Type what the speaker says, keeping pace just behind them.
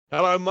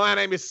Hello, my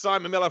name is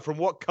Simon Miller from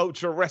What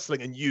Culture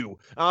Wrestling, and you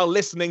are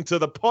listening to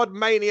the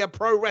Podmania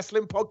Pro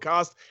Wrestling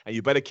Podcast, and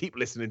you better keep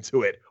listening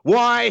to it.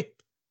 Why?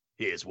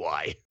 Here's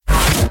why.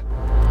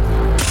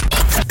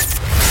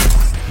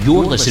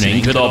 You're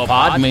listening to the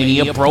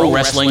Podmania Pro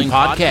Wrestling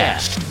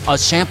Podcast, a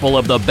sample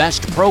of the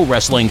best pro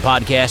wrestling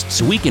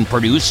podcasts we can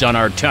produce on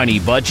our tiny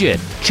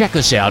budget. Check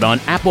us out on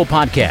Apple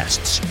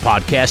Podcasts,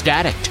 Podcast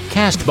Addict,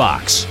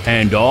 CastBox,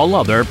 and all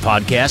other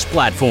podcast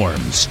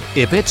platforms.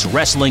 If it's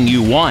wrestling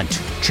you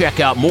want, check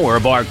out more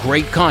of our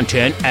great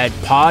content at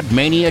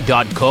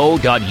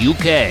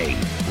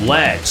podmania.co.uk.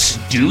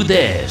 Let's do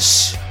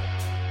this.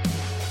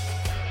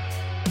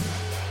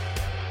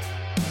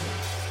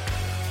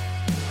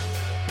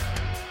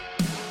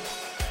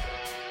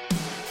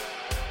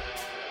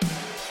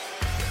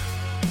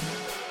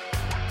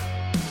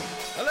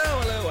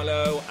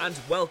 And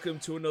welcome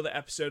to another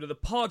episode of the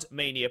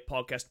Podmania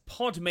podcast,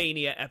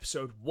 Podmania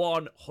episode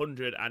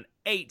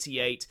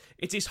 188.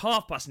 It is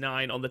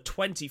 9:30 on the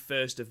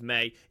 21st of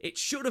May. It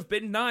should have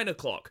been 9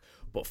 o'clock,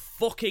 but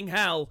fucking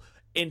hell,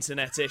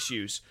 internet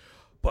issues.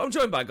 But I'm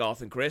joined by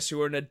Garth and Chris,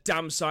 who are in a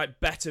damn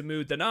sight better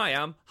mood than I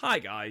am. Hi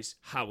guys,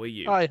 how are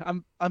you? Hi,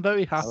 I'm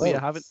very happy.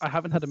 I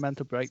haven't had a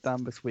mental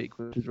breakdown this week,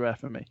 which is rare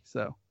for me.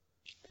 So,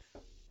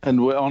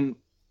 and we're on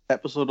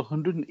episode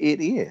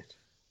 188.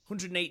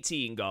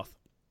 118, Garth.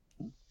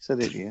 Said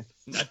it, yeah.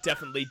 I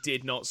definitely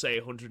did not say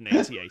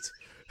 188.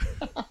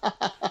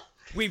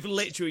 We've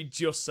literally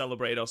just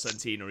celebrated our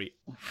centenary.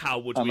 How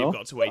would we have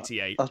got to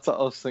 88? That's what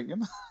I was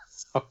thinking.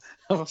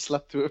 I've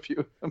slept through a few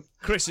of them.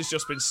 Chris has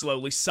just been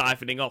slowly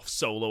siphoning off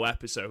solo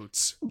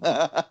episodes.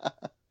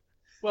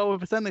 Well,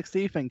 with this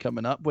NXT thing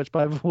coming up, which,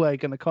 by the way,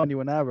 going to con you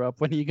an hour up,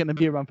 when are you going to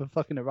be around for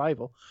fucking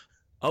Arrival?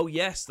 Oh,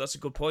 yes, that's a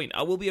good point.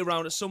 I will be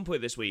around at some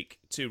point this week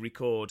to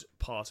record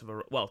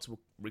to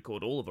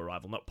record all of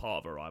Arrival, not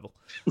part of Arrival.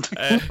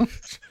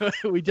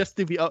 We just,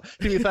 to be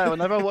fair,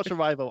 whenever I watch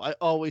Arrival, I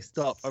always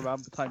stop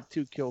around the time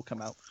 2Kill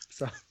come out.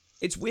 So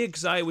it's weird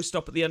because I always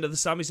stop at the end of the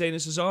Sami Zayn and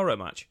Cesaro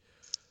match.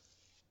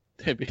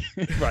 Maybe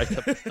right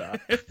up the start.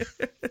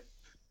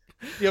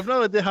 You have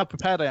no idea how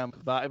prepared I am for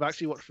that. I've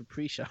actually watched the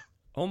pre-show.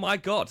 Oh my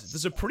god,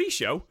 there's a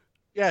pre-show?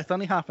 Yeah, it's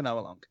only half an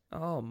hour long.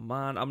 Oh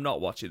man, I'm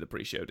not watching the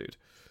pre-show, dude.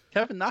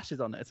 Kevin Nash is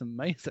on it. It's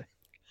amazing.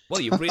 Well,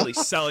 you're really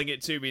selling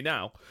it to me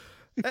now.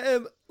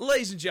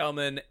 Ladies and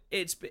gentlemen,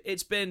 it's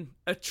been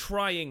a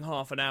trying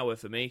half an hour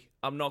for me.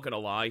 I'm not going to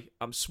lie.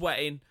 I'm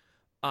sweating.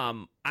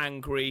 I'm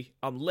angry.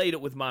 I'm laid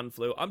up with man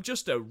flu. I'm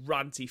just a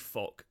ranty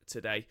fuck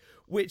today,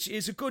 which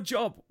is a good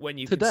job when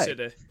you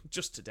consider...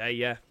 Just today,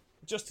 yeah.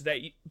 Just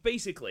today.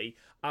 Basically,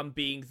 I'm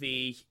being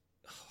the...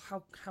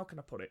 How can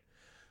I put it?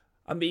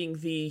 I'm being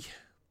the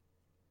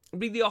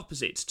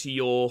opposite to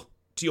your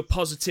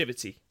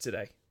positivity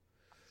today.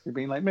 You're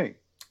being like me.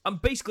 I'm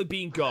basically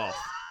being Garth.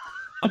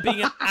 I'm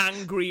being an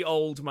angry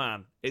old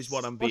man, is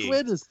what I'm being. What's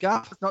weird is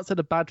Garth has not said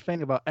a bad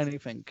thing about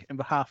anything in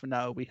the half an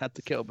hour we had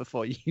to kill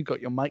before you got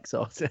your mic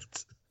sorted.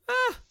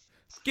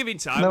 Giving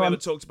time, we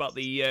haven't talked about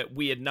the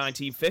weird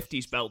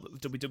 1950s belt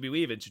that the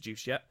WWE have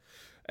introduced yet.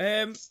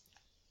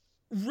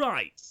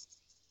 Right.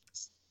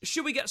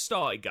 Should we get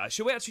started, guys?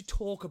 Should we actually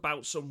talk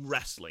about some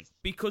wrestling?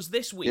 Because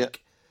this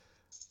week,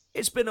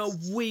 It's been a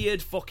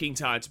weird fucking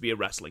time to be a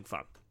wrestling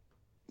fan.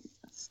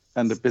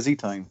 And a busy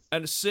time.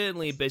 And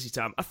certainly a busy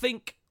time. I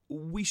think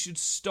we should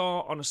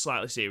start on a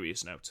slightly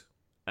serious note.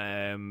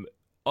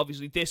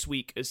 Obviously, this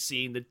week has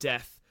seen the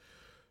death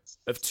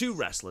of two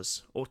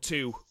wrestlers, or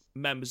two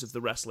members of the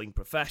wrestling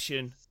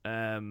profession.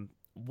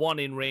 One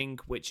in ring,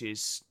 which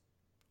is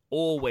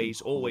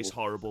always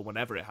horrible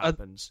whenever it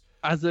happens.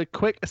 As a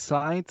quick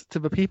aside, to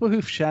the people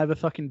who share the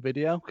fucking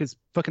video, because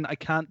fucking I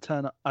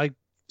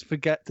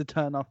forget to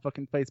turn off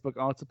fucking Facebook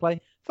autoplay.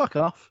 Fuck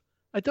off.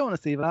 I don't want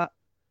to see that.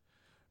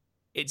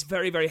 It's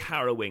very, very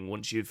harrowing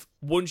once you've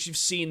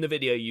seen the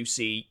video. You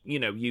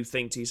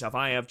think to yourself,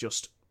 I've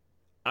just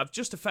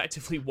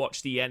effectively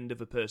watched the end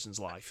of a person's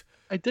life.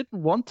 I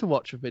didn't want to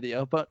watch a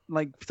video, but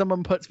like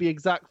someone puts the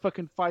exact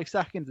fucking 5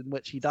 seconds in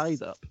which he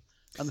dies up,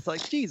 and it's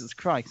like, Jesus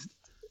Christ.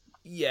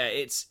 Yeah,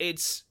 it's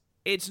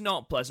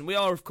not pleasant. We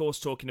are, of course,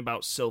 talking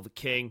about Silver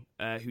King,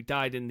 who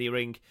died in the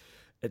ring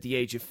at the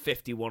age of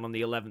 51 on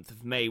the 11th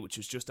of May, which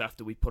was just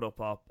after we put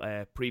up our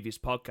previous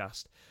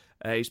podcast.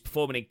 He's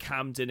performing in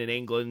Camden in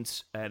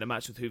England in a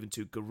match with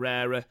Juventud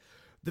Guerrera.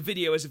 The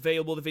video is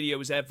available. The video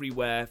was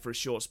everywhere for a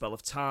short spell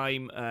of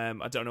time.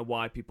 I don't know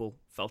why people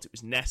felt it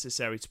was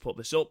necessary to put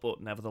this up,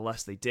 but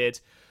nevertheless they did.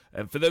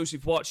 For those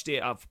who've watched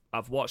it,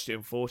 I've watched it,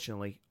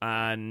 unfortunately,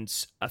 and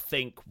I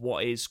think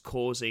what is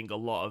causing a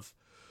lot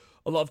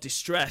of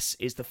distress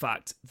is the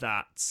fact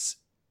that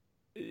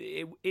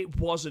it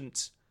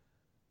wasn't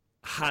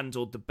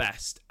handled the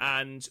best.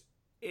 And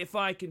if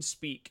I can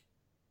speak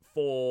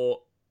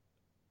for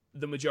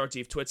the majority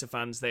of Twitter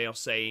fans, they are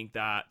saying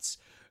that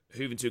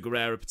Juventud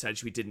Guerrera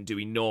potentially didn't do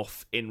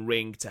enough in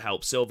ring to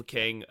help Silver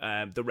King.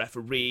 The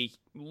referee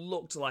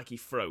looked like he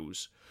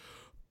froze.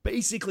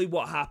 Basically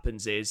what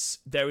happens is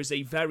there is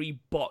a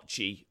very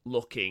botchy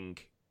looking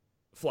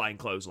flying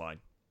clothesline.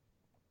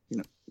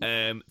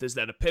 There's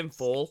then a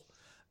pinfall,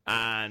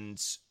 and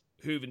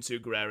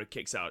Juventud Guerrera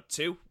kicks out at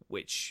 2,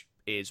 which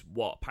is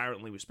what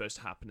apparently was supposed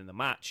to happen in the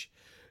match.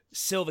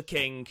 Silver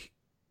King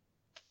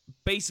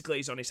basically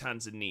is on his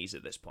hands and knees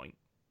at this point.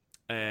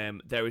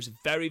 There is a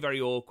very, very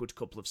awkward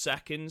couple of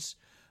seconds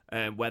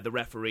where the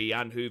referee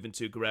and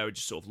Juventud Guerrera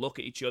just sort of look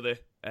at each other.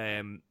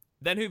 Then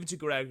Juventud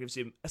Guerrera gives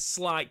him a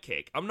slight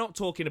kick. I'm not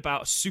talking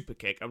about a super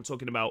kick. I'm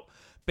talking about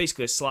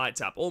basically a slight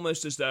tap,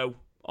 almost as though,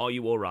 are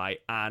you all right?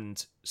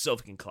 And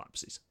Silver King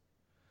collapses.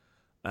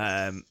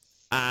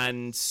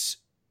 And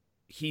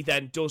he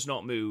then does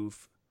not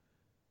move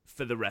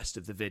for the rest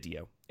of the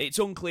video. It's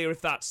unclear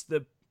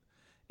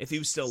if he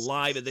was still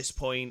live at this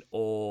point,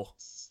 or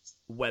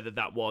whether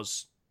that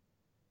was,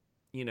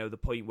 the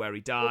point where he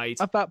died.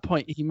 At that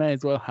point, he may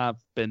as well have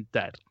been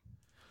dead.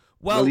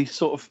 Well, he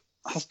sort of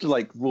has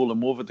to roll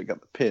him over to get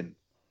the pin,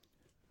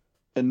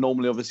 and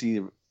normally, obviously,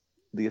 would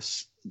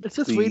this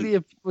really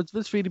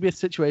be a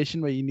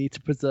situation where you need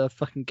to preserve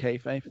fucking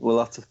kayfabe? Well,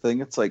 that's the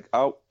thing. It's like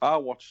I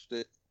watched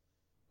it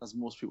as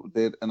most people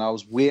did, and I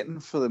was waiting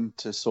for them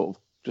to sort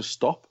of just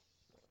stop,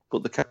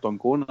 but they kept on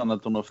going, and I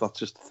don't know if that's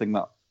just the thing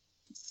that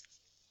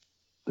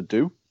they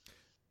do.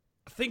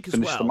 I think as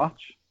finish well. The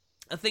match.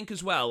 I think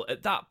as well,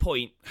 at that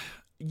point,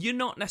 you're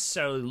not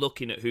necessarily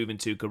looking at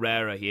Juventud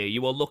Guerrera here.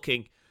 You are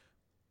looking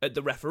at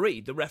the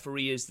referee. The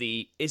referee is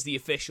the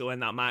official in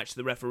that match.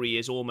 The referee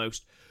is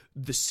almost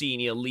the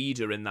senior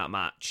leader in that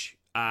match.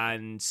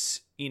 And,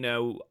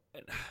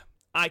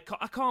 I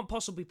can't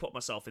possibly put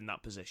myself in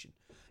that position.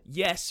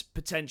 Yes,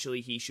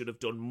 potentially he should have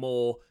done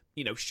more.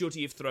 Should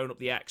he have thrown up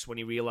the X when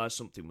he realised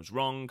something was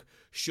wrong?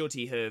 Should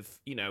he have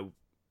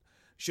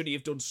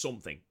done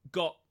something?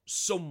 Got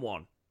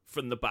someone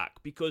from the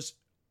back, because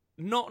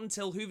not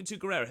until Juventud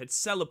Guerrera had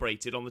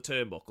celebrated on the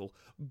turnbuckle,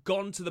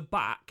 gone to the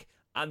back,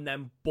 and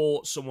then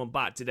brought someone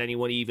back did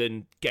anyone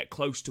even get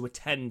close to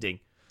attending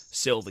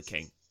Silver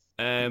King.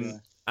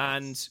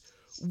 And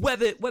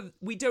whether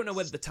we don't know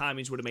whether the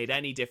timings would have made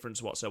any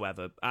difference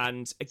whatsoever.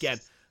 And again,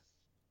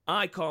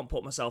 I can't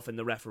put myself in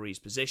the referee's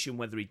position,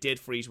 whether he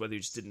did freeze, whether he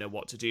just didn't know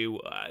what to do.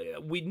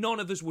 None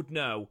of us would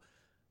know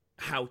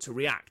how to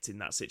react in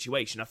that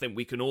situation. I think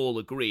we can all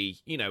agree,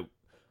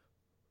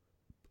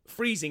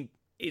 freezing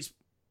is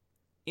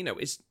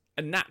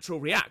a natural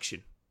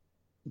reaction.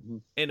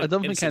 I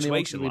don't think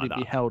anyone can really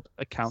be held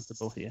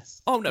accountable here.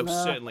 Oh no,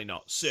 certainly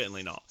not.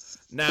 Certainly not.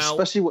 Now,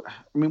 especially,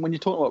 when you're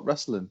talking about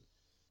wrestling,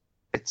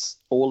 it's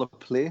all a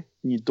play,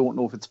 and you don't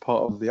know if it's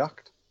part of the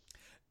act.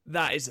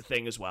 That is the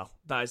thing as well.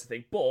 That is the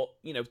thing. But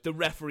the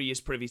referee is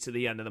privy to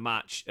the end of the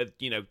match.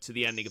 To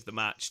the ending of the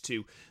match,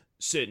 to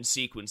certain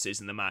sequences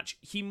in the match.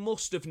 He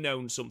must have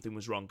known something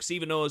was wrong, because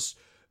even us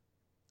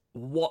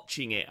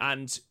watching it,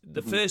 and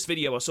the first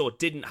video I saw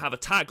didn't have a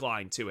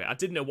tagline to it. I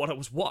didn't know what I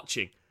was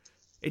watching.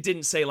 It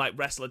didn't say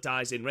wrestler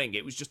dies in ring.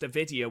 It was just a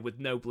video with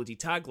no bloody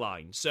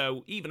tagline.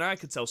 So even I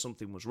could tell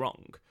something was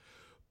wrong.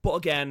 But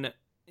again,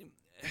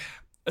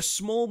 a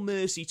small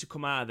mercy to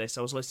come out of this.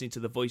 I was listening to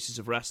the Voices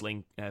of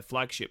Wrestling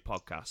flagship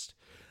podcast,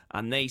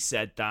 and they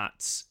said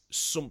that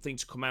something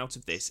to come out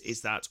of this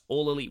is that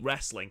All Elite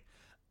Wrestling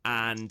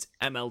and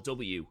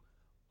MLW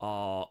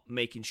are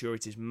making sure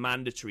it is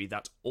mandatory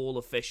that all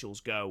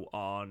officials go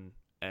on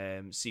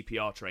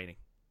CPR training.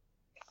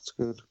 That's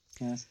good.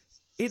 Yeah.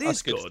 It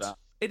is good.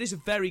 It is a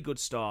very good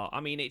start. I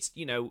mean,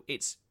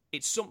 it's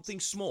something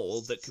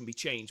small that can be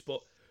changed, but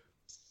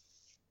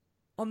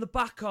on the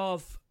back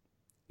of,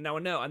 now I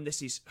know, and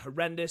this is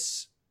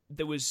horrendous,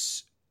 there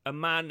was a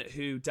man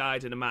who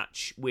died in a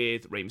match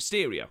with Rey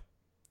Mysterio.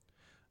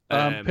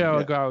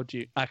 Piero Aguayo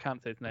Jr. I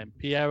can't say his name.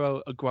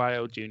 Piero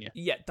Aguayo Jr.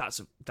 Yeah,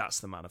 that's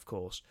the man, of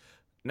course.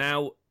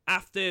 Now,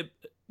 after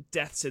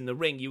deaths in the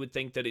ring, you would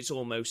think that it's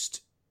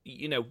almost,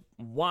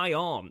 why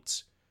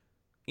aren't,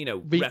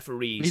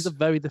 referees... These are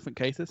very different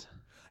cases.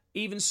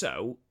 Even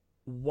so,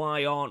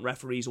 why aren't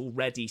referees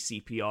already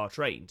CPR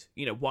trained?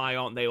 Why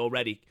aren't they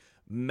already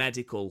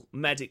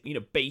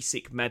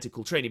basic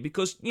medical training?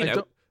 Because,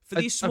 for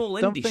these small indie shows...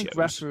 I don't think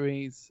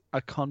referees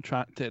are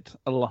contracted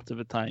a lot of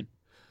the time.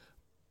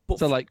 But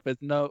so,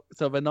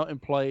 they're not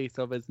employees,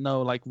 so there's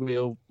no,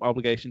 real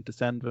obligation to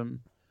send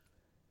them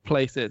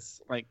places.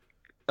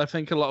 I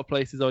think a lot of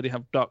places already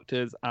have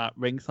doctors at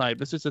ringside.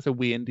 This is just a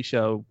wee indie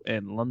show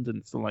in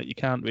London, so, you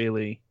can't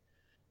really...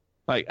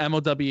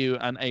 MLW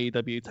and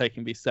AEW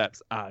taking these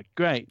steps are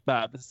great,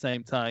 but at the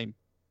same time,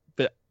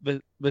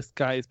 this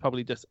guy is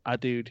probably just a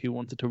dude who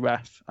wanted to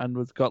ref and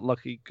got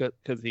lucky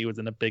because he was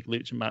in a big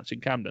lucha match in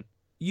Camden.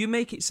 You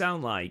make it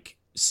sound like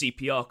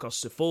CPR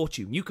costs a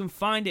fortune. You can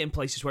find it in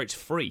places where it's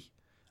free.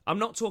 I'm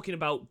not talking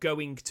about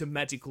going to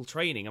medical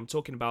training. I'm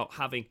talking about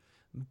having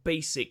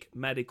basic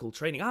medical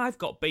training. I've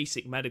got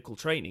basic medical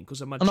training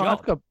because of my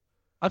job.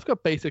 I've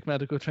got basic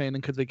medical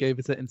training because they gave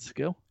us it in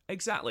skill.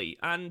 Exactly,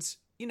 and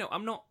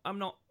I'm not.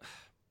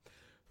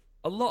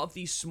 A lot of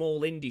these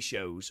small indie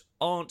shows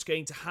aren't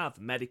going to have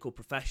medical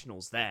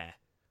professionals there.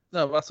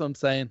 No, that's what I'm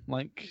saying.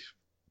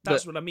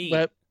 That's what I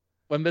mean.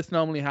 When this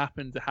normally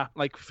happens,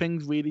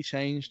 things really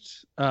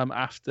changed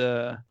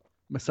after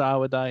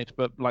Masawa died.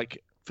 But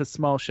for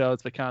small shows,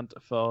 they can't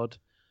afford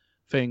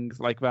things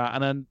like that.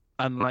 And then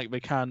and like they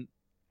can't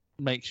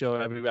make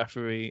sure every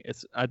referee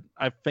is.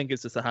 I think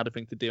it's just a harder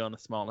thing to do on a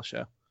smaller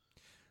show.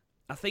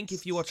 I think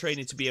if you are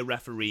training to be a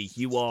referee,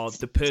 you are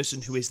the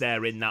person who is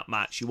there in that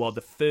match. You are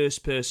the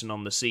first person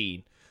on the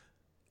scene.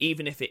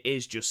 Even if it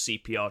is just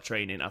CPR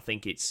training, I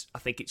think it's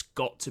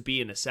got to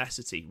be a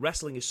necessity.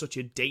 Wrestling is such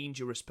a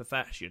dangerous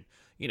profession.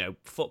 You know,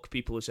 fuck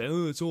people who say,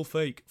 "Oh, it's all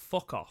fake."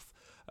 Fuck off.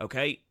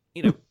 Okay?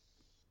 You know,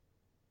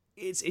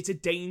 it's a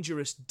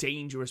dangerous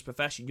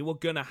profession. You are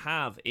gonna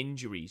have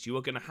injuries. You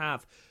are gonna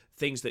have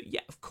things that,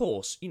 yeah, of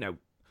course, you know,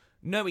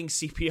 knowing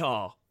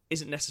CPR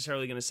isn't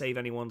necessarily going to save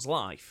anyone's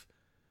life,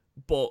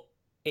 but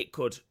it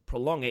could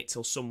prolong it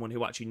till someone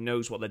who actually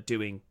knows what they're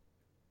doing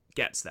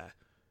gets there.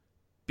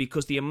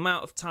 Because the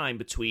amount of time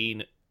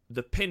between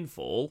the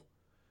pinfall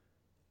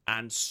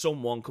and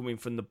someone coming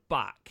from the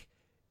back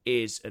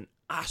is an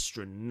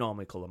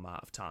astronomical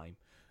amount of time.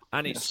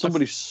 And it's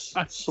somebody must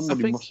have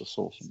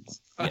saw something.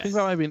 I think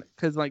that might be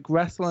because like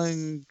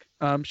wrestling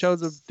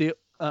shows of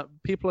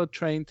people are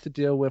trained to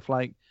deal with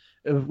like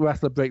if a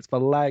wrestler breaks their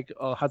leg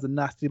or has a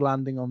nasty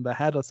landing on their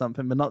head or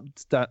something, but not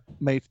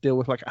made to deal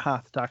with like a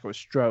heart attack or a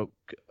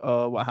stroke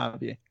or what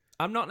have you.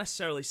 I'm not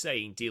necessarily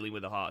saying dealing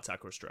with a heart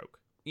attack or a stroke.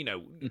 You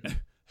know,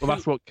 well,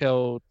 that's what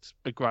killed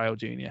Aguayo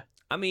Jr.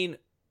 I mean,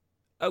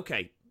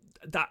 okay,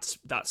 that's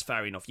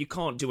fair enough. You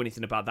can't do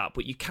anything about that,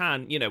 but you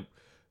can, you know,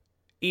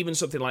 even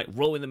something like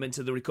rolling them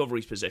into the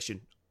recovery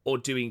position or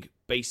doing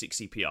basic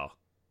CPR.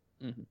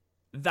 Mm-hmm.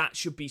 That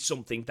should be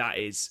something that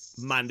is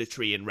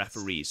mandatory in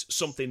referees.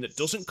 Something that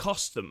doesn't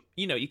cost them.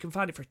 You know, you can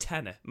find it for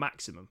 $10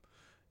 maximum.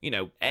 You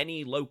know,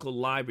 any local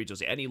library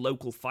does it. Any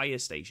local fire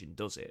station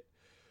does it.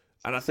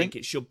 And I think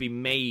it should be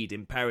made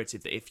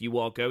imperative that if you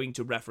are going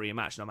to referee a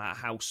match, no matter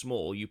how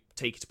small, you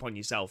take it upon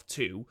yourself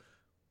to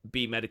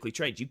be medically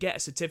trained. You get a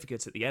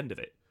certificate at the end of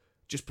it.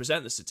 Just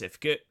present the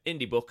certificate.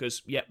 Indie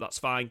bookers, yep, that's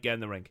fine. Get in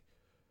the ring.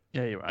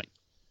 Yeah, you're right.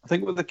 I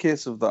think with the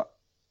case of that,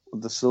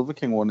 with the Silver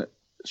King one,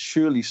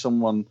 surely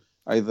someone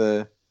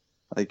either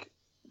like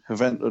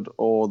have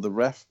or the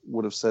ref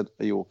would have said,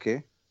 "Are you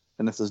okay?"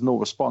 And if there's no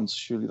response,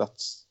 surely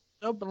that's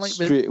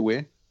straight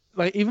away.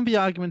 Like even the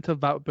argument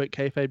about break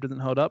kayfabe doesn't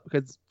hold up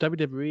because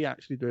WWE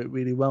actually do it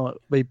really well.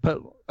 They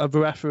put a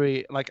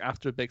referee like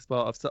after a big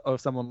spot, or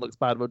if someone looks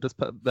bad, will just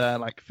put their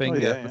like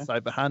finger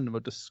beside the hand and will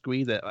just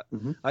squeeze it.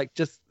 Like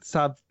just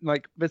have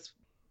like this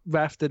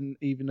ref didn't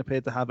even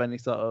appear to have any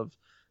sort of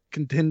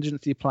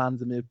contingency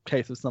plans in the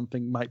case of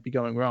something might be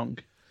going wrong.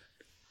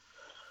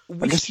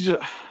 I guess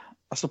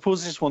I suppose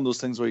it's just one of those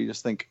things where you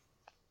just think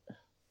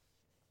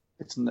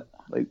it's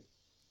like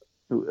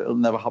it'll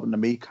never happen to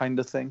me kind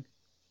of thing.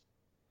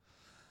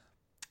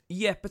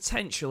 Yeah,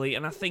 potentially,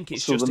 and I think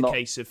it's just a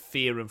case of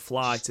fear and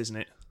flight, isn't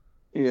it?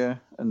 Yeah,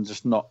 and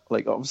just not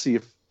like obviously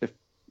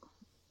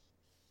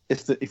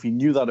if he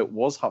knew that it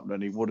was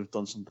happening, he would have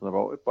done something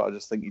about it. But I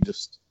just think he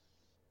just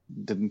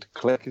didn't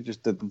click. It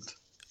just didn't.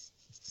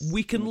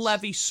 We can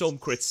levy some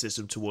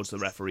criticism towards the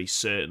referee,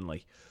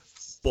 certainly.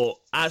 But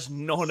as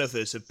none of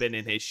us have been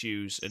in his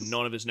shoes and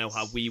none of us know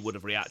how we would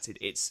have reacted,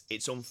 it's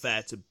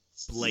unfair to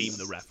blame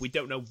the ref. We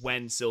don't know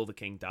when Silver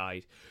King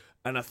died.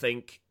 And I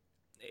think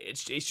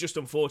it's just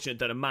unfortunate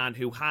that a man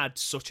who had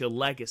such a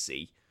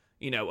legacy,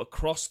 you know,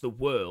 across the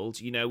world,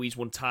 you know, he's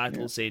won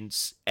titles in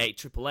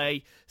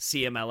AAA,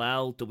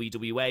 CMLL,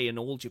 WWA, and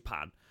All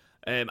Japan.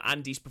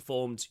 And he's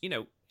performed, you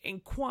know, in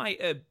quite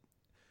an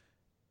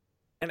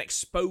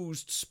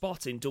exposed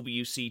spot in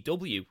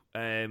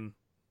WCW.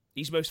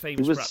 He's most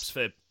famous perhaps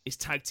for his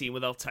tag team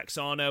with El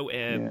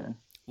Texano,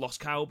 Los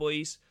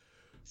Cowboys.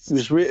 He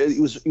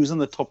was in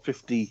the top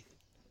 50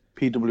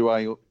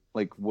 PWI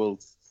like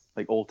world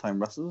like all-time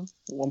wrestlers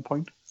at one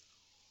point.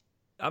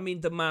 I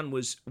mean, the man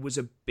was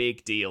a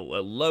big deal.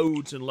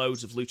 Loads and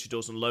loads of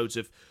luchadors and loads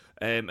of,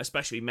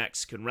 especially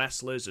Mexican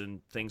wrestlers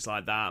and things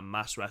like that, and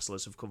mass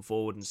wrestlers have come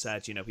forward and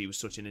said, you know, he was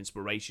such an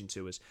inspiration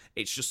to us.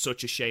 It's just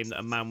such a shame that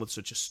a man with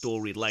such a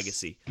storied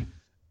legacy,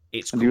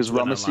 and he was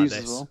Ramesses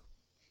as well.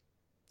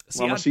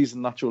 Ramesses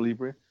and Nacho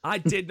Libre. I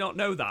did not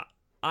know that.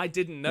 I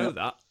didn't know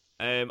that.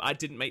 I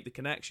didn't make the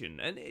connection,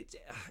 and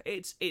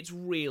it's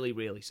really,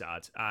 really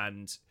sad.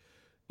 And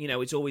you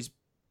know, it's always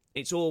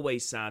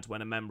sad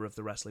when a member of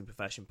the wrestling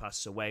profession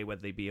passes away,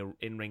 whether they be an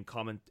in-ring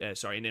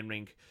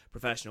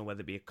professional,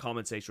 whether it be a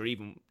commentator, or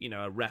even, you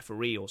know, a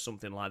referee or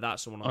something like that.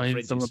 Someone on the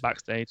fringes. Someone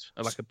backstage,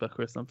 or like a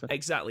booker or something.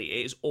 Exactly.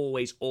 It is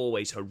always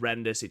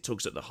horrendous. It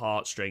tugs at the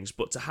heartstrings.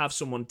 But to have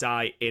someone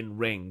die in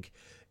ring,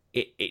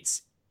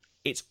 it's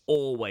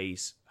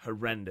always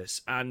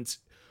horrendous. And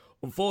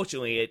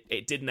unfortunately,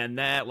 it didn't end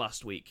there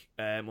last week.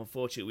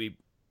 Unfortunately,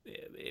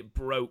 it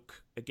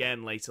broke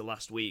again later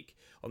last week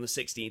on the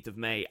 16th of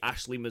May.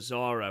 Ashley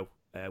Mazzaro,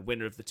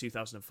 winner of the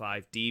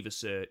 2005 Diva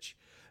Search,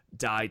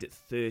 died at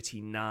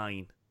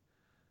 39.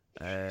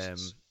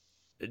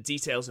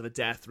 Details of her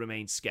death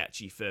remained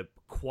sketchy for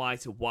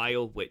quite a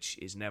while, which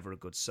is never a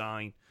good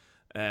sign.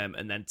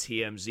 And then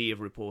TMZ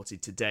have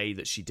reported today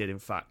that she did, in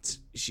fact,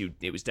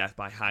 it was death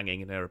by hanging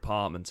in her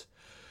apartment.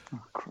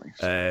 Oh,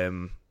 Christ.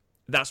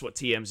 That's what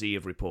TMZ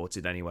have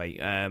reported anyway.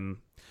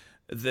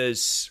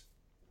 There's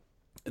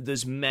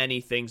there's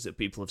many things that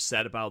people have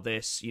said about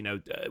this.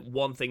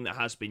 One thing that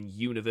has been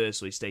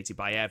universally stated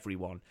by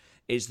everyone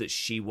is that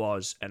she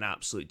was an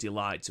absolute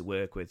delight to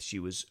work with. She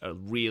was a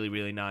really,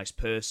 really nice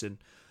person.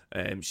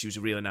 She was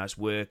a really nice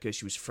worker.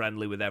 She was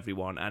friendly with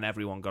everyone, and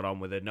everyone got on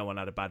with her. No one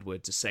had a bad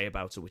word to say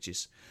about her, which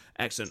is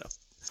excellent.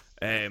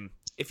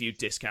 If you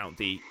discount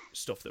the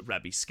stuff that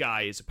Rebby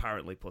Sky has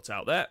apparently put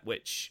out there,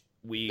 which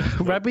we...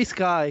 Rebby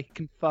Sky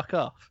can fuck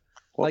off.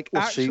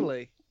 What's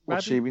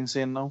she been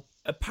saying now?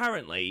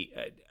 Apparently,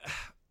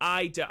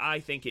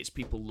 I think it's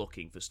people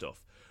looking for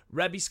stuff.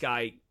 Rebby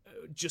Sky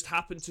just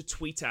happened to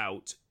tweet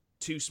out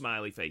 2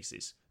 smiley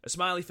faces. A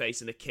smiley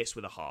face and a kiss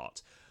with a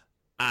heart.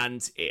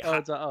 And it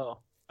I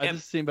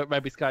just assumed that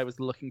Rebby Sky was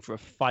looking for a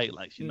fight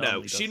like she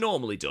normally does. No, she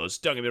normally does.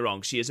 Don't get me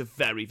wrong. She is a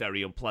very,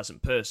 very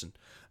unpleasant person.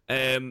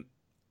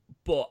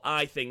 But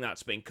I think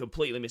that's been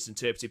completely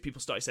misinterpreted. People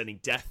started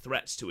sending death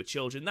threats to her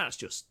children. That's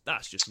just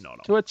not on.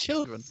 To her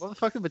children? What the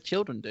fuck have the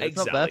children do? Exactly.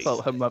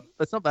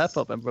 It's not their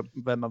fault.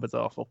 Their mother's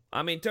awful.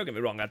 I mean, don't get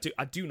me wrong.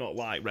 I do not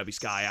like Rebby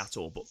Sky at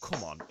all. But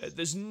come on,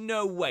 there's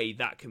no way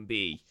that can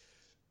be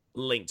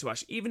linked to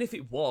Ashley. Even if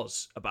it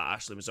was about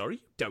Ashley Mazzari, you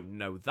don't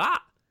know that.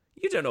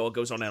 You don't know what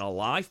goes on in her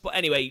life. But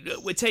anyway,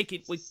 we're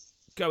taking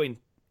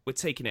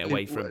it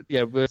away from.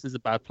 Yeah, this is a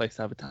bad place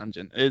to have a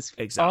tangent.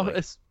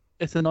 Exactly.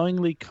 It's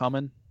annoyingly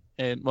common.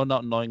 Well,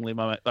 not annoyingly,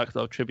 that sort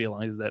of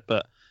trivializes it,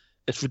 but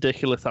it's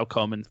ridiculous how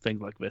common things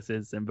like this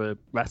is in the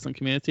wrestling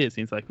community. It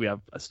seems like we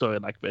have a story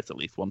like this at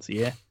least once a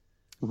year.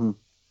 Mm-hmm.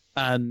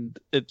 And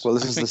it's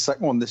this is the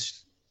second one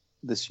this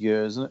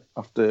year, isn't it?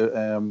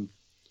 After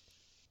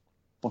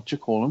what do you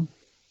call him?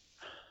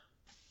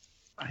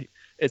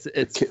 It's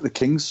the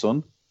King's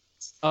son.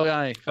 Oh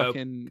yeah,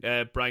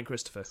 fucking Brian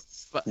Christopher.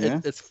 But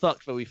it's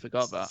fucked that we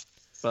forgot that.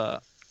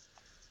 But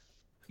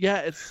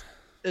yeah,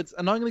 it's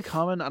annoyingly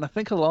common, and I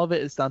think a lot of it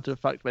is down to the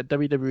fact that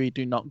WWE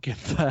do not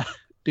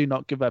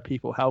give their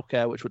people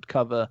healthcare, which would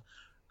cover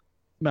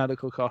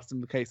medical costs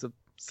in the case of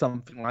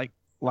something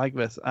like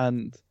this.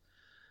 And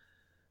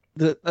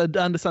I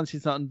understand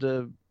she's not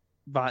under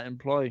that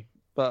employ,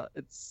 but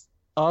it's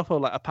awful.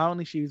 Like,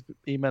 apparently she was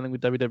emailing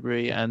with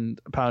WWE, and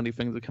apparently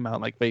things have come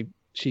out like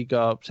she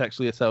got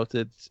sexually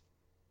assaulted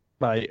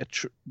by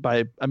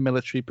a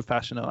military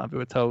professional,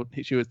 and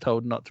she was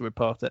told not to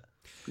report it.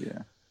 Yeah.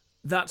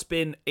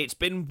 It's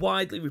been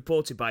widely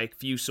reported by a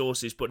few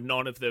sources, but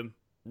none of them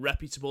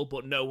reputable.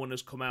 But no one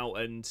has come out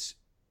and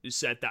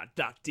said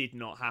that did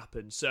not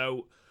happen.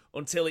 So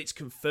until it's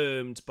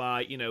confirmed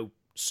by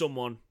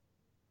someone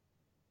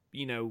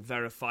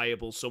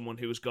verifiable, someone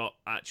who has got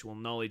actual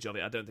knowledge of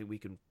it, I don't think we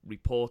can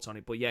report on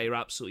it. But yeah, you're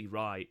absolutely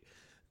right.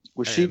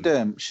 Well, she'd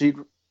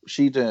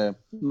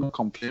not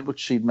complained, but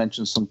she'd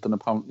mentioned something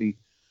apparently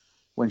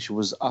when she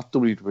was at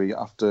WWE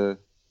after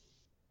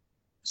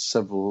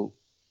several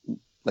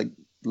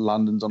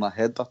landings on her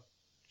head that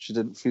she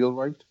didn't feel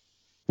right.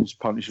 And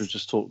apparently she was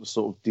just told to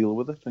sort of deal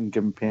with it and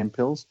give him pain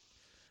pills.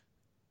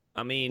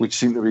 I mean, which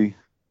seemed to be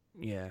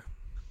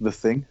the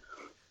thing.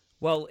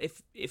 Well,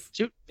 if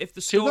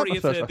the story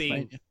of her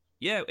being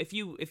if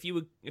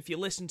you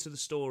listen to the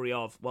story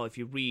of if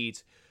you read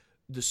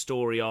the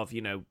story of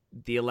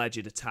the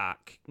alleged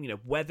attack,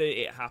 whether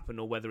it happened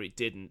or whether it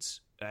didn't,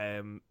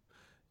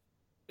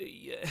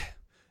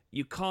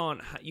 you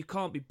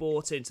can't be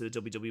brought into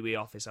the WWE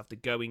office after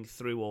going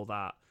through all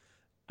that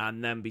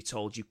and then be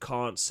told you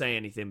can't say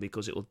anything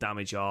because it will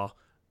damage our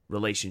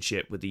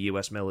relationship with the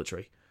US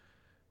military.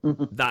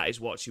 That is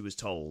what she was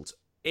told.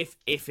 If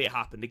it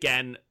happened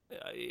again,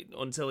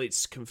 until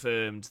it's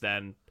confirmed,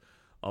 then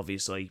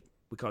obviously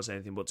we can't say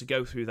anything. But to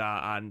go through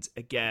that, and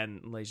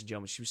again, ladies and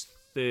gentlemen, she was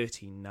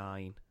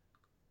 39.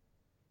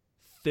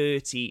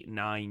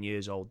 39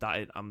 years old.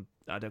 I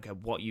don't care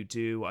what you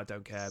do. I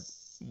don't care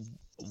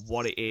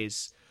what it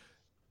is.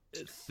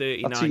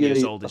 39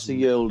 years old. That's a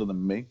year older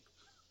than me.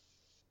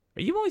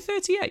 Are you only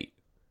 38?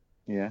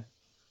 Yeah.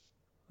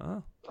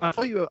 Oh. I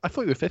thought you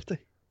were 50.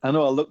 I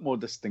know I look more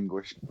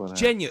distinguished, but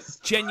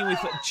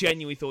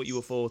genuinely thought you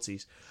were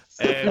 40s.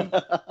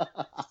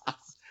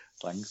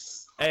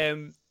 Thanks.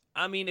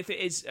 I mean, if it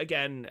is,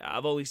 again,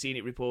 I've only seen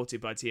it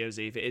reported by TOZ.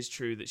 If it is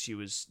true that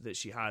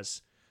she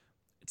has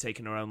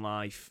taken her own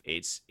life,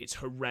 it's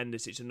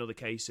horrendous. It's another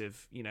case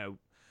of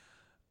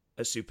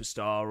a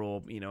superstar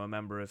or a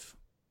member of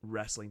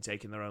wrestling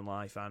taking their own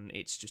life, and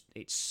it's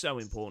so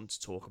important to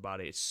talk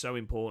about it. It's so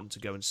important to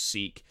go and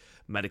seek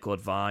medical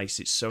advice.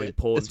 It's so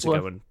important to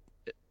go and.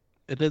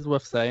 It is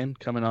worth saying,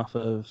 coming off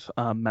of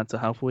Mental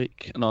Health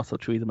Week, and also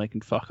Teresa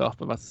making fuck off,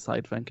 but that's a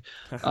side thing.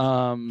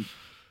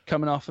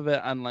 Coming off of it,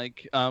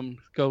 and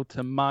go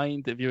to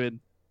Mind if you're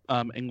in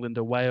England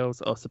or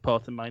Wales, or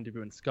support in Mind if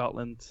you're in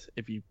Scotland.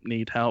 If you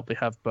need help, they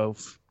have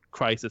both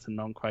crisis and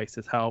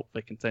non-crisis help.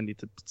 They can send you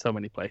to so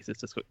many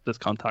places. Just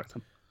contact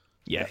them.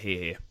 Yeah,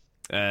 here.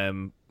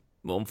 Well,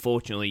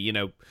 unfortunately,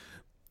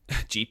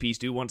 GPs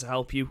do want to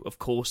help you. Of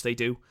course they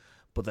do.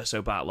 But they're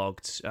so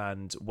backlogged,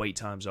 and wait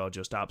times are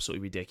just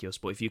absolutely ridiculous.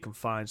 But if you can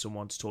find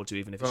someone to talk to,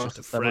 even if it's just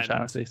a friend,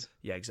 charities.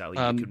 Yeah, exactly.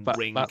 You can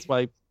ring. That's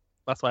why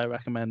That's why I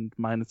recommend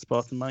Minor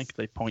Sport and Mike.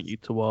 They point you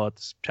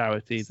towards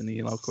charities in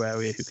your local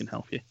area who can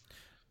help you.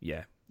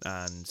 Yeah,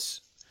 and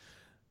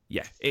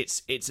yeah,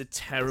 it's a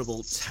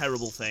terrible,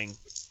 terrible thing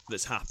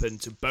that's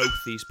happened to both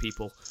these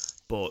people,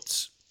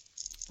 but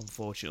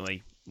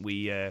unfortunately,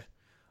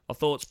 our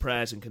thoughts,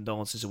 prayers, and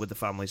condolences are with the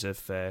families of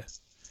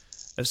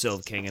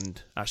Silver King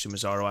and Ashley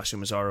Mazzaro. Ashley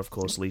Mazzaro, of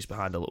course, leaves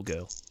behind a little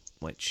girl,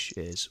 which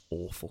is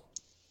awful.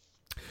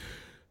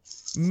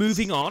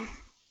 Moving on,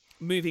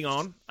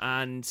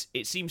 and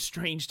it seems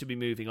strange to be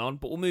moving on,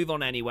 but we'll move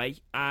on anyway.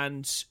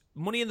 And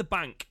Money in the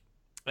Bank,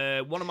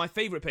 one of my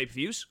favourite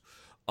pay-per-views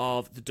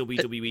of the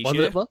WWE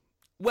year.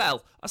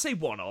 Well, I say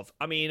one of.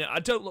 I mean, I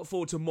don't look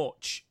forward to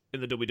much in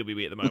the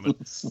WWE at the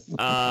moment.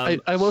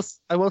 I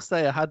will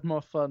say I had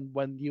more fun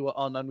when you were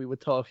on and we were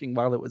talking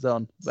while it was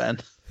on than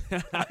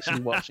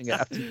actually watching it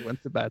after you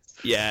went to bed.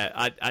 Yeah,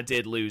 I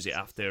did lose it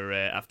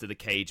after the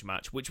cage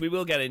match, which we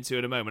will get into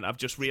in a moment. I've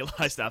just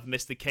realised I've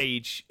missed the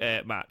cage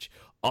match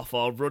off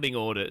our running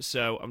order,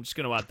 so I'm just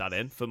going to add that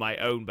in for my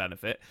own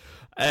benefit.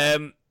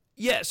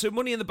 Yeah, so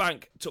Money in the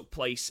Bank took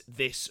place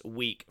this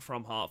week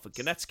from Hartford,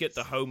 Connecticut,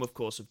 the home, of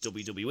course, of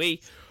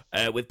WWE,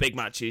 with big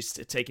matches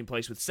taking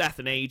place with Seth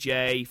and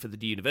AJ for the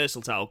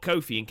Universal title,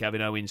 Kofi and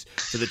Kevin Owens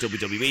for the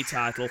WWE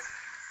title.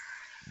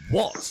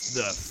 What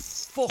the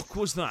fuck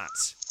was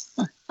that?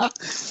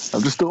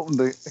 I've just opened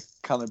the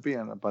can of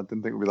beer, but I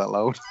didn't think it would be that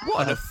loud.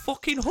 What, a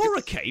fucking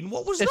hurricane?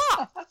 What was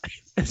that?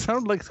 It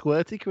sounded like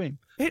squirty cream.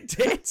 It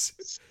did.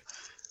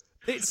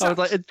 I was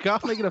like, it's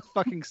Garth making a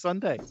fucking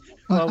Sunday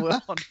while we're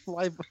on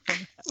live.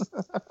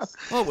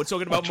 Oh, we're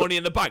talking about Money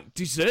in the Bank.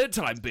 Dessert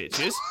time,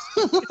 bitches.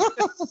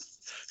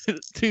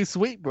 Too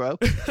sweet, bro.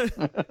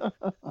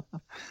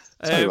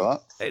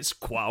 It's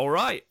quite all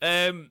right.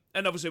 And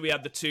obviously we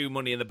had the two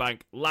Money in the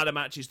Bank ladder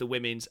matches, the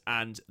women's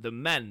and the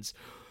men's.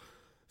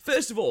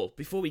 First of all,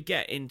 before we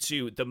get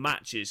into the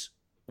matches,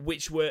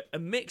 which were a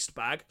mixed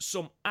bag,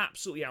 some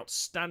absolutely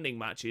outstanding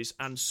matches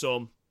and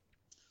some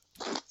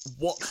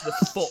what the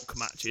fuck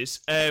matches,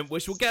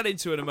 which we'll get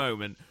into in a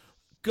moment.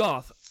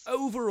 Garth,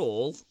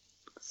 overall,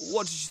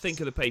 what did you think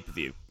of the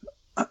pay-per-view?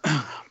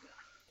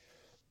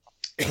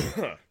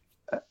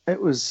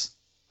 It was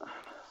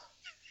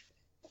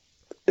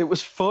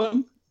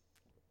fun,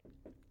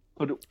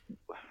 but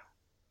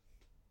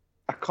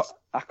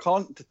I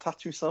can't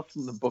detach myself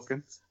from the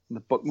booking, and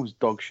the booking was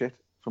dog shit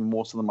from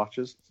most of the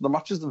matches. The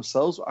matches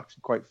themselves were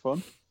actually quite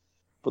fun,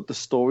 but the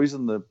stories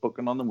and the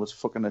booking on them was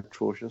fucking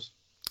atrocious.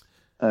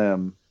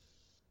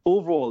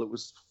 Overall, it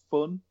was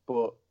fun,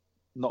 but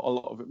not a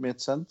lot of it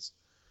made sense.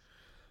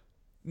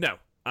 No,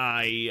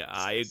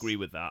 I agree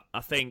with that.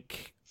 I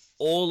think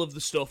all of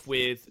the stuff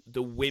with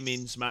the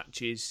women's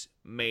matches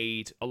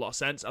made a lot of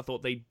sense. I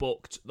thought they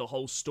booked the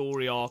whole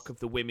story arc of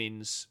the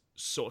women's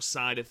sort of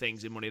side of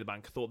things in Money in the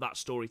Bank. I thought that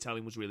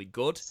storytelling was really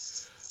good.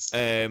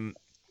 I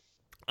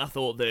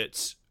thought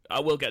that... I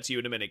will get to you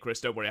in a minute,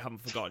 Chris. Don't worry, I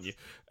haven't forgotten you.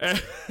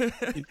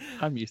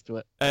 I'm used to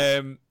it.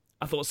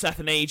 I thought Seth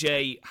and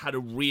AJ had a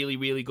really,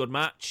 really good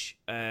match.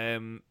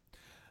 I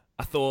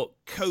thought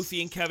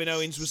Kofi and Kevin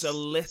Owens was a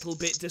little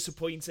bit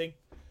disappointing.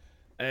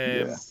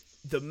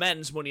 The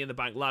men's Money in the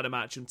Bank ladder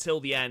match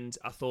until the end,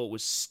 I thought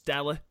was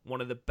stellar.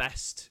 One of the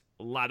best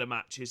ladder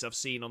matches I've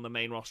seen on the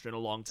main roster in a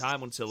long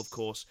time until, of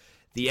course,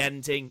 the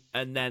ending.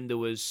 And then there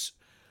was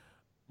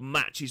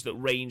matches that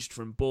ranged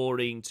from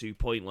boring to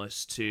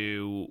pointless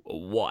to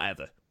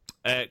whatever.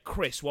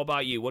 Chris, what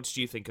about you? What did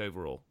you think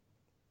overall?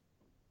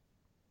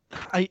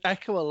 I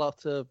echo a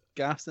lot of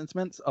Garth's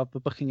sentiments of the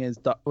booking is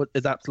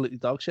absolutely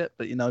dog shit.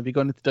 But, you know, if you're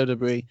going into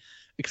WWE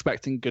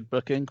expecting good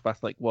booking,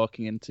 that's like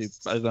walking into,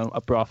 I don't know,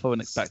 a brothel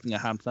and expecting a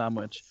ham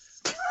sandwich.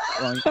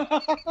 Like,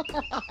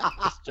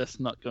 it's just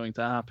not going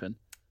to happen.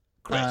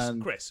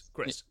 Chris.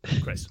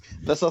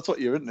 That's what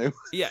you're into.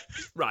 Yeah,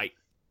 right.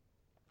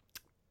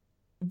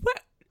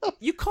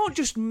 You can't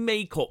just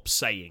make up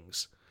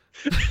sayings.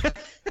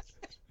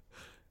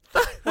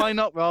 Why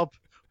not, Rob?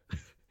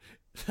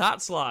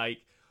 That's like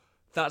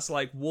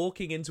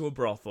walking into a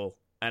brothel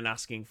and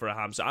asking for a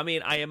ham sandwich. I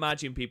mean, I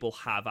imagine people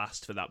have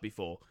asked for that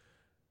before.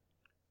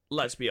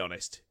 Let's be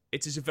honest.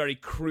 It is a very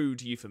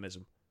crude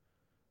euphemism.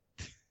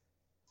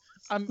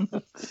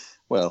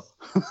 Well,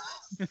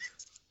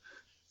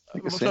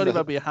 I'm sorry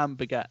about being a ham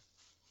baguette.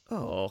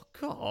 Oh,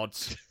 God.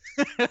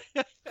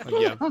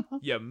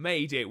 You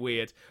made it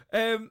weird.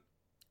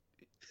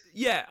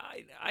 Yeah,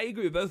 I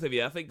agree with both of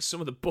you. I think some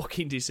of the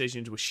booking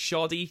decisions were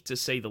shoddy, to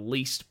say the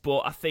least, but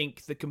I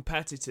think the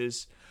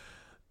competitors,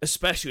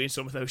 especially in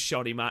some of those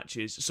shoddy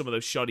matches, some of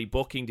those shoddy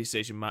booking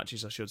decision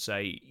matches, I should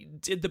say,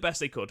 did the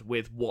best they could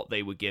with what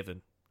they were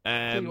given.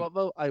 Tell you what,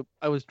 though,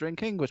 I was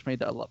drinking, which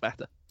made it a lot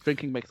better.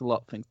 Drinking makes a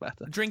lot of things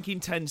better.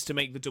 Drinking tends to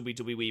make the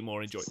WWE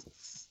more enjoyable.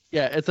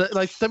 Yeah,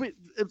 it's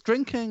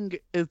drinking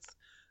is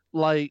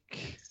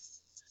like...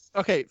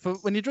 Okay, for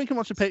when you're drinking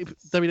watching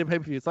WWE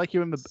pay-per-view, it's like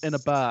you're in a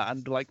bar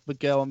and like the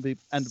girl on the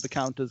end of the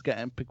counter is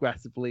getting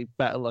progressively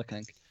better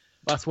looking.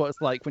 That's what it's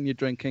like when you're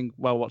drinking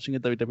while watching a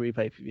WWE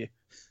pay-per-view.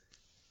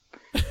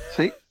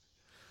 See?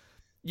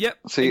 Yep,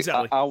 See,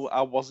 exactly.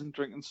 I wasn't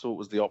drinking, so it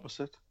was the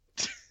opposite.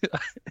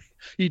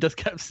 You just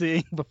kept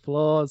seeing the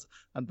flaws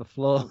and the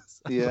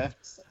flaws. Yeah.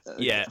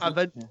 Yeah.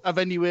 And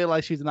then you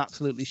realise she's an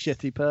absolutely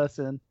shitty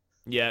person.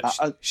 Yeah,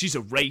 she's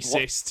a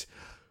racist.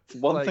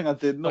 One thing I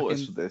did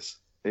notice with this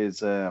is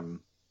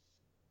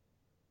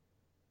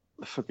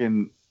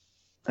fucking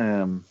I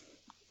can't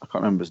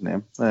remember his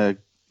name.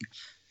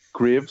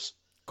 Graves.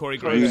 Corey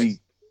Graves.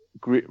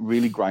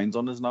 Really grinds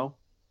on us now.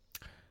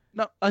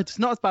 No, it's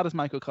not as bad as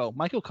Michael Cole.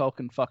 Michael Cole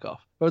can fuck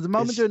off. There was a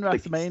moment during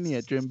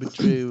WrestleMania, during the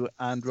Drew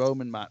and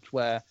Roman match,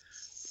 where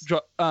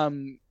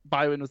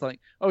Byron was like,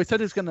 "Oh, he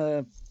said he's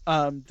gonna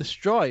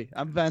destroy,"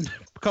 and then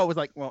Cole was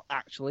like, "Well,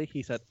 actually,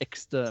 he said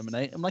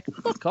exterminate." I'm like,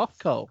 "Fuck off,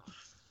 Cole."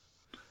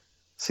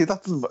 See,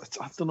 that doesn't.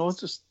 I don't know. It's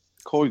just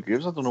Corey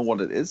Graves. I don't know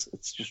what it is.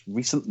 It's just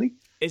recently.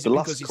 Is it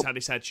because he's had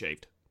his head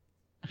shaved?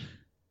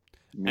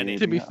 Maybe,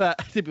 to be fair,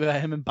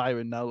 him and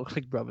Byron now look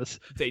like brothers.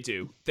 They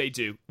do.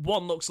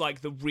 One looks like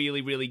the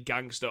really, really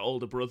gangster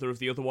older brother of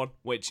the other one,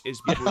 which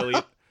is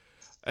brilliant.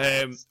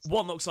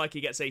 One looks like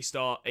he gets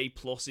A-star,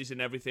 A+s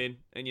and everything,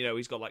 and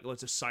he's got like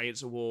loads of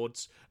science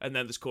awards. And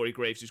then there's Corey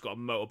Graves, who's got a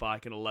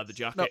motorbike and a leather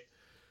jacket.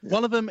 No,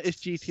 one of them is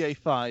GTA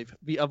 5.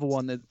 The other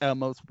one is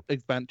Elmo's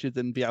adventures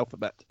in the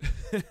alphabet.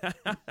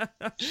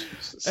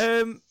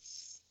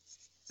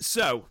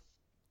 So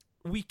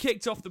we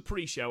kicked off the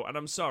pre-show, and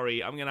I'm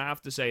sorry, I'm going to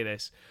have to say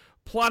this.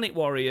 Planet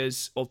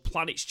Warriors, or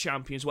Planet's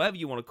Champions, whatever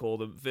you want to call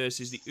them,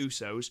 versus the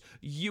Usos,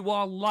 you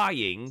are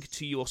lying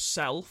to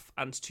yourself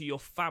and to your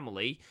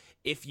family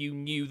if you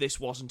knew this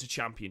wasn't a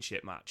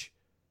championship match.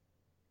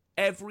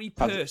 Every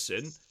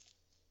person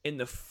in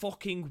the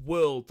fucking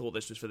world thought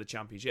this was for the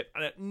championship,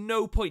 and at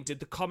no point did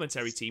the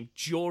commentary team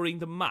during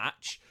the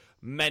match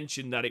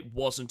mention that it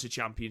wasn't a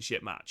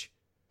championship match.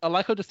 I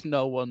like how just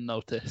no one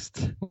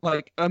noticed.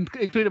 Like, I'm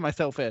including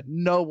myself here.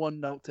 No one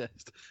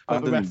noticed.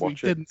 But the referee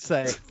didn't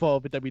say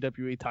for the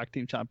WWE Tag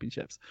Team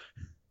Championships.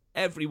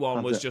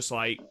 Everyone was just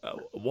like,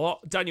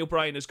 what? Daniel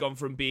Bryan has gone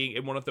from being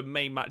in one of the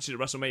main matches at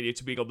WrestleMania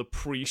to being on the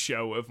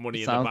pre-show of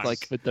Money in the Bank. Sounds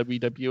like the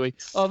WWE.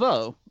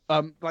 Although,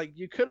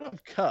 you could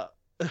have cut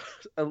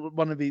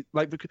one of these,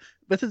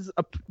 this is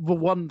the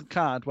one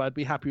card where I'd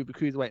be happy with the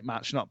cruiserweight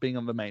match not being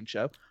on the main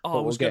show. Oh,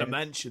 I was going to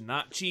mention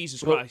that.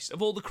 Jesus Christ!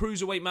 Of all the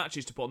cruiserweight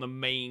matches to put on the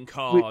main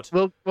card,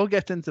 we'll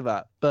get into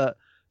that. But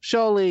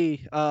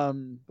surely,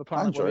 the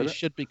Planet Warriors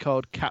should be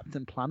called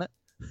Captain Planet.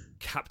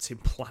 Captain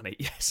Planet,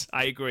 yes,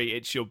 I agree.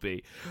 It should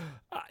be.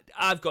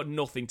 I've got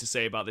nothing to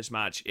say about this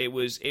match. It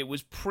was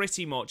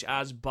pretty much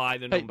as by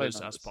the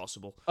numbers as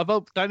possible.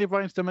 Although Daniel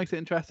Bryan still makes it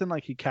interesting.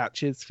 Like, he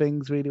catches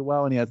things really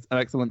well, and he has an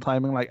excellent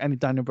timing. Like, any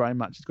Daniel Bryan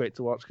match is great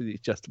to watch because he's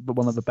just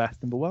one of the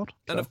best in the world.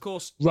 And of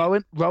course,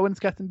 Rowan's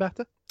getting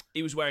better.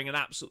 He was wearing an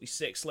absolutely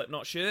sick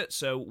Slipknot shirt,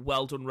 so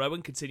well done,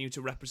 Rowan. Continue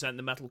to represent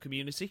the metal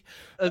community.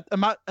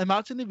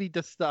 Imagine if he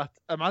just starts.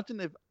 Imagine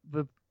if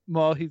the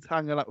more he's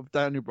hanging out with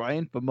Daniel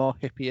Bryan, the more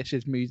hippie-ish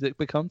his music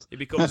becomes.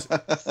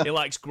 He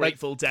likes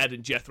Grateful Dead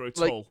and Jethro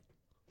Tull.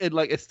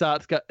 It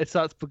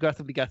starts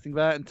progressively getting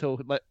there until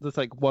there's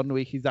 1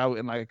 week he's out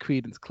in a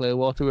Creedence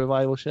Clearwater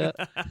Revival shirt.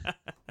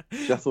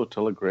 Jethro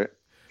Tull are great.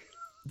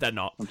 They're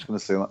not. I'm just going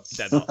to say that.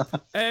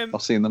 They're not.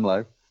 I've seen them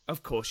live.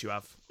 Of course you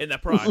have. In their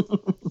prime.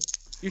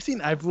 You've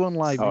seen everyone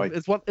live.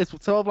 It's sort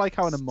of like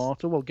how an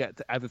immortal will get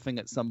to everything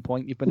at some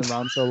point. You've been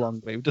around so long,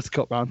 but you've just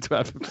got round to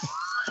everything.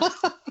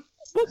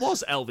 What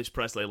was Elvis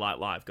Presley like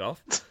live,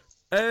 Goff?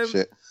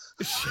 Shit.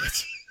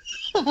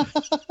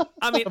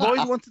 I mean, I've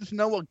always wanted to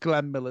know what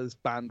Glenn Miller's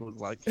band was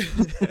like.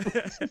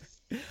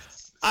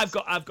 I've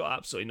got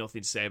absolutely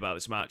nothing to say about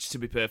this match, to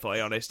be perfectly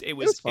honest. It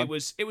was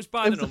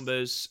by the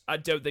numbers. I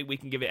don't think we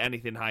can give it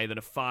anything higher than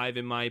a 5,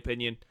 in my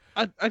opinion.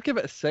 I'd give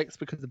it a 6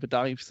 because of the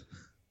dives.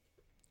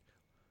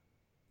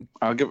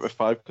 I'll give it a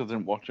 5 because I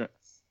didn't watch it.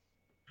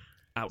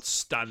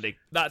 Outstanding.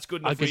 That's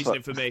good enough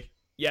reasoning for me.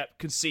 Yep,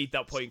 concede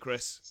that point,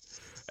 Chris.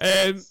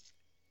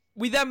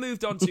 We then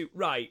moved on to,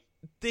 right,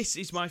 this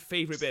is my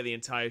favourite bit of the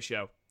entire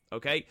show,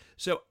 okay?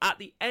 So at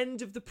the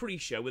end of the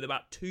pre-show, with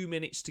about 2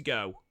 minutes to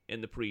go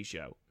in the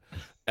pre-show,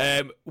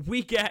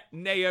 we get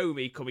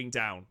Naomi coming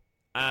down,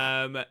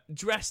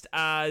 dressed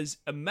as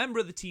a member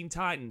of the Teen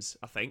Titans,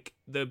 I think,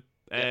 a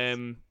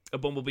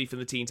Bumblebee from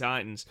the Teen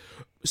Titans.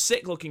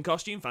 Sick looking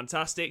costume,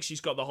 fantastic.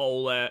 She's got the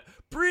whole,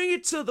 bring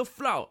it to the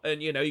floor,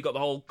 and, you got the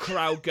whole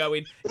crowd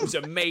going. It was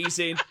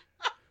amazing.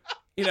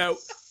 You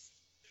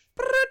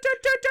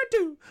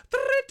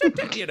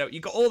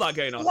got all that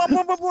going on.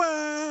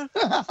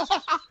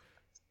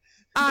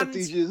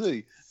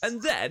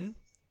 And then,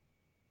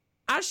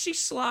 as she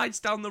slides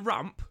down the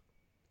ramp,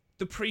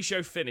 the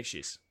pre-show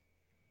finishes.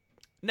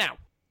 Now,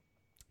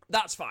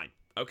 that's fine,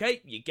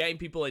 okay? You're getting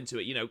people into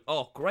it.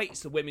 Oh, great,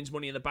 it's the Women's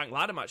Money in the Bank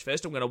ladder match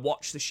first. I'm going to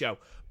watch the show.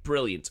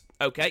 Brilliant.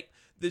 Okay,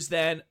 there's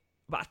then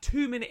about a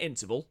 2-minute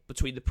interval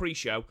between the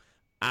pre-show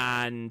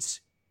and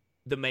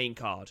the main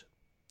card.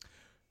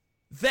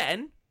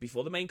 Then,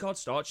 before the main card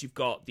starts, you've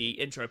got the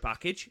intro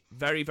package.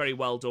 Very, very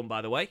well done,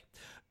 by the way.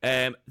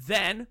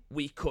 Then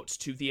we cut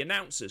to the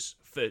announcers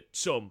for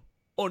some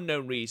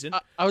unknown reason.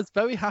 I was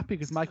very happy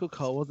because Michael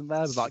Cole wasn't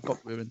there, but that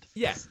got ruined.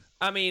 Yeah.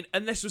 I mean,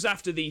 and this was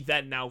after the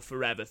then, now,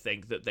 forever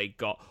thing that they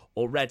got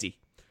already.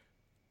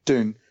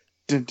 Dun,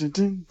 dun, dun,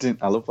 dun, dun.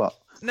 I love that.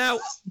 Now,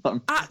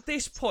 at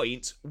this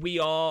point, we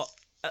are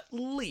at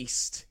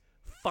least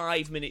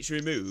 5 minutes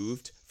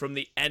removed from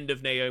the end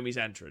of Naomi's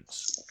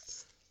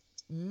entrance.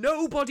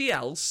 Nobody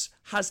else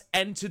has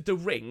entered the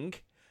ring,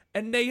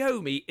 and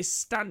Naomi is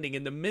standing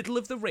in the middle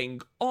of the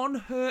ring on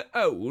her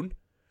own,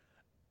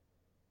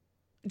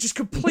 just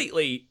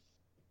completely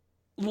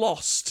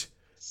lost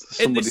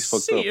in this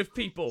sea of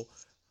people.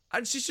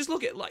 And she's just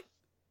looking like,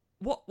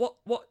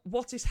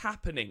 what is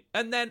happening?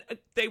 And then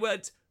they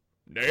went,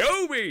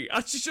 Naomi!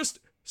 And she just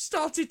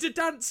started to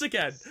dance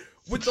again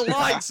with the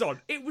lights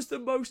on. It was the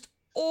most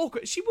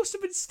awkward. She must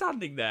have been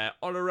standing there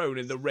on her own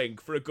in the ring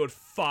for a good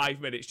 5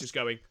 minutes just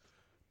going,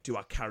 do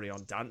I carry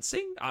on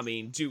dancing? I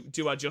mean,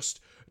 do I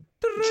just...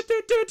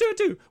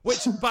 do?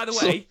 Which, by the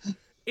way,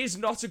 is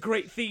not a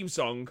great theme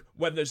song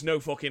when there's no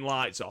fucking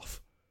lights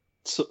off.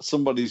 So,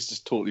 somebody's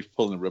just totally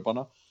pulling a rib on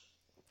her.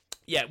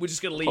 Yeah, we're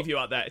just going to leave you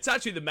out there. It's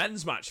actually the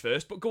men's match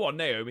first, but go on,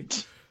 Naomi.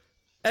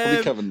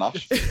 Probably Kevin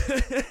Nash.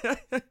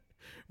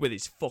 With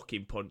his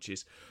fucking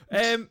punches.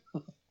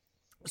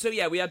 So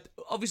yeah, we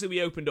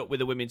opened up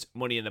with a women's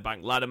Money in the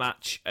Bank ladder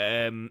match.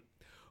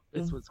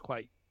 This was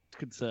quite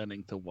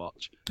concerning to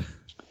watch.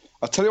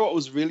 I'll tell you what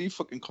was really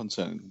fucking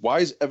concerning. Why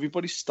is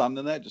everybody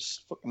standing there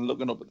just fucking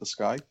looking up at the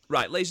sky?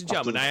 Right, ladies and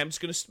gentlemen, I am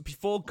just going to...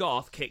 Before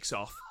Garth kicks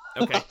off,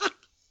 okay,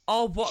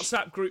 our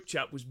WhatsApp group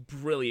chat was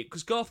brilliant,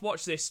 because Garth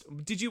watched this...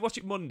 Did you watch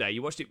it Monday?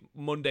 You watched it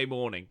Monday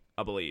morning,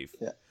 I believe.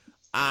 Yeah.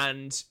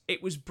 And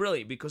it was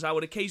brilliant, because I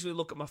would occasionally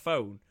look at my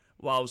phone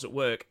while I was at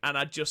work, and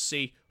I'd just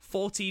see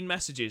 14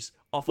 messages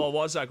off our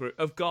WhatsApp group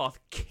of Garth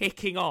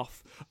kicking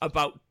off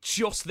about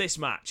just this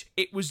match.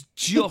 It was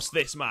just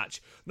this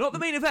match. Not the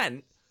main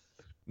event.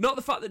 Not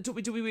the fact that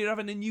WWE are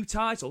having a new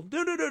title.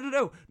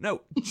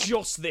 No,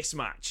 just this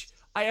match.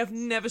 I have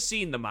never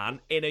seen the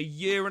man in a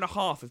year and a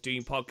half of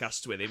doing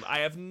podcasts with him. I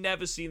have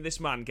never seen this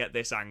man get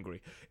this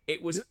angry.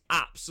 It was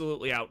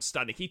absolutely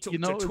outstanding. He took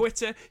to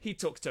Twitter, he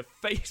took to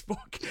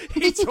Facebook,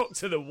 he took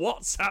to the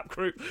WhatsApp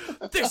group.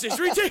 This is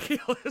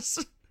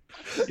ridiculous.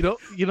 You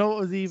know what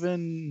was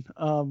even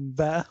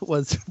better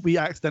was we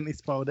accidentally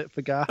spoiled it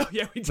for Garth. Oh,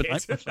 yeah, we did.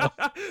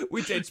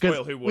 We did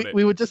spoil who won it.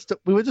 We were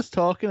just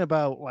talking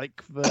about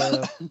like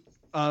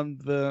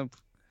the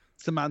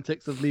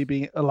semantics of Lee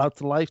being allowed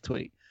to live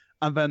tweet,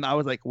 and then I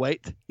was like,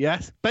 wait,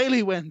 yes,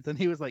 Bailey wins, and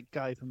he was like,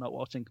 guys, I'm not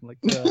watching. I'm like,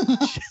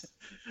 shit.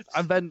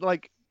 And then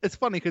like it's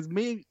funny because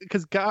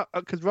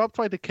Rob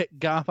tried to kick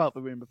Garth out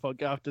the room before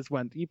Garth just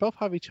went, you both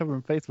have each other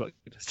on Facebook,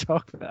 just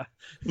talk there.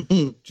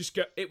 Just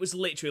go. It was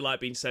literally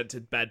like being sent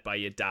to bed by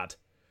your dad.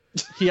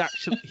 He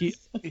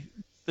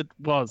it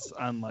was,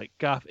 and like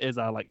Garth is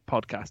our like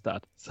podcast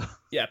dad. So.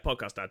 Yeah,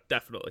 podcast dad,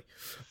 definitely.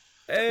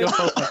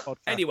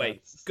 Anyway,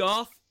 dads.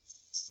 Garth,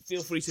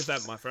 feel free to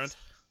vent, my friend.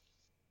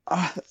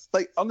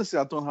 Like honestly,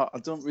 I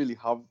don't really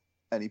have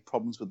any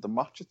problems with the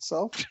match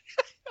itself.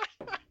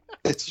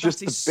 It's just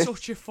that is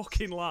such a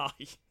fucking lie.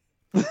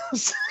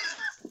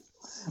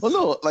 Well,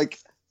 no, like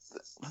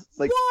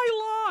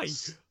why lie?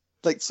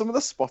 Like some of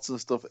the spots and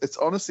stuff. It's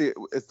honestly,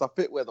 it's that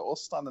bit where they're all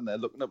standing there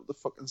looking up at the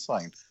fucking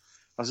sign.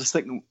 I was just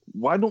thinking,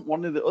 why don't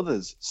one of the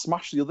others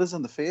smash the others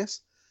in the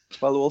face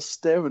while they're all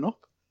staring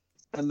up?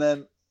 And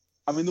then,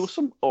 I mean, there were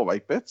some all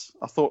right bits.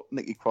 I thought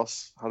Nikki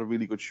Cross had a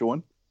really good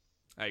showing.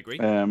 I agree.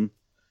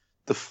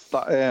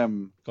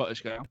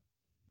 Scottish girl.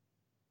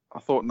 I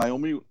thought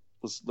Naomi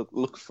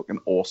looked fucking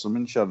awesome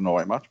and she had an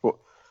alright match, but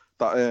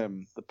that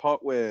the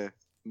part where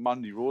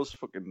Mandy Rose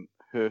fucking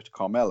hurt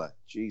Carmella,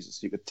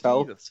 Jesus, you could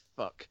tell. Jesus,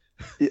 fuck.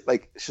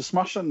 Like she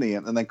smashed her knee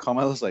and then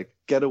Carmella's like,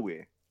 get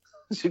away.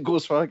 She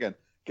goes for her again,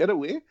 get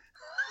away.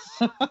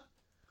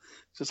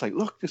 Just like,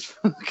 look, just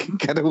fucking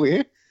get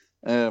away.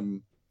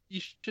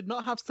 You should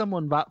not have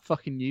someone that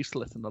fucking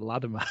useless in the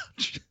ladder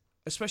match.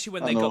 Especially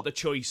when they got the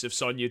choice of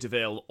Sonya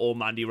Deville or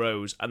Mandy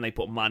Rose, and they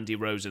put Mandy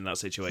Rose in that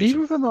situation.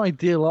 Neither of them are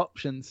ideal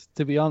options,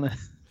 to be honest.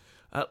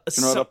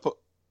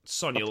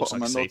 Sonya looks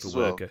like a safer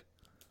worker.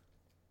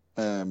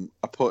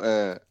 I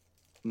put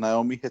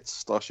Naomi hits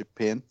Starship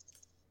Pain,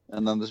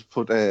 and then just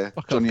put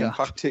Johnny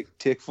Impact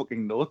take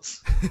fucking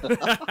notes.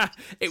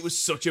 It was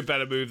such a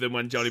better move than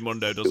when Johnny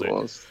Mundo does it. It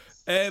was.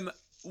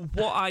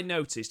 What I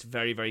noticed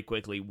very, very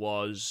quickly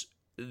was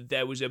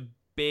there was a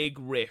big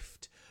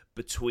rift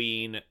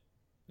between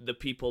the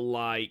people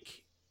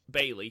like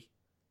Bailey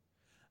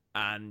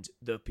and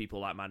the people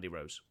like Mandy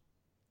Rose.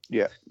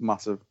 Yeah,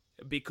 massive.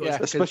 Because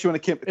especially when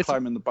it came to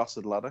climbing the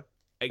bastard ladder.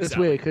 Exactly. It's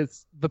weird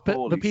because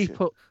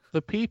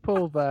the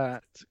people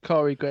that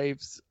Corey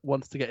Graves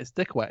wants to get his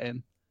dick wet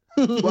in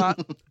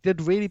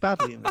did really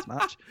badly in this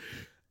match.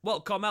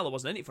 Well, Carmella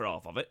wasn't in it for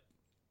half of it.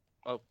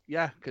 Oh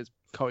yeah, because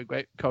Corey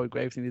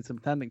Graves needed some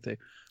tending to.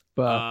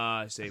 But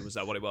I see. Was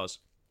that what it was?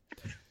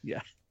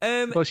 Yeah.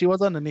 Well, she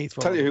was underneath.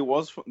 Tell you who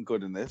was fucking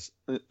good in this,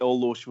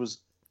 although she was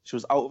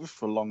out of it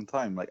for a long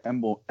time. Like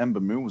Ember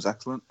Moon was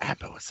excellent.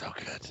 Ember was so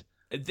good.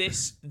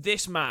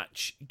 This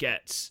match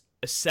gets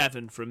a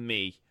 7 from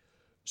me.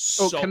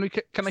 Can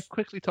I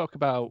quickly talk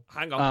about?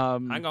 Hang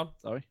on.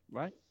 Sorry.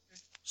 Right.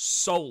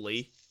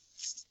 solely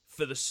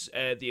for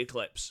the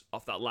Eclipse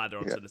off that ladder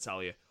onto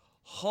Natalya.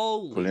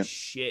 Holy Brilliant.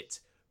 shit.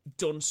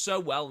 Done so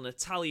well.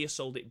 Natalya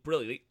sold it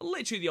brilliantly.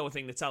 Literally the only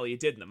thing Natalya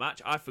did in the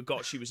match. I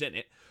forgot she was in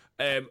it.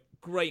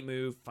 Great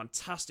move.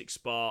 Fantastic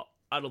spot.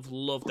 I'd have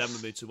loved Ember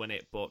Moon to win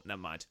it, but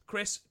never mind.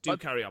 Chris,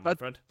 carry on, my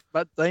friend.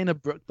 That Dana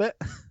Brooke bit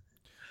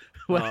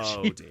where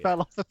she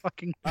fell off the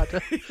fucking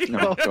ladder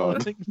while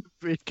holding the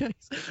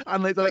briefcase.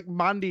 And like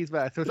Mandy's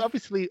there. So it's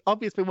obviously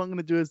what I'm going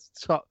to do is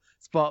spot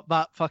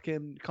that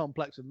fucking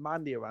complex with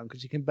Mandy around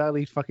because she can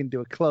barely fucking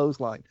do a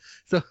clothesline.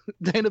 So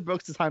Dana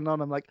Brooks is hanging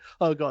on. I'm like,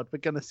 oh god, we're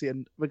gonna see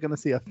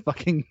a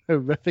fucking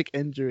horrific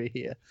injury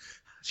here.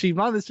 She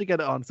managed to get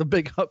it on, so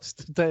big ups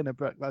to Dana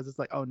Brooke. I was just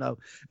like, oh no,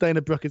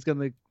 Dana Brooke is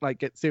gonna like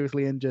get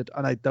seriously injured,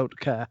 and I don't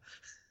care.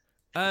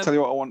 Tell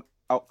you what, I want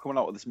coming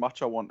out of this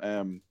match. I want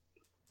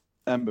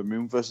Ember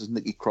Moon versus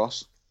Nikki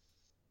Cross.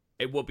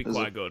 It would be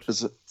quite good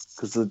because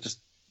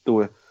they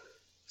were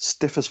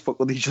stiff as fuck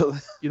with each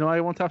other. You know, I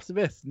want after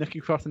this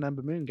Nikki Cross and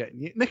Ember Moon getting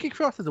you. Nikki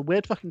Cross has a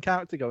weird fucking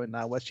character going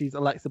now, where she's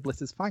Alexa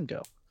Bliss's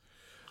fangirl.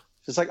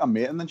 She's like a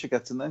mate, and then she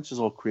gets in there, and she's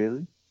all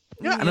crazy.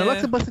 Yeah, and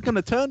Alexa Bliss is going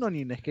to turn on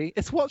you, Nikki.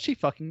 It's what she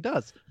fucking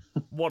does.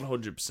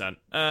 100%.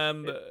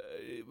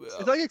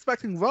 Is I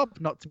expecting Rob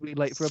not to be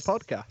late for a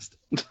podcast?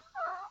 I'm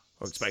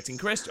expecting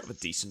Chris to have a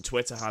decent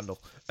Twitter handle.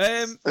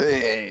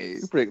 Hey,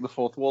 break the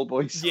fourth wall,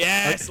 boys.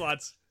 Yes,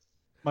 lads.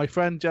 My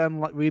friend Jen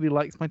really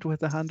likes my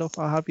Twitter handle.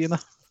 I'll have you know.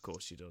 Of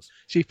course she does.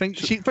 She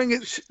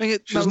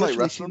doesn't like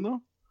wrestling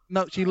though.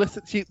 No,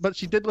 but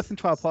she did listen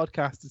to our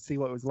podcast to see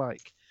what it was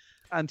like.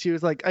 And she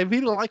was like, I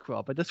really like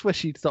Rob. I just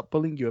wish he'd stop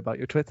bullying you about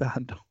your Twitter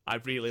handle. I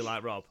really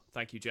like Rob.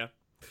 Thank you, Jen.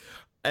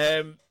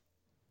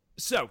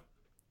 So,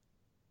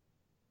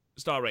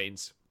 star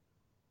ratings.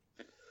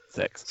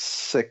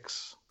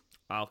 6.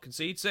 I'll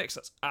concede 6.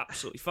 That's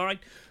absolutely fine.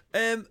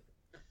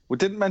 We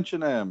didn't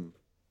mention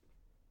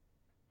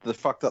the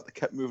fact that they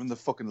kept moving the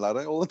fucking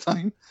ladder all the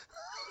time.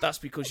 That's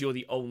because you're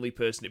the only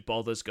person it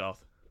bothers,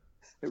 Garth.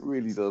 It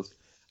really does.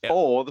 Yep.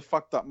 Or the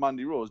fact that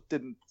Mandy Rose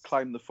didn't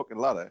climb the fucking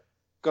ladder,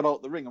 got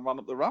out the ring and ran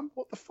up the ramp.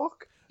 What the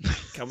fuck?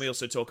 Can we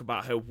also talk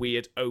about her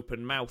weird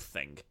open mouth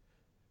thing?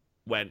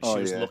 When she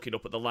was looking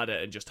up at the ladder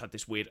and just had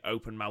this weird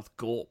open mouth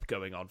gulp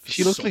going on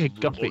for looks some like a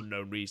guppy.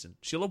 unknown reason.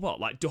 She looked what?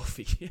 Like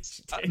Duffy? Yes,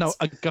 she did. No,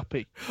 a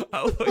guppy.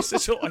 I thought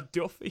she looked like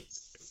Duffy.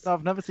 No,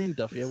 I've never seen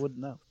Duffy. I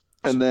wouldn't know.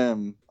 And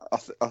I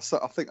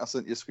think I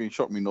sent you a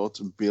screenshot of my notes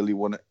and Bailey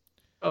won it.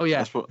 Oh yeah.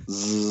 That's what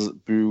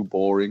boo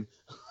boring.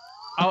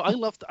 Oh, I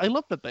loved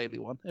the Bailey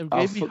one. It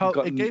gave me hope.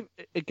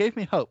 It gave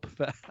me hope.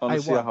 But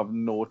honestly, I have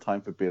no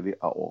time for Bailey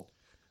at all.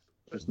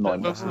 It's not.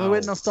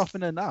 We're not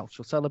stopping her now.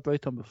 She'll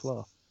celebrate on the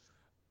floor.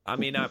 I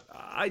mean,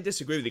 I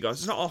disagree with you guys.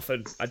 It's not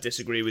often I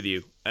disagree with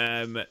you.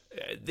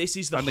 This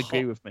is the and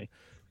agree with me.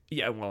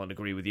 Yeah, well, and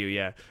agree with you.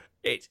 Yeah,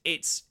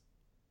 it's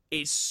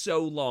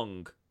so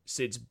long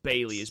since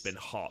Bailey has been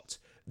hot.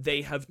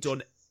 They have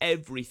done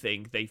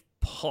everything they've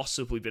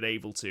possibly been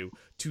able to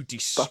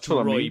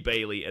destroy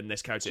Bailey and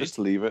this character. Just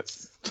leave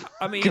it.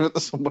 I mean, give it to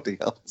somebody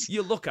else.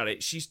 You look at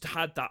it. She's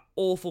had that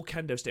awful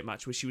kendo stick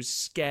match where she was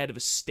scared of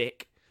a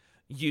stick.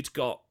 You'd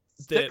got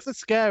sticks are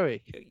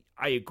scary.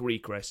 I agree,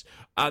 Chris.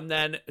 And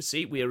then,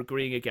 see, we are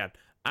agreeing again.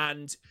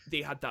 And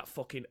they had that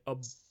fucking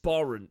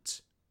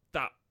abhorrent,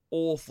 that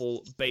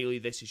awful Bailey,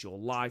 this is your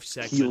life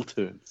segment. Heel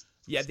turn.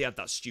 Yeah, they had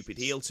that stupid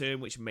heel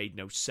turn, which made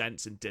no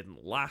sense and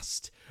didn't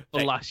last.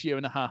 The last year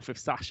and a half with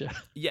Sasha.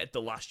 Yeah,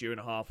 the last year and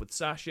a half with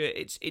Sasha.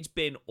 It's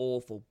been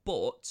awful,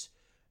 but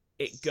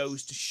it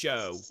goes to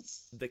show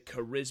the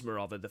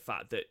charisma of her, the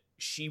fact that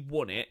she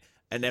won it,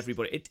 and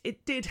everybody...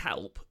 It did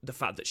help, the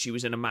fact that she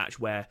was in a match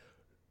where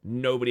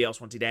nobody else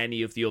wanted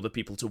any of the other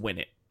people to win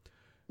it.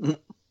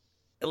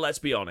 Let's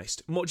be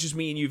honest. Much as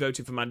me and you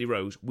voted for Mandy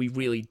Rose, we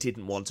really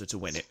didn't want her to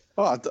win it.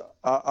 Oh,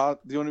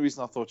 the only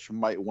reason I thought she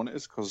might have won it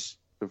is because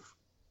of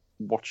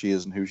what she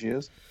is and who she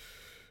is.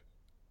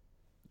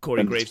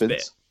 Corey Graves'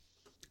 bit.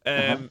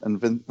 And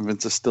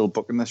Vince is still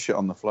booking this shit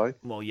on the fly.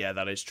 Well, yeah,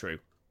 that is true.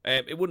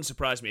 It wouldn't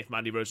surprise me if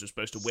Mandy Rose was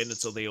supposed to win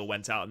until they all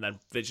went out and then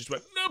Vince just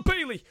went, no,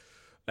 Bailey!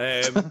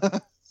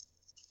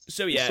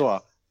 So, yeah.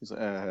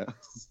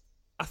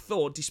 I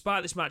thought,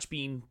 despite this match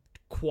being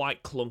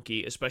quite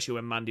clunky, especially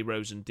when Mandy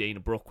Rose and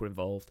Dana Brooke were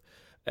involved,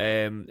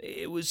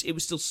 it was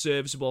still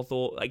serviceable. I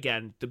thought,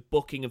 again, the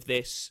booking of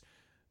this,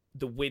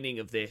 the winning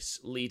of this,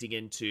 leading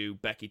into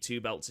Becky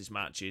Two Belts'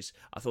 matches,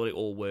 I thought it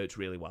all worked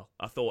really well.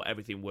 I thought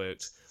everything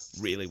worked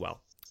really well.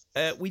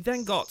 We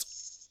then got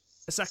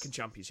a second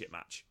championship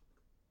match.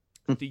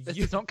 This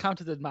is not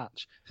counted as a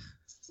match.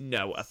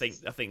 No, I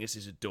think this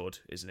is a dud,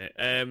 isn't it?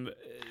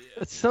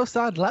 It's so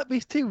sad. Let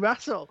these two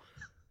wrestle.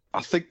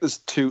 I think there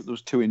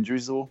was two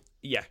injuries though.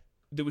 Yeah,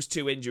 there was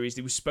 2 injuries.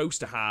 They were supposed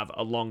to have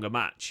a longer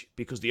match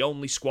because the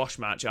only squash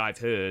match I've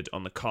heard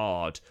on the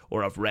card,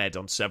 or I've read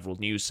on several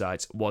news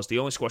sites, was the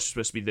only squash was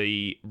supposed to be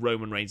the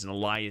Roman Reigns and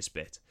Elias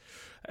bit.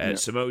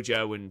 Samoa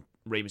Joe and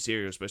Rey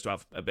Mysterio were supposed to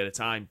have a bit of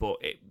time, but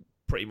it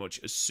pretty much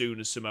as soon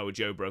as Samoa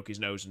Joe broke his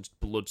nose and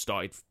blood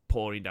started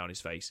pouring down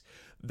his face,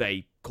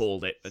 they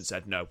called it and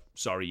said, no,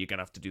 sorry, you're going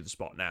to have to do the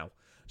spot now.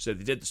 So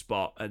they did the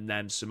spot, and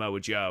then Samoa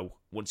Joe,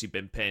 once he'd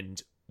been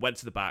pinned, went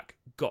to the back,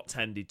 got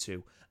tended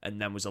to, and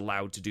then was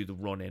allowed to do the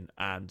run-in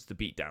and the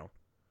beatdown.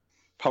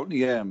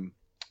 Apparently,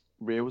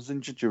 Ray was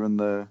injured during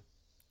the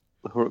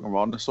Hurricane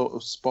Rana sort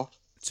of spot.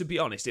 To be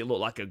honest, it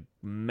looked like a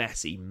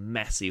messy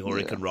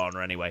Hurricane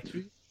Rana anyway.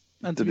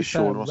 And to be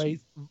fair,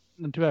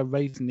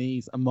 Ray's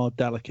knees are more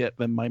delicate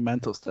than my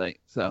mental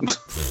state. So,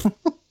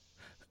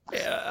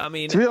 yeah, I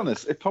mean, to be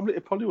honest, it probably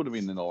would have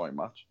been an alright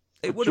match.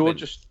 It would have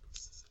been.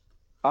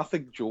 I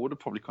think Joe would have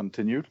probably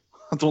continued.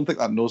 I don't think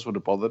that nose would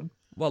have bothered him.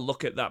 Well,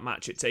 look at that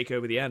match at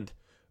TakeOver the End,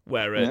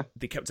 where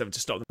they kept having to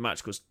stop the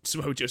match because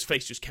Samoa Joe's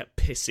face just kept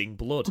pissing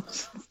blood.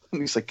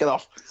 And he's like, "Get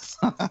off!"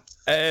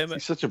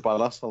 He's such a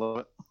badass. I love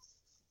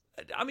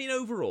it. I mean,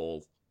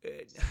 overall,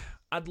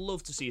 I'd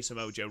love to see a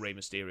Samoa Joe Rey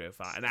Mysterio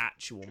fight, an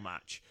actual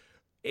match.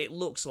 It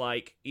looks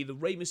like either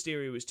Rey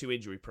Mysterio is too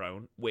injury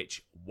prone,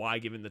 which why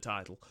give him the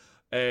title,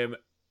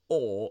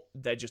 or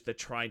they're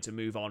trying to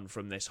move on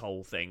from this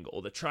whole thing,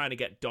 or they're trying to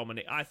get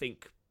Dominic. I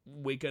think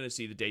we're going to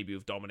see the debut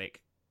of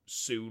Dominic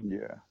soon.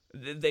 Yeah,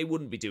 they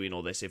wouldn't be doing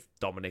all this if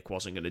Dominic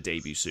wasn't going to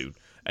debut soon.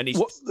 And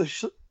he's they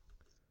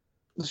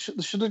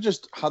should have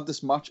just had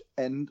this match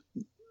end,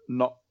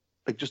 not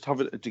like just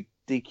have it a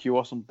DQ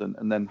or something,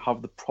 and then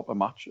have the proper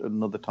match at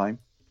another time.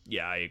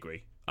 Yeah, I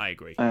agree. But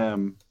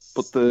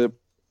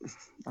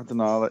I don't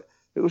know, like,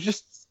 it was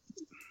just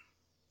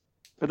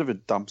a bit of a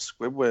damp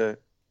squib where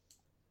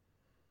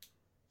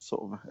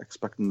sort of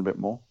expecting a bit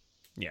more.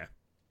 Yeah.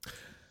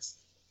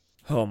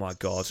 Oh my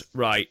God!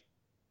 Right.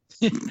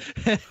 Is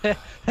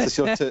this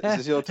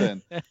your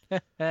turn?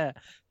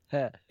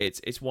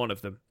 It's one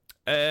of them.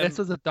 This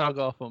was a dog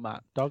awful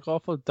match. Dog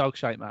awful, dog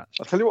shite match.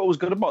 I'll tell you what was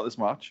good about this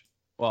match.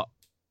 What?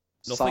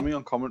 Nothing? Sammy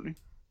on commentary.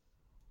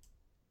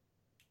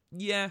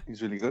 Yeah.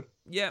 He's really good.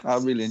 Yeah. I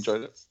really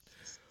enjoyed it.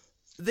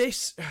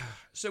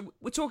 So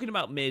we're talking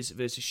about Miz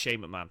versus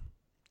Shane McMahon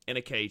in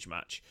a cage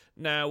match.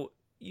 Now,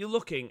 you're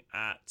looking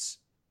at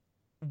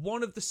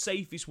one of the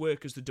safest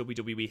workers the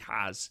WWE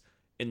has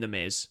in the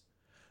Miz.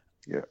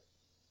 Yeah.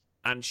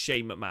 And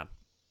Shane McMahon.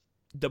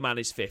 The man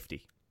is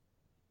 50.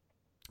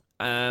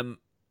 Doesn't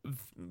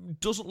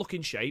look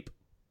in shape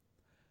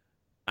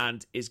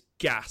and is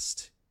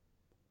gassed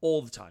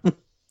all the time.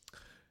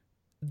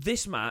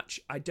 This match,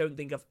 I don't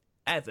think I've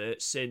ever,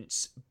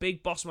 since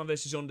Big Boss Man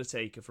versus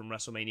Undertaker from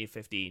WrestleMania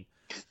 15,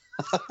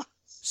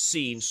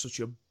 seen such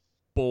a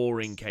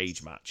boring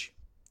cage match.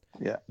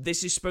 Yeah.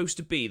 This is supposed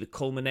to be the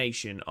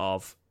culmination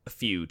of a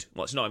feud.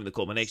 Well, it's not even the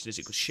culmination, is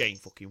it? Because Shane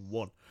fucking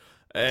won.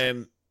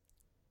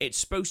 It's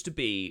supposed to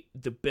be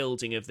the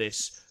building of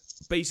this,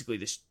 basically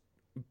this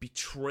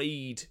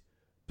betrayed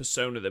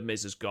persona that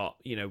Miz has got.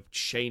 You know,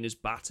 Shane has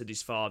battered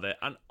his father.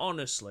 And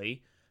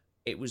honestly,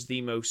 it was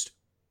the most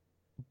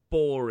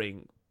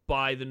boring,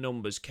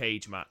 by-the-numbers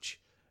cage match.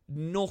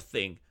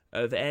 Nothing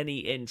of any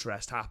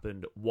interest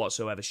happened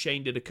whatsoever.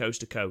 Shane did a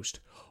coast-to-coast.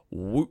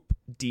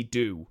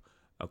 Whoop-de-doo.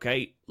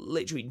 Okay?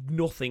 Literally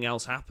nothing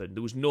else happened.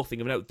 There was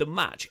nothing of note. The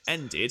match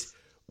ended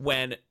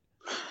when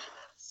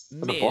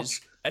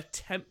Miz,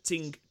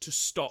 attempting to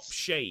stop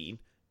Shane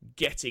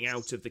getting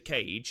out of the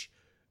cage,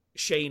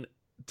 Shane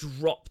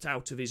dropped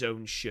out of his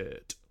own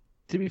shirt.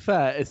 To be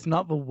fair, it's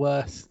not the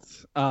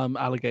worst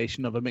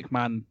allegation of a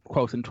McMahon,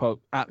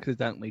 quote-unquote,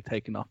 accidentally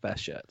taking off their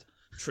shirt.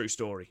 True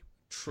story.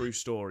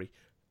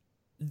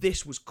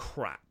 This was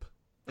crap.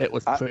 It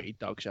was pretty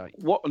dog shite.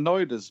 What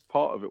annoyed us,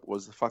 part of it,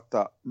 was the fact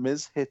that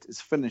Miz hit his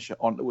finisher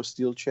onto a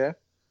steel chair,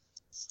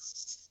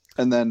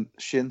 and then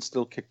Shane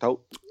still kicked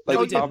out. Like,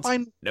 no, he didn't.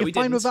 You're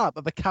fine with that,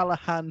 but the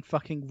Callahan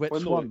fucking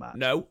Rich Swann match.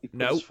 No.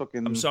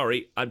 I'm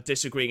sorry. I'm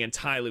disagreeing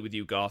entirely with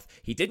you, Garth.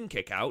 He didn't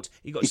kick out.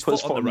 He got his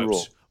foot on the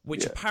ropes,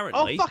 which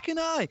apparently... Oh, fucking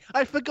I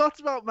forgot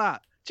about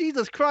that.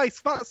 Jesus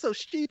Christ, that's so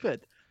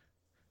stupid.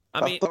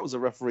 I mean, that was a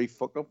referee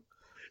fuck-up.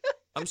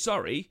 I'm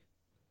sorry.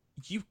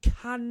 You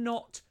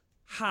cannot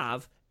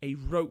have a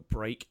rope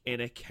break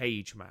in a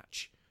cage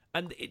match.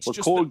 And it's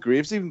just... Corey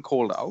Graves even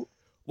called out.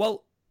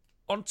 Well,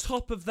 on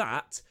top of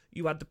that,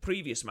 you had the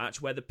previous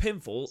match where the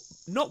pinfall,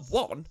 not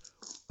one,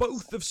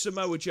 both of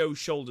Samoa Joe's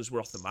shoulders were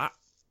off the mat.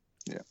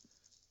 Yeah.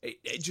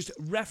 It just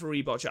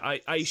referee botch. I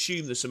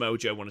assume the Samoa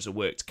Joe one is a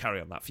work to carry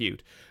on that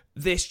feud.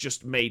 This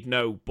just made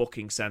no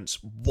booking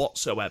sense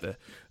whatsoever.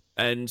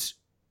 And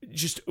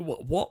just,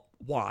 what?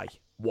 Why,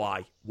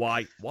 guys?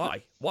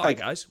 Why?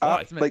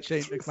 Like,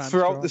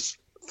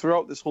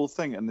 throughout this whole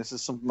thing, and this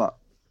is something that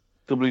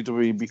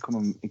WWE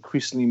becoming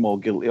increasingly more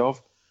guilty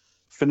of,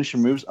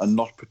 finishing moves are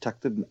not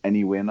protected in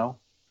any way now.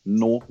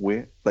 No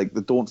way. Like,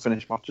 they don't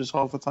finish matches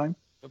half the time.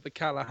 But the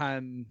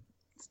Callahan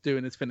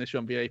doing his finish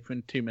on the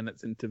apron 2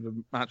 minutes into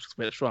the match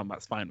with Strong,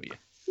 that's fine with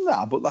you.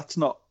 Nah, but that's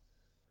not...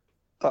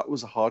 That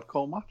was a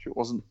hardcore match. It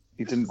wasn't...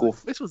 He didn't go...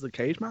 This was a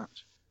cage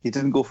match. He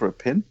didn't go for a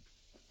pin.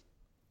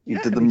 He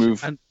did the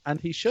move...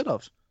 And he should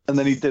have. And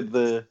then he did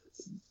the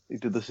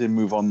same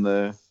move on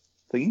the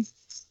thingy,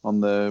 on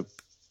the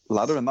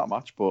ladder in that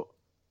match, but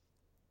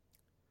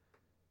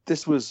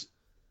this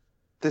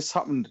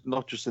happened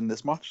not just in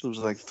this match. There was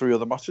like 3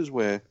 other matches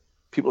where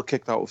people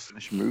kicked out of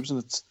finishing moves,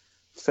 and it's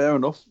fair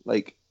enough.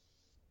 Like,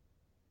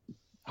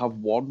 have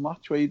one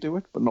match where you do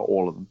it, but not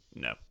all of them.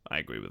 No, I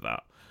agree with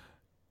that.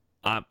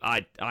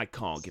 I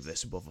can't give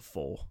this above a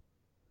 4.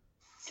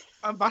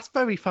 That's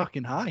very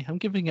fucking high. I'm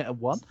giving it a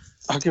 1.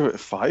 I'll give it a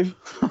 5.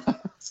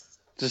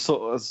 Just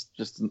sort of as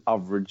just an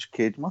average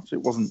cage match.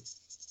 It wasn't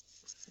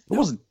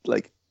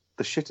like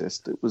the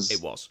shittest. It was.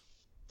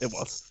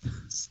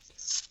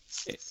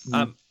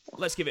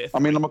 Let's give it a 3. I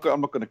mean, I'm not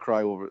going to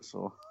cry over it,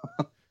 so.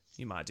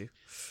 You might do.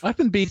 I've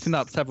been beaten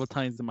up several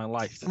times in my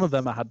life. Some of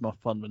them I had more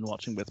fun than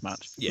watching this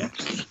match. Yeah.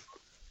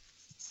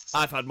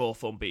 I've had more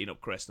fun beating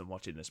up Chris than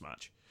watching this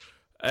match.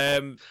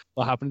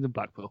 What happened in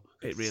Blackpool?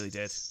 It really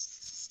did.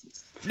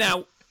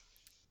 Now,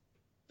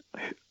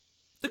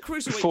 the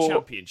Cruiserweight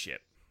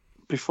Championship.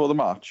 Before the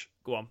match,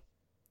 go on.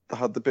 They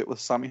had the bit with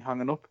Sammy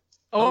hanging up.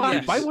 Oh,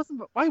 yes.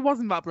 Why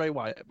wasn't that Bray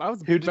Wyatt? That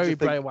was a very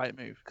Bray Wyatt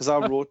move. Because I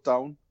wrote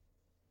down,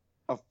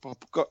 I've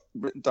got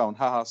written down,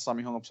 haha,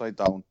 Sammy hung upside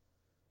down,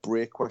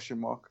 Bray ?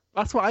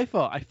 That's what I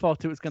thought. I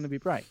thought it was going to be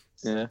Bray.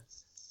 Yeah.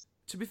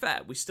 To be fair,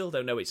 we still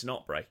don't know it's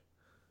not Bray.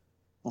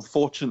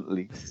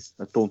 Unfortunately,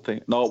 I don't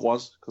think. No, it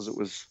was, because it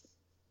was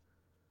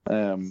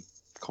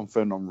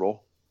confirmed on Raw.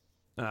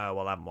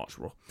 Well, I haven't watched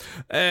Raw.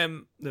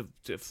 I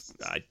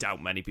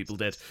doubt many people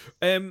did.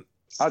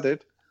 I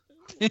did.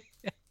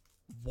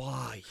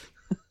 Why?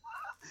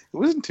 It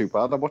wasn't too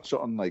bad. I watched it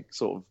on like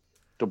sort of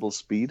double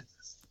speed.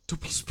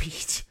 Double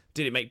speed?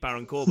 Did it make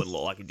Baron Corbin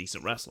look like a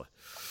decent wrestler?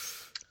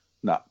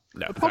 Nah.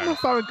 No. The problem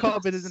with Baron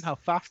Corbin isn't how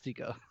fast he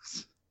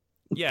goes.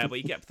 Yeah, but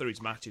you get through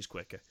his matches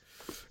quicker.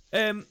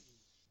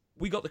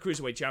 We got the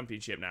Cruiserweight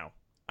Championship now,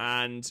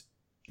 and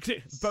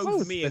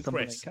both me and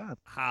Chris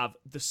have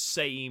the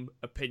same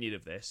opinion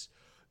of this.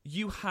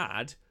 You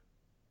had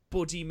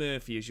Buddy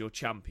Murphy as your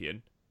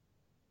champion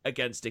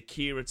against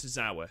Akira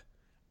Tozawa,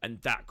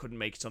 and that couldn't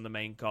make it on the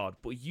main card.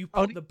 But you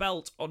put the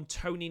belt on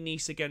Tony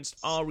Nese against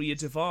Arya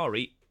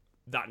Daivari,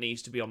 that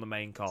needs to be on the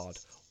main card.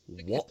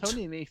 What?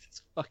 Tony Nese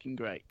is fucking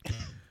great.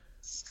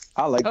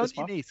 I like this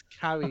match. Tony Nese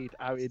carried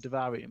Arya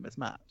Daivari in this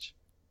match.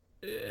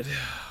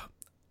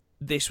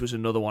 This was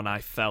another one I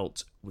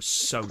felt was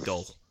so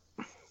dull.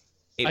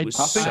 It was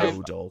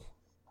so dull.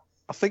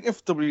 I think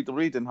if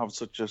WWE didn't have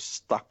such a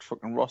stacked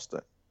fucking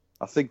roster,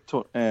 I think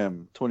Tony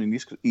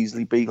Nese could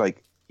easily be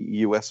like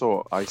US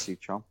or IC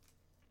champ.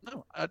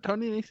 No,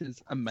 Tony Nese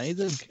is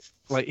amazing.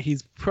 Like,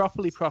 he's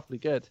properly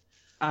good.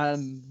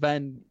 And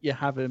then you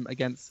have him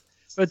against...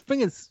 But the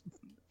thing is,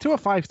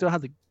 205 still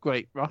has a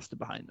great roster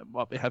behind them.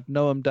 What, they have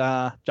Noam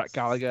Dar, Jack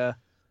Gallagher,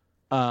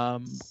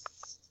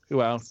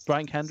 who else?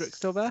 Brian Kendrick's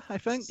still there, I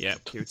think. Yeah,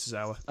 Akira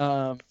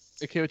Tozawa.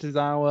 Akira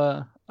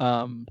Tozawa.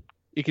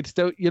 You could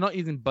still... You're not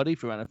using Buddy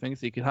for anything,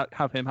 so you could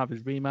have him have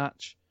his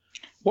rematch.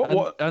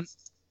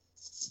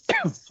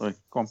 Sorry,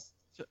 go on.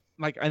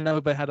 Like, I know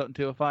they had it on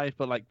 205,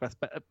 but like,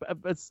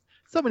 there's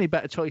so many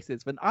better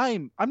choices. When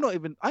I'm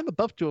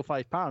above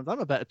 205 pounds. I'm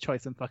a better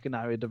choice than fucking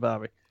Arya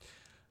Daivari.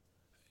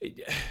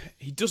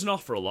 He doesn't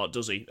offer a lot,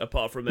 does he?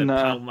 Apart from a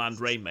Poundland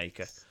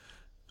Rainmaker.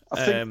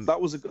 I think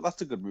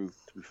that's a good move.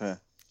 To be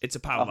fair, it's a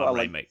Poundland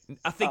Rainmaker.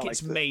 I think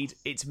it's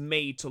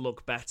made to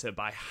look better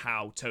by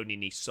how Tony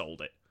Nese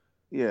sold it.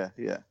 Yeah.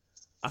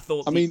 I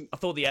thought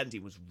the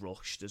ending was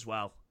rushed as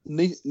well.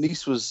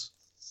 Nese was.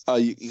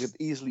 You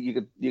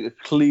could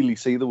clearly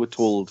see they were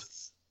told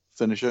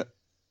finish it.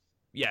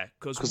 Yeah,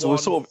 because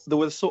they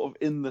were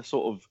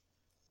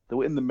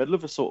in the middle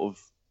of a sort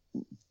of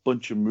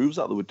bunch of moves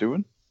that they were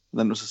doing, and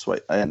then it was just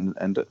like I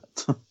end it.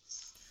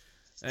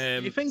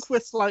 Do you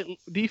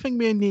think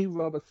me and you,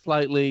 Rob, are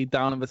slightly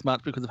down on this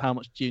match because of how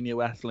much junior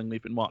wrestling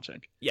we've been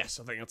watching? Yes,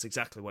 I think that's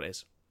exactly what it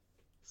is.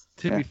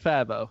 To be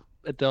fair, though,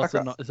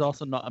 it's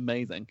also not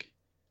amazing.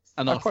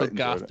 And also,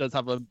 Garth does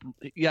have a...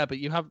 Yeah, but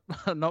you have...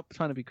 I'm not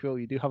trying to be cruel.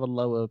 You do have a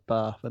lower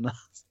bar than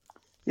us.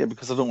 Yeah,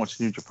 because I don't watch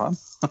New Japan.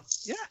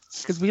 Yeah,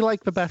 because we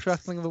like the best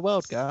wrestling in the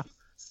world, Garth.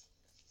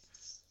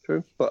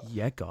 True, but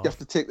yeah, God. You have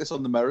to take this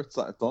on the merits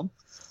that it's done.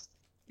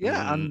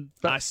 Yeah,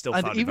 I still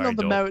found even it on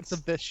the dull. merits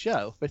of this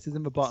show, this is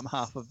in the bottom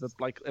half of the...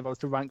 Like, if I was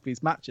to rank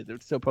these matches, it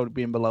would still probably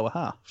be in the lower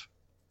half.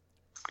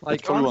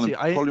 Like, it's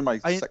probably my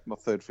second or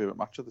third favourite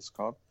match of this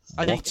card.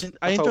 I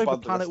enjoyed the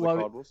Planet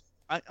Warriors.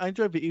 I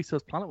enjoyed the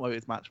Usos Planet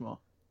Warriors match more.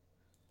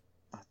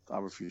 I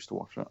refuse to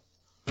watch it.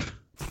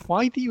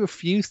 Why do you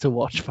refuse to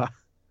watch that?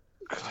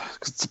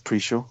 Because it's a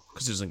pre-show.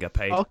 Because it doesn't get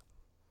paid. Oh.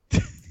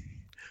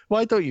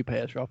 Why don't you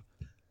pay us, Rob?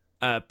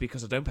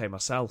 Because I don't pay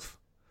myself.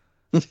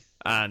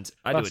 And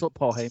That's what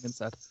Paul Heyman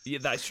said. Yeah,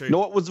 that's true. You know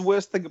what was the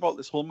worst thing about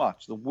this whole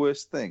match? The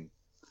worst thing?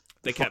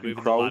 They kept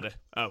moving the ladder.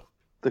 Oh.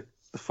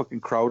 The fucking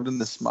crowd in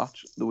this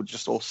match, they were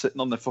just all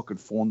sitting on their fucking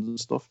phones and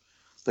stuff.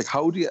 Like,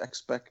 how do you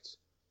expect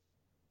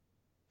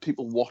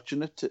people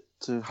watching it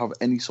to have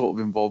any sort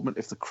of involvement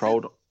if the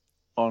crowd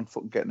aren't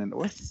fucking getting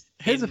into it?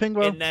 Here's the thing,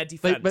 Rob. In their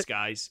defense,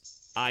 guys,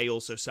 I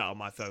also sat on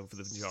my phone for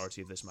the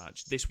majority of this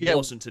match. This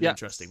wasn't an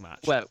interesting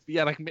match. Well,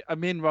 yeah, like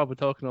me and Rob were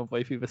talking all the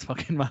way through this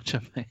fucking match, I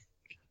think.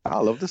 I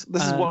love this.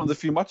 This is one of the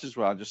few matches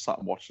where I just sat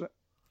and watched it.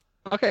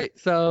 Okay,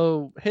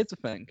 so here's the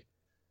thing.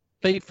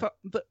 The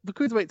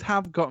Cruiserweights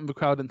have gotten the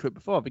crowd into it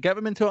before. They get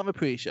them into it on the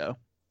pre-show,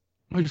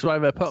 which is why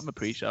they put on the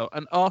pre-show.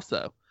 And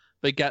also,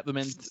 they get them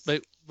in.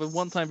 The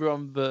one time we were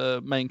on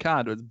the main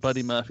card was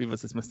Buddy Murphy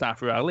versus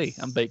Mustafa Ali,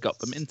 and they got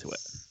them into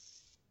it.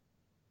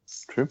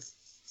 True.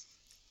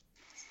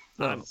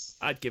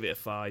 I'd give it a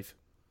 5.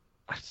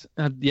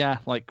 Yeah,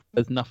 like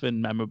there's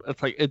nothing memorable.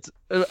 It's like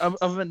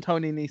other than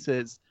Tony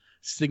Nese's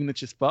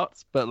signature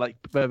spots, but like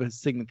they're his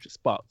signature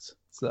spots.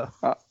 So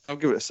I'll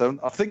give it a 7.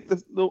 I think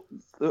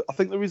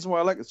the reason why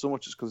I like it so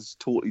much is because it's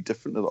totally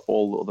different to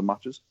all the other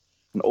matches,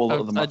 and all the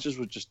other matches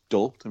were just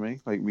dull to me,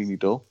 like really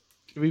dull.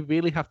 Do we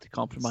really have to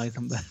compromise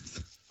on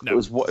this? No. It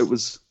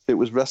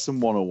was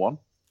Wrestling 101.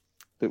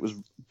 It was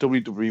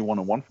WWE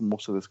 101 for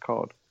most of this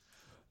card.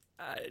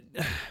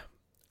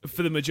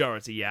 For the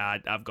majority, yeah,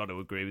 I've got to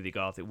agree with you,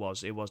 Garth. It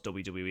was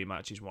WWE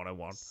matches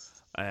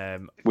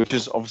 101. Which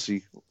is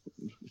obviously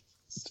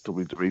it's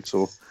WWE,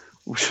 so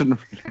we can't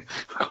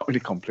really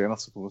complain, I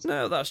suppose.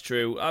 No, that's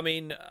true. I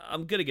mean,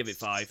 I'm gonna give it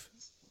 5.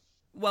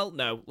 Well,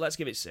 no, let's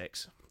give it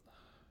 6.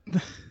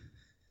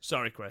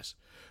 Sorry, Chris,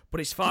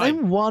 but it's fine.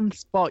 Name one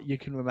spot you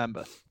can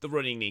remember. The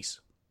running niece.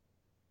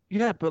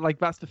 Yeah, but like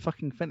that's the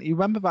fucking thing. You'd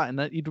remember that in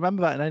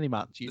any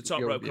match. The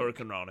top rope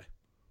Hurricane Rana.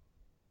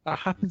 That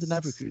happens in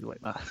every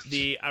cruiserweight match.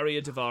 The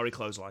Arya Davari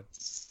clothesline.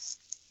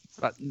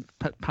 That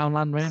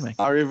Poundland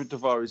Rainmaker. Arya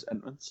Davari's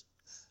entrance.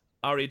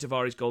 Arya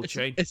Davari's gold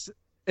chain.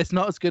 It's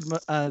not as good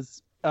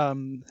as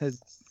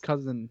his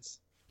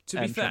cousin's.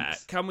 To be fair,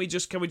 can we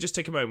just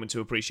take a moment to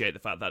appreciate the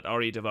fact that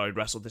Arya Davari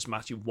wrestled this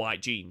match in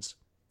white jeans?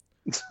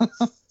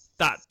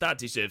 that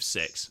deserves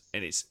 6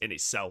 in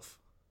itself.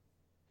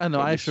 I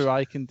know. I'm sure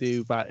I can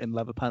do that in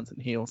leather pants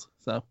and heels.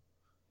 So.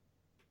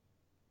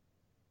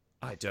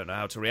 I don't know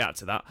how to react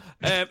to that.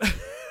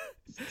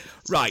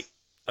 Right.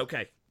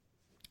 Okay.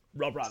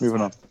 Rob Rand.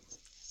 Moving on.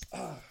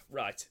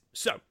 Right.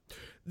 So,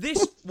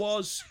 this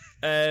was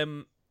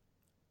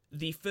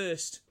the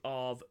first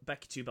of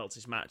Becky Two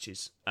Belts'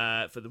 matches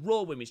for the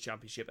Raw Women's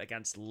Championship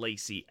against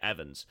Lacey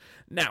Evans.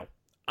 Now,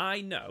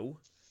 I know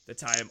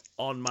that I am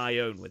on my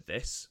own with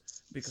this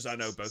because I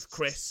know both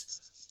Chris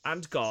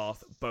and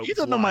Garth both. You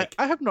don't know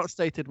I have not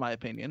stated my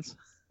opinions.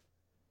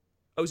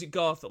 Oh, is it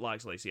Garth that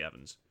likes Lacey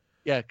Evans?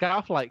 Yeah,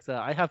 Garth likes her.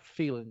 I have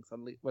feelings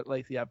on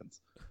Lacey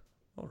Evans.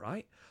 All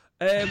right.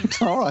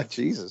 All right,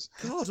 Jesus.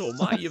 God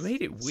almighty, you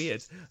made it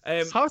weird.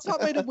 How's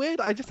that made it weird?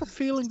 I just have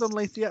feelings on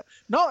Lacey Evans.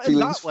 Not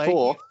feelings in that way.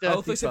 for? Oh,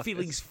 I thought said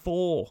feelings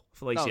for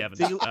Lacey No,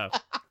 Evans. Oh,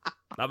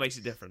 that makes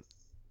it different.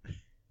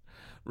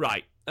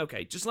 Right,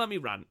 okay, just let me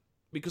rant,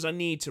 because I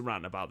need to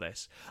rant about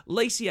this.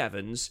 Lacey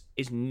Evans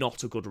is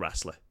not a good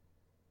wrestler.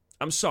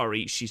 I'm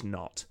sorry, she's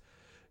not.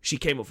 She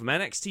came up from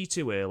NXT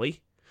too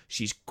early.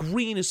 She's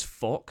green as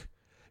fuck.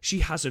 She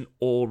has an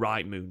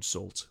alright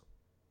moonsault.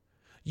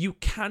 You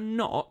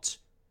cannot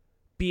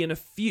be in a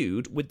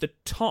feud with the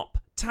top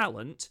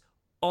talent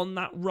on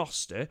that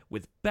roster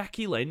with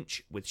Becky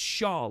Lynch, with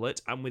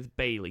Charlotte, and with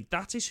Bayley.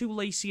 That is who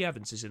Lacey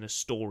Evans is in a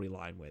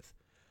storyline with.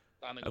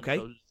 Okay?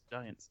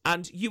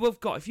 And you have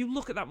got, if you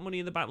look at that Money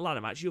in the Bank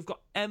ladder match, you've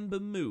got Ember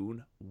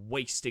Moon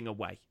wasting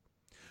away.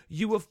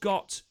 You have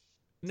got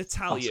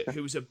Natalya,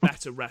 who's a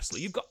better wrestler.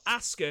 You've got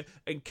Asuka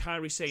and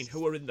Kairi Sane,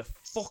 who are in the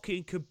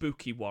fucking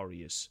Kabuki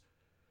Warriors.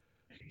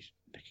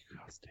 Nikki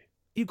Cross, dude.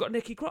 You've got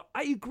Nikki Cross.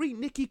 I agree,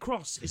 Nikki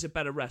Cross is a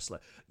better wrestler.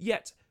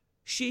 Yet,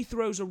 she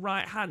throws a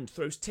right hand,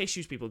 throws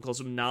tissues people and calls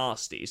them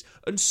nasties,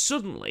 and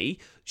suddenly,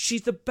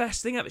 she's the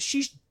best thing ever.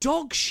 She's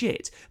dog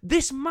shit.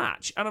 This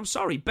match, and I'm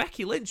sorry,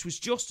 Becky Lynch was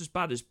just as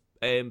bad as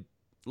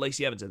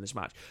Lacey Evans in this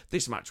match.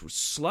 This match was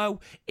slow,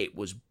 it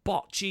was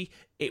botchy,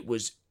 it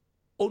was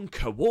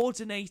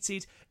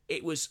uncoordinated,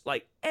 it was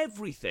like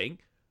everything.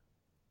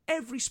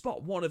 Every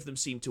spot one of them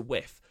seemed to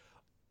whiff.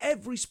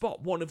 Every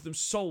spot one of them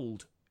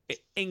sold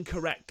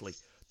incorrectly.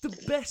 The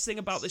best thing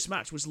about this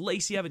match was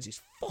Lacey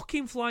Evans'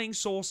 fucking flying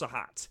saucer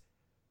hat.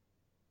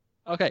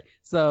 Okay,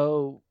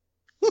 so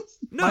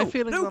no,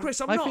 Chris,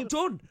 I'm not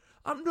done.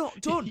 I'm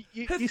not done.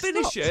 Her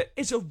finisher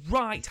is a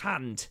right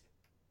hand.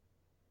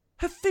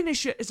 Her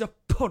finisher is a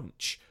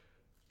punch.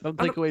 Don't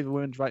take away the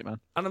women's right, man.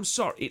 And I'm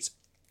sorry,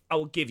 I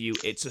will give you,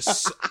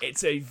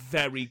 it's a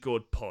very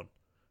good pun.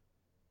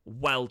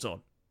 Well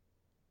done.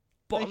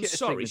 But I'm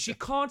sorry, she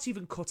can't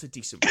even cut a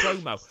decent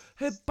promo.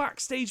 Her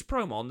backstage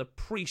promo on the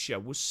pre-show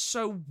was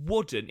so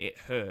wooden it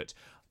hurt.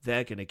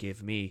 They're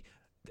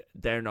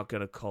not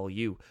gonna call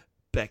you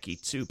Becky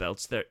Two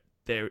Belts.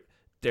 They're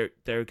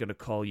gonna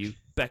call you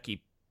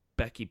Becky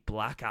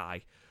Black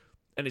Eye.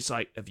 And it's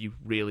like, have you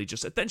really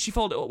just? Then she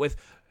followed it up with,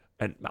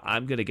 and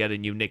I'm gonna get a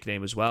new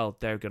nickname as well.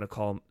 I'm gonna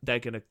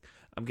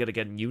get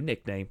a new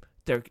nickname.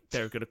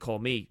 They're gonna call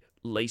me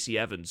Lacey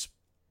Evans,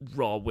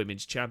 Raw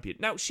Women's Champion.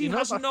 Now, she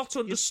has not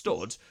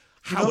understood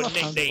how a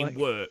nickname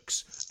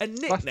works. A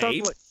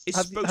nickname is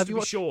supposed to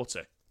be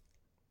shorter.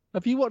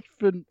 Have you watched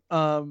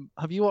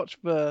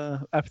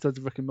the episodes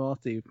of Rick and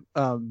Morty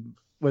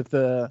with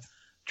the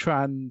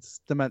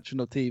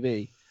trans-dimensional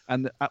TV,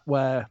 and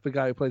where the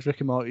guy who plays Rick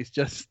and Morty is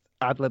just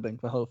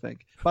ad-libbing the whole thing?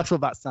 That's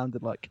what that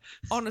sounded like.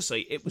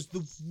 Honestly, it was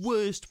the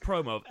worst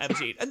promo I've ever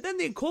seen. And then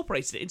they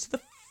incorporated it into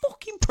the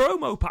fucking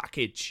promo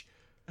package.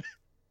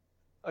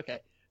 Okay,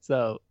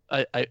 so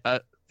I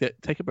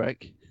take a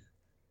break.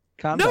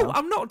 Calm No, down.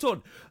 I'm not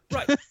done.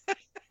 Right.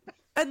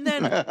 And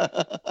then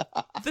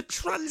the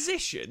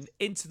transition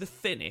into the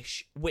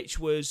finish, which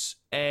was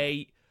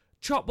a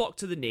chop block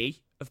to the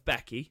knee of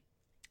Becky.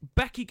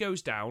 Becky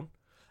goes down,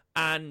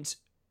 and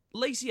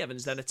Lacey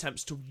Evans then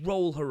attempts to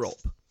roll her up.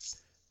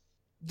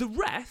 The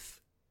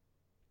ref,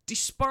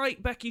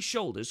 despite Becky's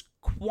shoulders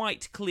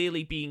quite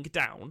clearly being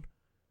down,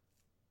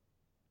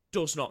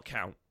 does not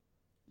count.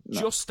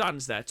 No. Just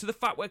stands there, to the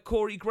fact where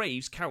Corey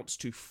Graves counts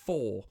to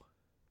 4.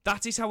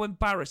 That is how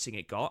embarrassing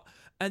it got.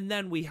 And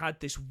then we had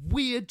this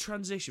weird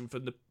transition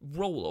from the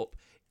roll-up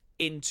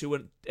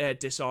into a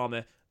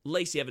disarmer.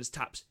 Lacey Evans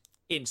taps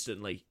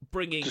instantly,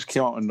 just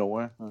came out of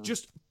nowhere.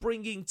 Just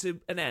bringing to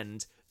an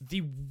end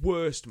the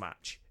worst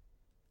match.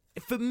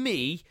 For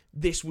me,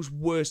 this was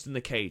worse than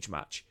the cage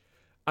match.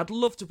 I'd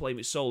love to blame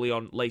it solely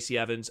on Lacey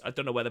Evans. I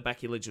don't know whether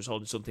Becky Lynch was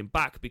holding something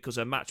back because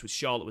her match with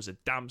Charlotte was a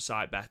damn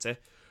sight better.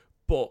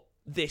 But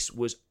this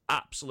was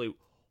absolute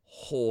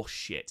horse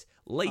shit.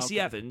 Lacey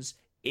Evans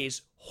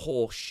is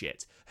horse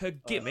shit. Her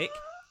gimmick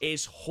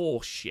is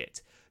horse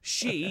shit.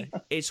 She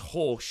is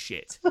horse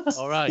shit.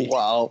 All right.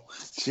 Wow.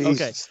 Jeez.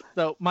 Okay.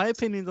 So my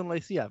opinions on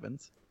Lacey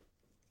Evans.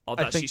 Oh,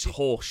 that she's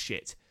horse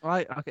shit.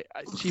 Right. Okay.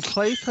 She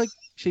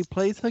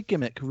plays her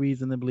gimmick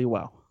reasonably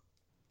well.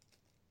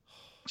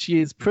 She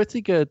is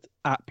pretty good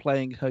at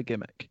playing her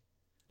gimmick.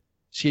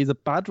 She's a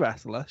bad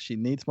wrestler. She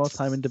needs more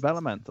time in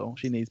developmental.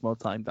 She needs more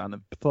time down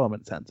in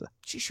Performance Center.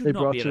 She should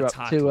not be in a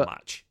title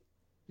match.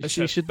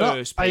 She should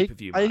not.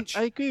 Pay-per-view match.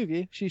 I agree with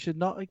you. She should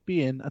not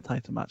be in a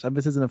title match. And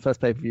this isn't a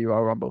first pay-per-view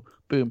Royal Rumble.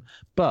 Boom.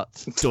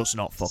 But does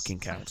not fucking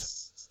count.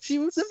 She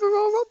was in the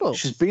Royal Rumble.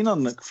 She's been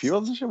on a few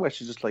others where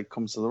she just like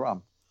comes to the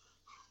ramp.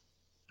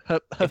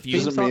 If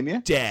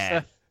you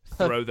dare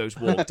throw those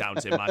walk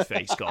downs in my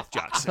face, Garth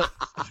Jackson.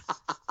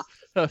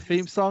 Her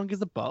theme song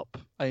is a bop.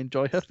 I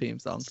enjoy her theme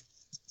song.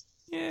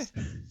 Yeah.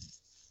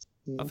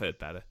 I've heard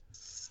better.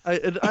 I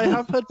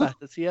have heard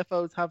better.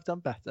 CFOs have done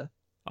better.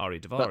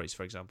 Ari Daivari,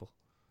 for example.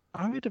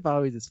 Ari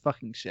Daivari is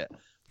fucking shit.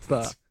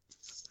 But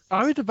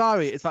Ari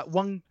Daivari is that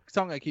one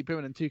song I keep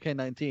hearing in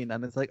 2K19,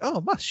 and it's like,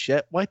 oh, that's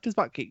shit. Why does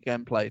that keep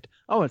getting played?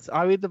 Oh, it's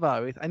Ari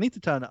Daivari. I need to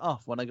turn it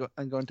off when I go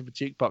into the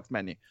jukebox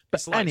menu.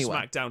 But it's like anyway.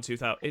 SmackDown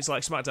 2000. It's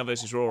like SmackDown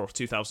versus Raw of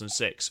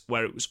 2006,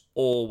 where it was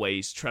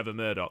always Trevor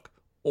Murdoch.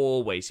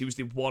 Always. He was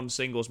the one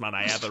singles man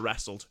I ever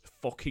wrestled.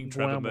 Fucking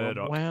Trevor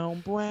Murdoch. Wow.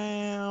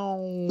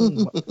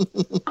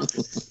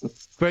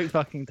 Great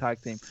fucking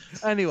tag team.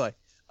 Anyway,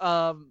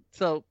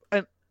 so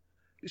and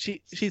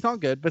she's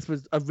not good. This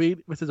is a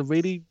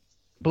really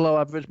below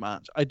average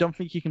match. I don't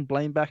think you can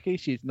blame Becky.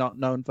 She's not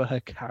known for her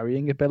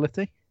carrying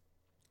ability.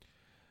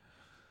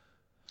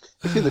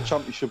 I think the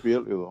champion should be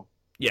able to, though.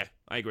 Yeah,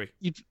 I agree.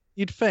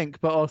 You'd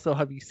think, but also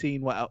have you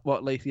seen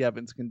what Lacey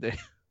Evans can do?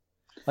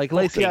 Like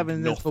Lacey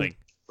Evans nothing.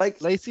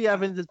 Lacey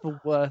Evans is the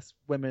worst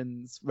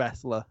women's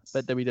wrestler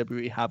that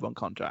WWE have on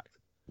contract.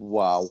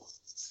 Wow.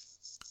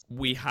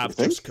 We have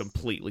just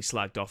completely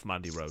slagged off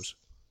Mandy Rose.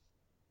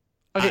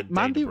 Okay, and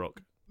Dana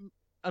Brooke.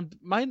 And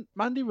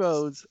Mandy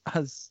Rose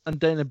and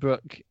Dana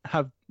Brooke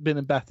have been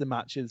in better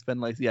matches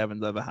than Lacey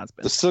Evans ever has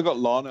been. They've still got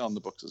Lana on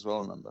the books as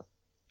well, remember?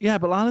 Yeah,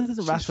 but Lana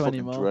doesn't wrestle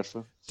anymore.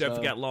 Dreadful. Don't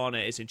forget Lana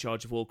is in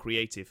charge of all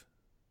creative.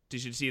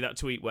 Did you see that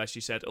tweet where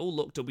she said, "Oh,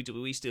 look,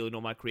 WWE stealing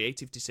all my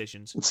creative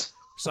decisions"?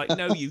 It's like,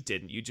 no, you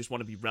didn't. You just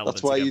want to be relevant.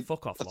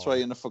 Fuck off. That's why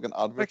you're in a fucking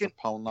advert for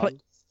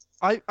Poundland.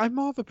 I'm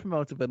more of a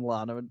promoter than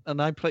Lana,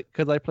 and I play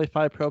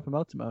Fire Pro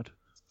promoter mode.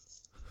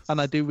 And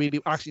I do really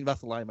actually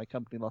that's a lie. My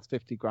company lost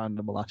 50 grand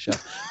in the last show,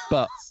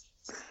 but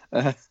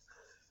the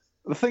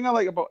thing I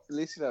like about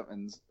Lacey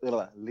Evans, if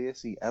I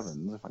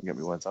can get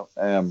my words out,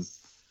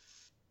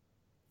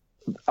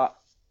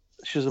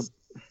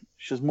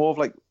 she's more of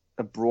like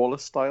a brawler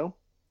style.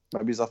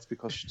 Maybe that's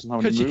because she doesn't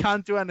have any moves. Because she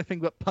can't do anything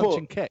but punch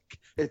and kick.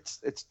 It's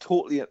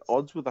totally at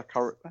odds with her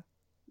character,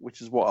 which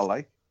is what I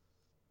like.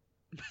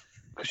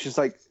 Because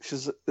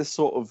she's this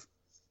sort of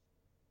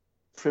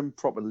prim,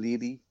 proper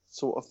lady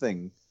sort of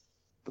thing,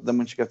 but then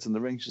when she gets in the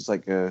ring, she's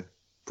like a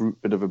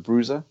bit of a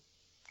bruiser.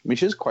 I mean,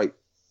 she's quite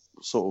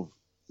sort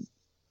of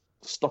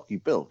stocky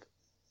build.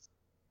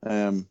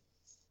 I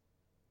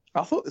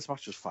thought this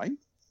match was fine.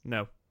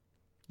 No,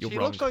 she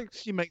looks like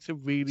she makes a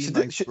really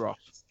nice drop.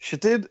 She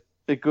did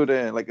a good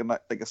like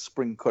a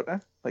spring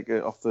cutter,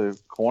 off the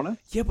corner.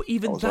 Yeah, but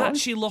even that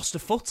she lost a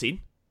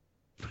footing.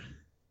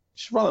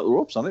 She ran out the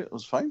ropes on it. It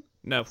was fine.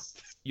 No,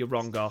 you're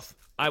wrong, Garth.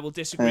 I will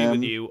disagree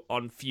with you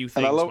on few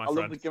things, and I my friend.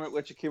 love the gimmick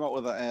where she came out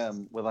with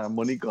her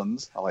money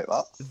guns. I like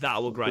that. That I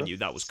will grant you.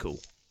 That was cool.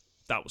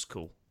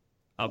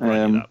 I'll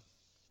grant you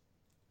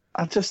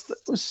that.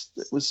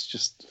 It was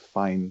just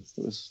fine.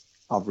 It was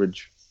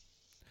average.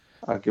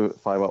 I'd give it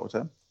 5 out of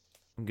 10.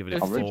 I'm giving it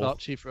a 4. It's not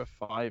cheap for a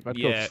 5.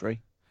 I'd go 3.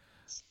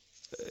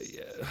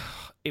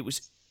 It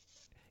was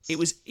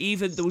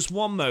even. There was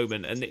one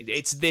moment, and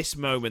it's this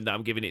moment that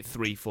I'm giving it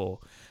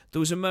 3-4. There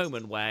was a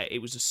moment where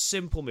it was a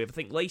simple move. I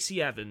think Lacey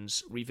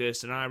Evans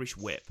reversed an Irish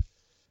whip,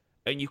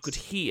 and you could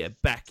hear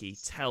Becky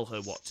tell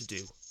her what to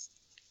do.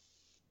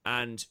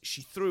 And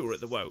she threw her at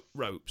the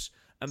ropes,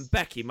 and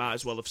Becky might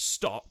as well have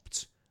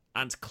stopped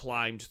and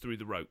climbed through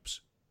the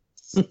ropes.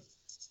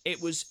 It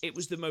was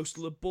the most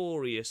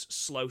laborious,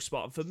 slow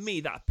spot. And for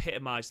me, that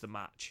epitomised the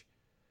match.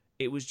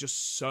 It was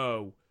just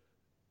so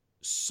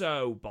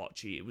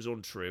botchy. It was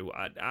untrue.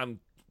 I'm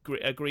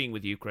agreeing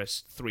with you,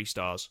 Chris. 3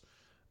 stars.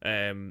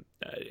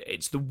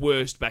 It's the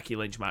worst Becky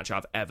Lynch match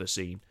I've ever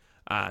seen.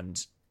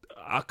 And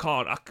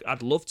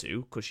I'd love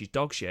to, because she's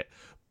dog shit.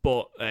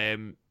 But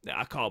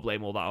I can't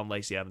blame all that on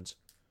Lacey Evans.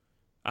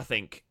 I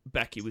think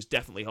Becky was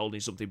definitely holding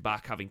something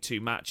back, having 2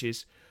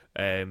 matches.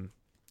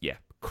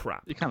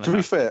 Crap. To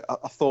be fair, I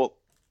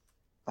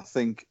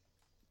think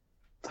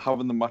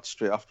having the match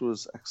straight after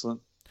was excellent.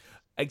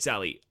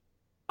 Exactly.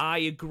 I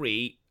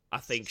agree. I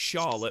think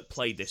Charlotte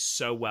played this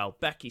so well.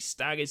 Becky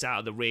staggers out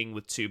of the ring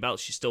with 2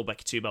 belts. She's still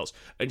Becky 2 belts.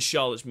 And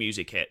Charlotte's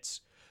music hits.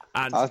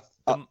 And I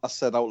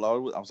said out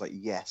loud, I was like,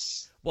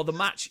 yes. Well, the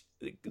match,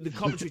 the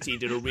commentary team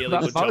did a really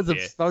good job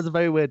here. That was a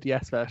very weird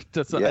yes there.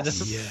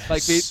 Yes.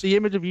 Like the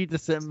image of you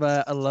just sitting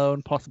there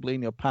alone, possibly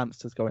in your pants,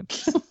 just going,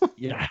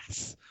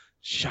 yes,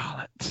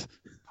 Charlotte.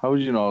 How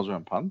did you know I was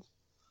wearing pants?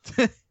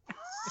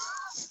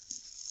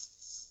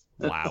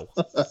 Wow.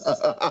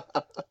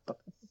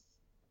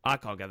 I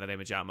can't get that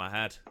image out of my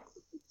head.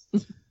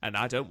 And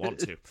I don't want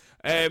to.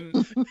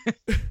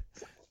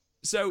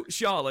 So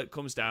Charlotte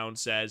comes down,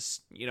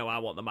 says, I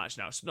want the match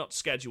now. It's not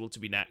scheduled to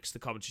be next. The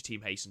commentary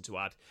team hastened to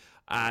add.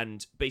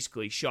 And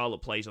basically,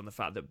 Charlotte plays on the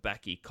fact that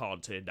Becky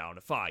can't turn down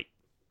a fight.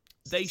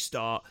 They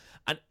start,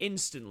 and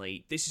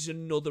instantly, this is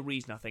another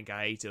reason I think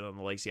I hated on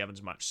the Lacey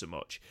Evans match so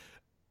much.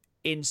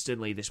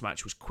 Instantly, this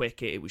match was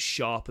quicker, it was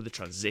sharper, the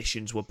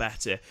transitions were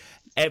better,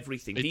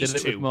 everything. They These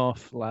did it two with more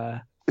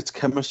flair. It's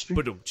chemistry.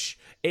 Badunch.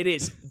 It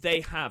is. They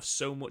have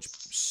so much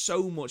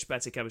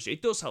better chemistry.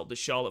 It does help that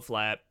Charlotte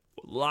Flair,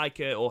 like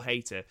her or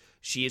hate her,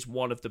 she is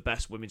one of the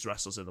best women's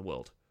wrestlers in the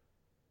world.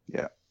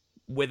 Yeah.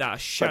 Without a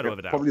shadow of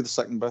a doubt. Probably the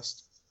second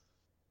best.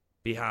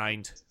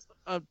 Behind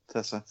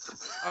Tessa.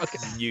 Okay.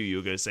 You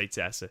were going to say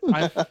Tessa.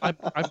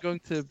 I'm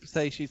going to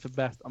say she's the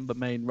best on the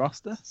main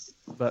roster,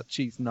 but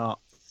she's not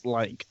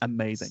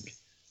amazing.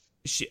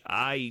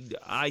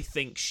 I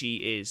think she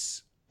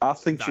is. I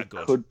think she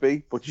good. could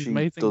be, but she's she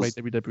amazing does.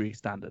 by WWE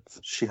standards.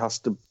 She has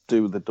to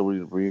do the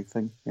WWE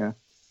thing. Yeah.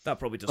 That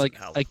probably doesn't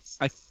help.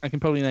 I can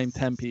probably name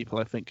 10 people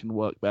I think can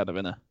work better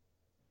than her.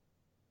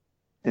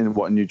 In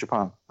what, in New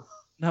Japan?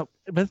 No,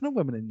 there's no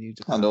women in New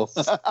Japan. I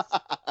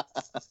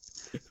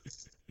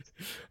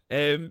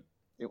know.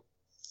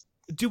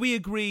 Do we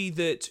agree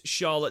that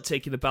Charlotte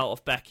taking the belt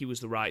off Becky was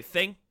the right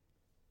thing?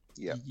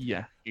 Yeah.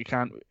 Yeah, you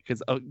can't,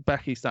 because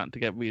Becky's starting to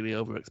get really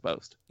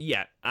overexposed.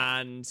 Yeah,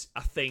 and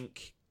I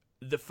think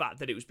the fact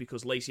that it was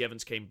because Lacey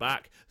Evans came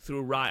back through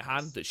a right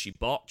hand that she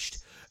botched.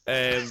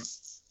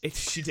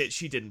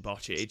 She didn't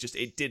botch it.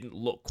 It didn't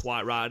look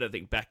quite right. I don't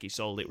think Becky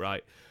sold it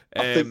right.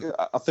 I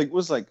think it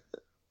was like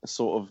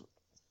sort of,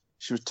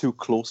 she was too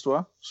close to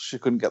her. She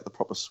couldn't get the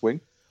proper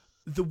swing.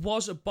 There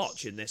was a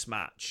botch in this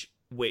match,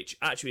 which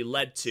actually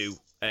led to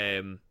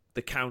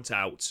the count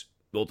out,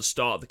 or the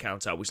start of the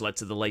count out, which led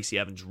to the Lacey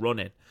Evans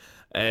running,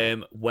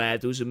 where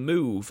there was a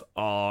move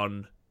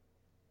on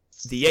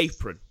the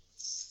apron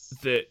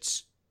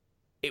that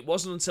it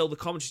wasn't until the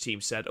commentary team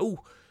said, "Oh,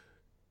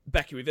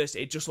 Becky reversed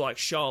it," just like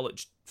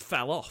Charlotte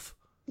fell off.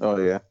 Oh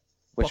yeah,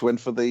 which went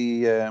for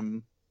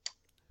the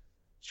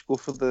she go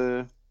for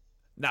the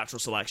natural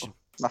selection.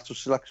 Natural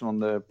selection on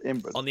the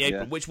apron. On the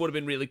apron, which would have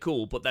been really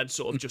cool, but then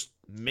sort of just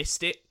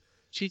missed it.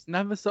 She's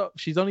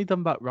only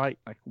done that right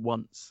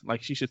once.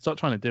 She should stop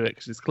trying to do it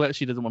because it's clear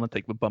she doesn't want to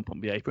take the bump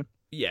on the apron.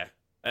 Yeah.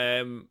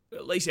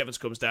 Lacey Evans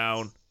comes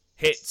down,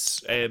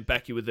 hits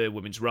Becky with the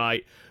women's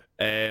right.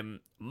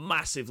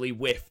 Massively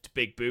whiffed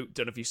big boot.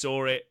 Don't know if you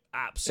saw it.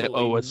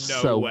 Absolutely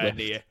nowhere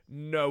near.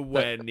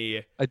 Nowhere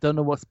near. I don't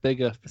know what's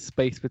bigger, the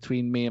space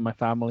between me and my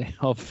family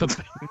or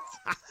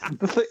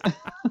the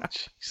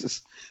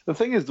Jesus. The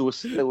thing is,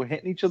 they were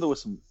hitting each other with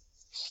some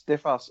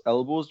stiff ass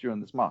elbows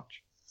during this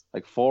match,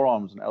 like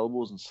forearms and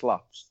elbows and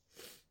slaps.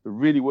 They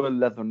really were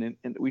leathering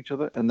into each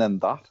other, and then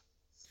that.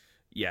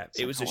 Yeah,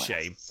 it was a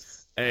shame.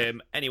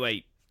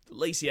 Anyway,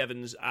 Lacey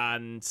Evans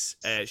and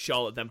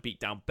Charlotte then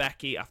beat down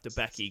Becky after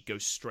Becky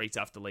goes straight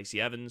after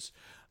Lacey Evans.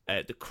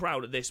 The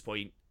crowd at this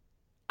point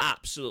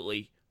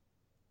absolutely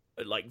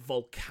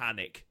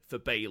volcanic for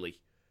Bayley,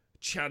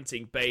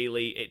 chanting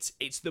Bayley.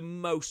 It's the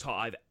most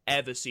hot I've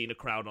ever seen a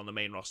crowd on the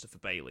main roster for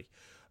Bayley.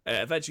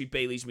 Eventually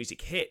Bayley's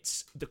music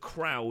hits. The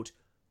crowd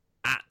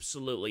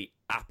absolutely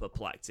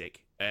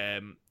apoplectic.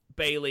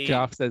 Bayley.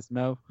 Garth says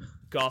no.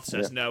 Garth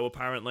says no,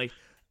 apparently.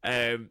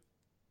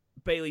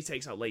 Bayley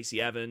takes out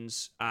Lacey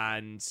Evans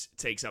and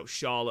takes out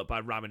Charlotte by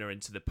ramming her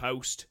into the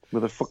post.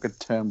 With a fucking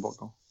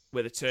turnbuckle.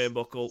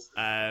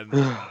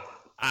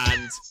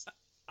 And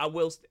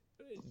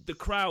the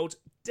crowd,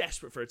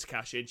 desperate for her to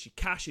cash in. She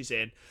cashes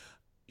in.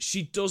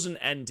 She doesn't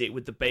end it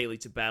with the Bayley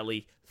to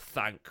belly.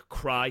 Thank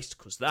Christ,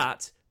 because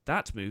that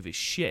move is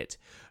shit.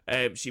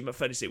 She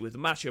finishes it with the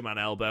Macho Man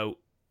elbow.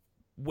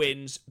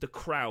 Wins. The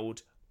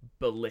crowd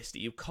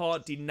ballistic. You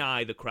can't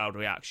deny the crowd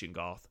reaction,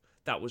 Garth.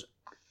 That was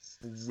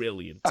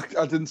brilliant.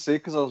 I didn't see it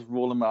because I was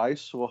rolling my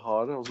eyes so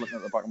hard. I was looking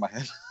at the back of my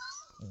head.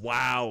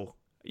 Wow,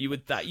 you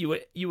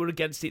were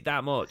against it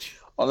that much?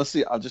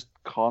 Honestly, I just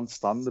can't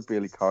stand the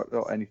Bailey character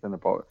or anything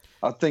about it.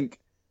 I think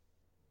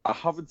I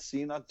haven't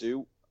seen her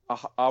do.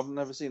 I've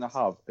never seen her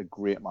have a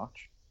great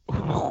match.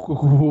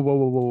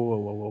 No,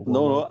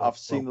 I've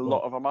seen a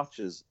lot of her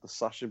matches. The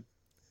Sasha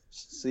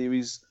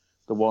series,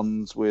 the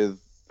ones with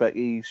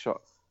Becky.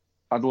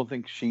 I don't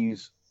think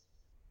she's.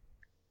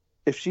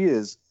 If she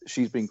is,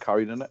 she's been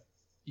carried in it.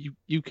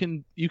 You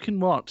can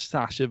watch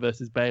Sasha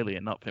versus Bailey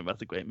and not think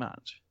that's a great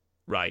match.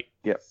 Right.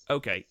 Yep.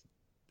 Okay.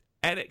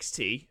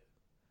 NXT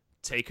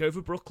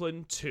Takeover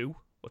Brooklyn 2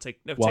 or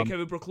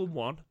Takeover Brooklyn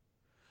 1.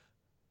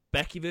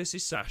 Becky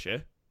versus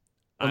Sasha.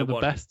 One of the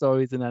best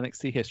stories in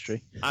NXT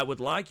history. I would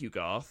like you,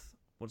 Garth,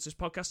 once this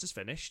podcast is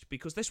finished,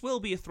 because this will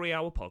be a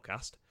 3-hour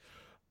podcast.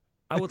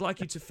 I would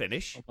like you to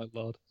finish. Oh my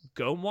lord!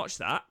 Go and watch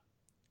that.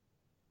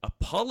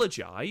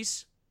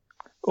 Apologise.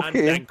 Okay,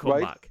 and then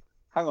come back.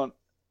 Hang on.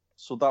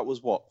 So that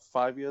was what,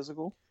 5 years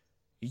ago?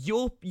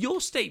 Your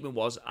statement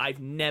was, I've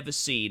never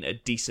seen a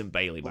decent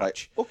Bailey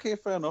match. Right. Okay,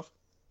 fair enough.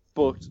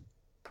 But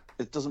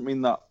it doesn't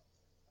mean that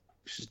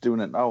she's doing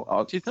it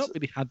now. She's not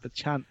really had the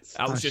chance.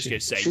 I was just going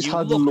to say, she's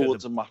had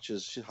loads of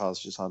matches. She's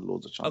had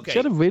loads of chances. Okay. She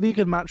had a really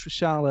good match with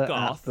Charlotte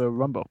at the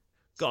Rumble.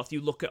 Garth,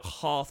 you look at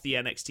half the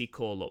NXT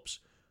call-ups.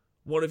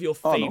 One of your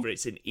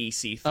favourites in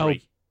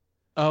EC3.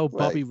 Oh,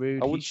 Bobby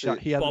Roode.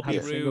 He hasn't Bobby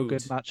had a single Roode.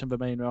 good match on the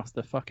main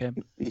roster. Fuck him.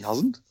 He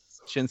hasn't?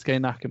 Shinsuke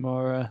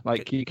Nakamura.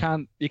 Like, you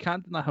can't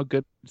deny how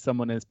good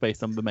someone is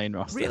based on the main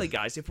roster. Really,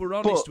 guys, if we're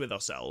honest with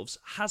ourselves,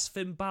 has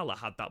Finn Balor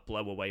had that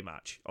blow-away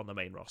match on the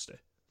main roster?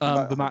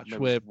 The match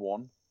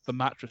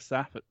with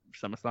Seth at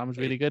SummerSlam was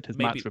really good. His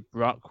match with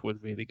Brock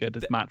was really good.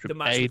 His match with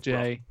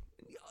AJ.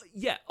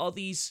 Yeah, are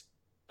these...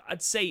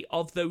 I'd say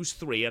of those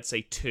three, I'd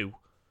say two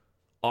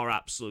are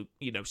absolute,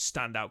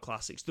 standout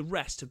classics. The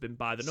rest have been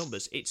by the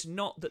numbers. It's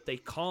not that they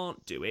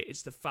can't do it.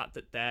 It's the fact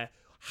that they're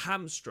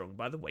hamstrung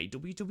by the way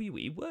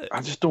WWE works.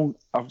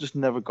 I've just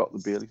never got the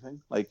Bailey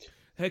thing. Like,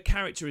 her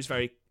character is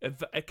very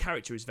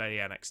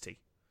NXT.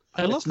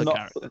 I love the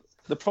character.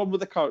 The problem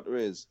with the character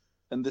is,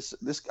 and this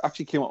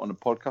actually came up on a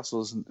podcast I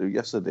listened to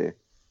yesterday.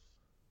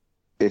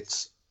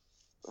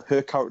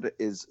 Her character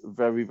is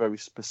very, very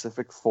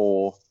specific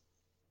for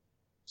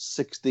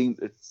 16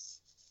 to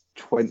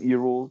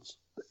 20-year-olds.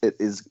 It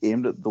is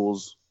aimed at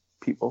those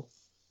people,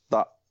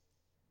 that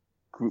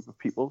group of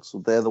people. So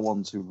they're the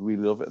ones who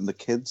really love it, and the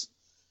kids.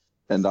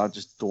 And I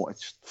just don't.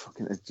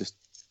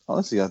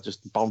 Honestly, I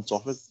just bounce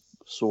off it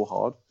so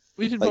hard.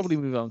 We should probably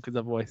move on because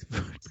otherwise,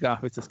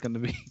 Garth is just going to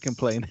be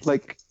complaining.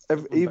 Like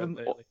even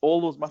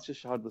all those matches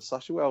she had with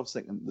Sasha, where I was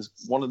thinking,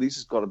 one of these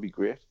has got to be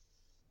great.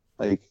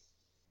 Like,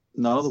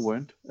 no, they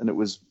weren't, and it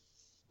was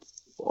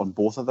on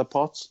both of their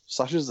parts.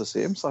 Sasha's the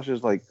same.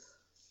 Sasha's like,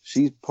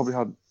 she's probably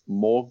had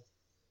more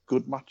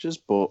good matches,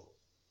 but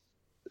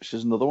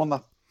she's another one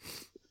that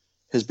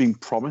has been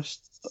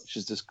promised that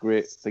she's this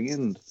great thing,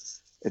 and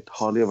it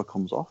hardly ever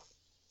comes off.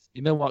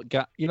 You know what,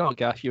 Gash?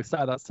 You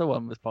started that so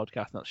on this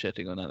podcast, not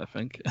shitting on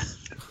anything.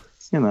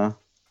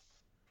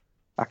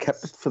 I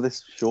kept it for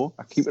this show.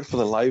 I keep it for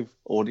the live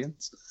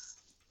audience.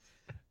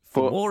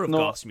 For more of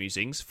Garth's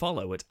musings,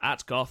 follow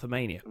at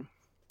Garthamania.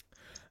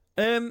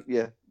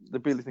 Yeah, the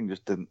Bailey thing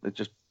just didn't. It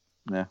just,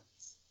 yeah.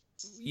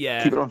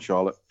 Yeah. Keep it on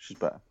Charlotte. She's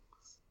better.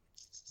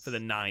 For the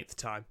 9th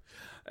time.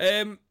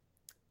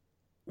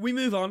 We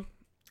move on,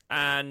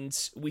 and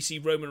we see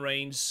Roman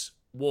Reigns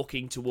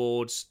walking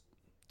towards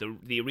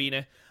the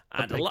arena,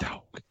 and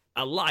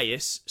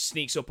Elias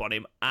sneaks up on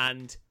him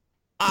and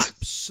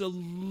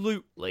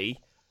absolutely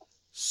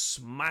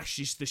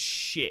smashes the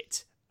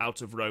shit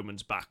out of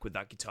Roman's back with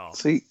that guitar.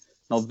 See,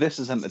 now this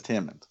is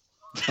entertainment.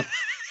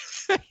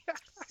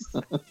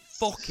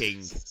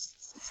 Fucking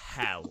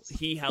hell.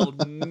 He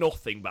held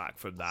nothing back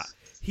from that.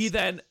 He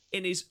then,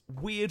 in his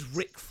weird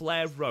Ric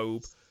Flair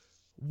robe,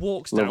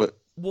 walks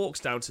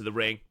down to the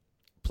ring,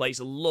 plays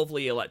a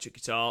lovely electric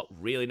guitar,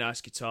 really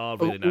nice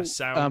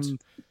sound.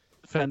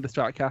 Fender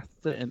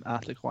Stratocaster in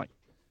Arctic White.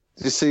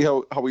 Did you see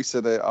how he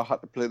said I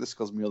had to play this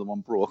because my other one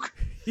broke?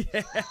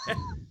 Yeah.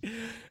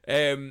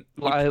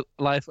 I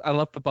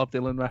love the Bob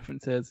Dylan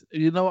references.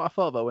 You know what I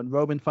thought though? When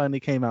Roman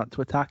finally came out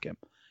to attack him,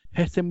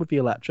 hit him with the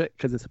electric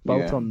because it's a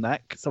bolt-on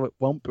neck, so it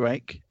won't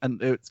break,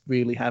 and it's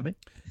really heavy.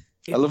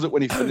 I loved it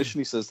when he finished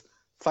and he says,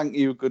 "Thank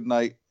you, good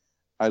night.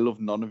 I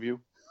love none of you."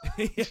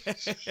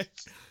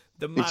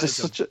 The man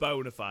is a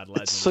bona fide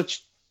legend. It's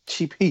such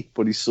cheap heat,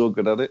 but he's so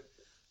good at it.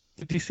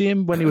 Did you see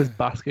him when he was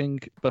busking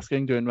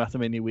during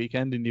WrestleMania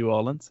weekend in New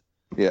Orleans?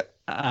 Yeah.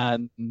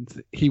 And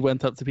he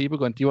went up to people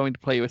going, "Do you want me to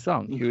play you a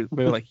song?" We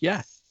were like,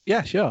 yeah,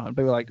 sure. And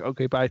they were like,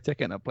 "Okay, buy a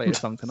ticket and I'll play you a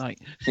song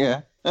tonight."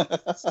 Yeah.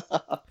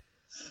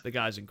 The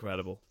guy's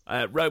incredible.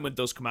 Roman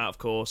does come out, of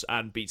course,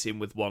 and beats him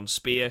with one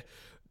spear.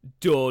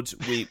 Dud,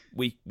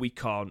 we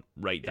can't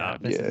rate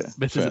that.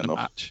 This isn't a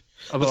match.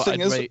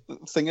 The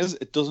thing is,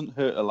 it doesn't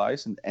hurt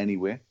Elias in any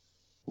way,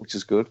 which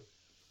is good.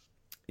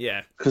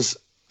 Yeah. Because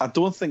I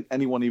don't think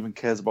anyone even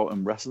cares about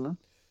him wrestling.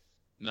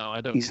 No,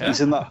 I don't care. He's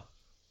in that.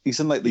 he's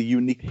in like the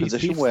unique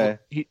position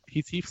where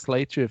he's Heath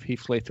Slater if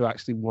Heath Slater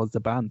actually was the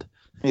band.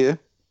 Yeah,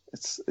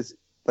 it's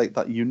like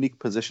that unique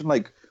position,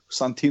 like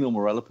Santino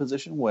Marella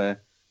position,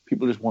 where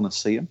people just want to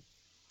see him.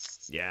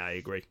 Yeah, I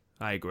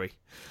agree.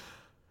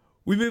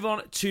 We move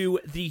on to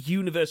the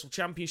Universal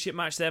Championship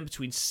match then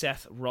between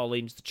Seth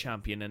Rollins, the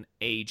champion, and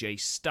AJ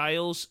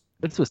Styles.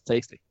 This was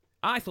tasty.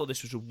 I thought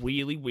this was a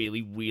really,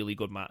 really, really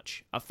good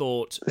match. I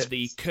thought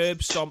the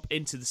curb stomp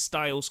into the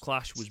Styles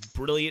Clash was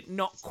brilliant.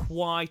 Not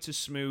quite as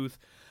smooth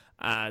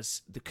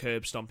as the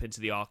curb stomp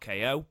into the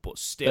RKO, but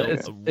still a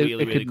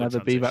really, really good transition. It could never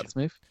be that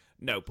smooth.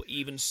 No, but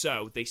even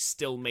so, they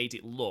still made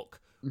it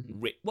look...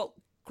 Well,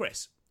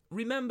 Chris,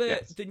 remember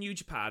the New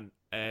Japan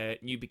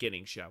New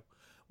Beginning show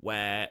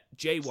where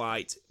Jay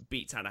White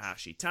beat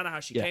Tanahashi?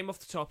 Tanahashi came off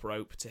the top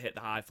rope to hit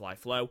the high fly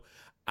flow,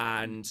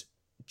 and...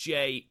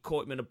 Jay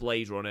caught him in a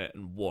Blade Runner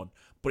and won.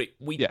 But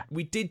we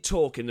did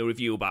talk in the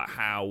review about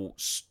how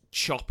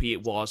choppy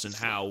it was and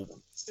how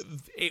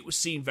it was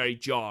seen very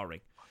jarring.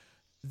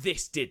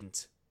 This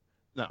didn't.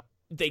 No.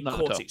 They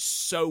caught it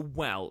so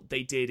well.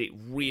 They did it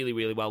really,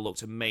 really well.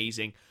 Looked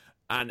amazing.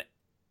 And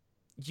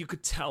you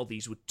could tell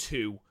these were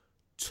two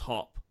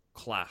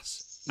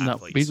top-class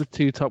athletes. No, these were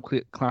two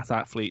top-class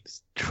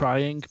athletes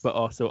trying, but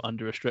also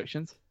under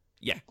restrictions.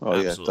 Yeah,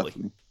 absolutely.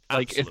 Yeah,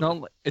 like it's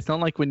not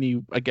like when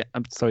you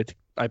I'm sorry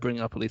I bring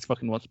it up at least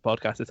fucking once a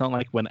podcast. It's not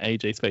like when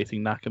AJ's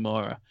facing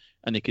Nakamura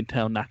and you can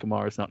tell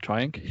Nakamura's not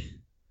trying.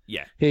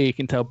 Yeah. Here you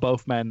can tell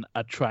both men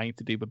are trying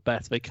to do the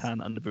best they can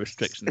under the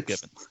restrictions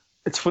given.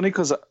 It's funny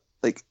because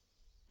like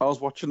I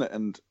was watching it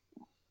and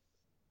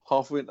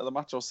halfway into the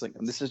match I was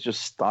thinking this is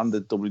just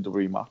standard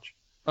WWE match.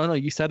 Oh no,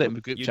 you said it in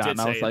the group chat and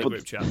I was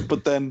like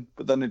but then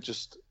it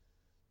just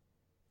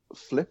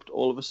flipped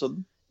all of a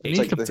sudden. It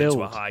needs to build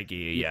to a high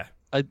gear, yeah.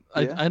 I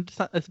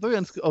understand. It's a very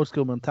old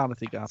school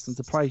mentality, Gas. I'm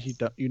surprised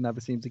you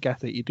never seem to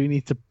get it. You do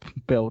need to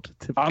build.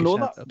 I know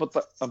that, but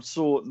I'm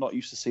so not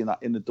used to seeing that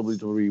in the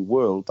WWE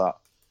world that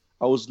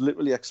I was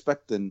literally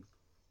expecting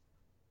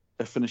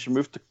a finishing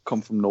move to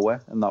come from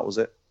nowhere, and that was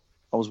it.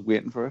 I was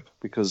waiting for it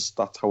because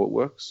that's how it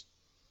works.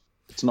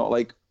 It's not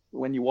like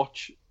when you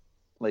watch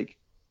like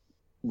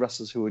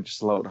wrestlers who are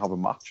just allowed to have a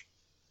match.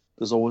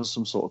 There's always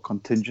some sort of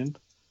contingent,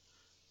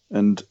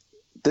 and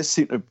this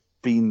seemed to have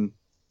been.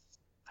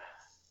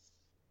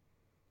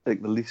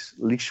 Like the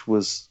leash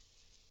was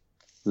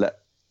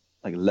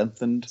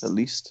lengthened at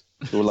least.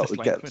 They were allowed to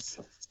get,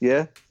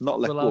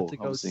 not let go. Allowed to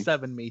go obviously.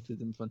 7 meters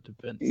in front of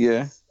Vince.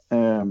 Yeah,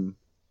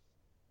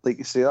 like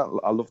you see that.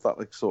 I love that,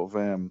 like sort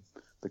of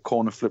the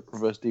corner flip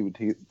reverse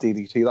DDT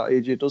that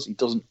AJ does. He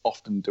doesn't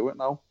often do it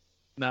now.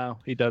 No,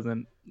 he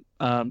doesn't.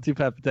 To be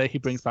fair, the day he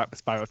brings back the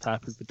spiral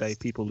tap is the day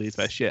people lose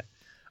their shit.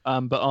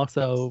 But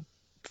also,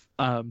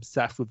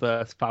 Seth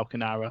reverse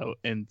Falcon Arrow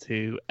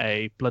into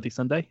a Bloody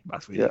Sunday.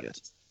 That's really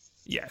good.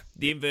 Yeah,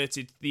 the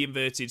inverted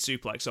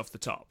suplex off the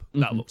top.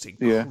 That looked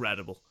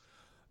incredible.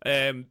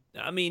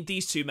 I mean,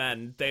 these two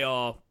men, they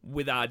are,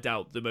 without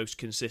doubt, the most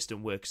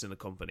consistent workers in the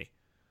company.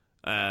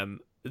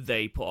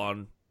 They put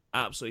on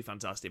absolutely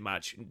fantastic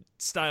match.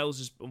 Styles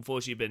has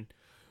unfortunately been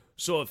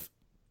sort of...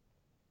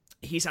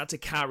 He's had to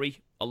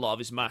carry a lot of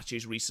his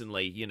matches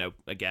recently. You know,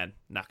 again,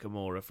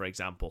 Nakamura, for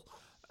example.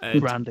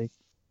 And, Randy.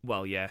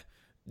 Well, yeah.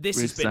 This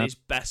has been his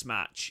best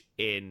match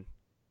in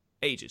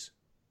ages.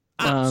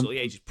 Absolutely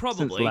ages.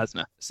 Probably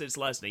since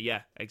Lesnar,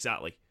 yeah,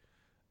 exactly.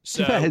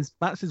 So his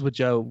matches with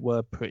Joe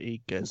were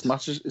pretty good. His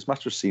match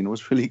with Cena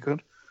was really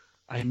good.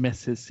 I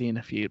miss his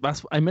Cena feud.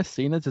 I miss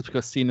Cena just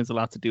because Cena's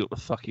allowed to do what the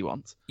fuck he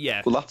wants.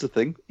 Yeah. Well, that's the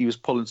thing. He was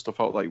pulling stuff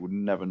out that he would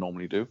never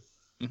normally do.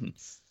 Mm-hmm.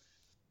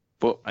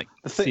 But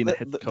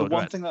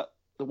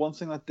the one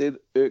thing that did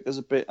irk us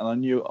a bit, and I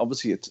knew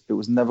obviously it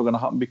was never going to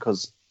happen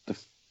because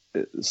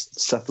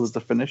Seth was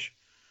the finish.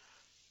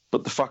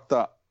 But the fact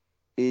that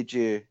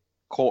AJ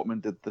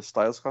Cortman did the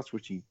Styles Clash,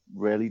 which he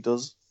rarely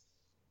does,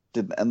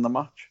 didn't end the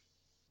match.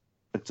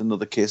 It's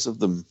another case of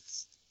them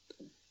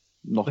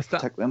not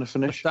protecting the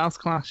finish. The Styles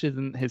Clash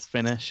isn't his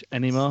finish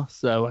anymore,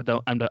 so I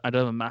don't have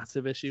a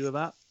massive issue with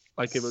that.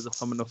 Like it was a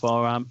thumb in the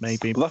forearm,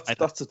 maybe. But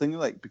that's the thing.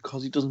 Like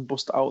because he doesn't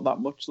bust it out that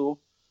much, though,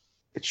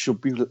 it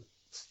should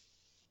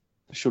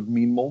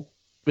mean more.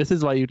 This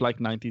is why you'd like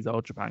 90s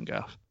Old Japan,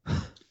 Gaff.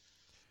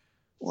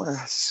 Well,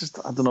 it's just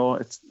I don't know.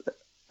 It's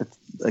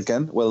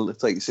again, well,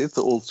 it's like you say, it's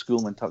the old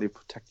school mentality of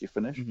protect your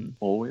finish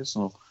always.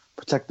 So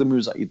protect the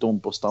moves that you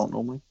don't bust out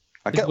normally.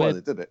 I get why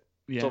they did it.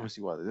 Yeah. It's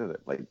obviously why they did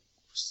it.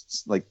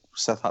 Like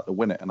Seth had to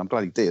win it, and I'm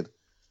glad he did.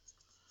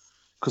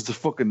 Because the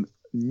fucking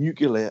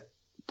nuclear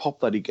pop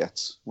that he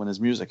gets when his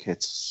music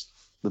hits,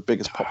 the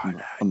biggest pop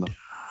in the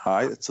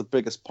it's the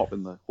biggest pop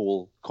in the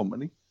whole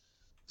company.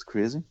 It's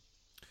crazy.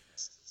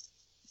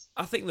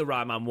 I think the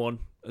right man won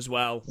as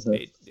well.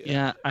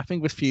 I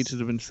think this feud should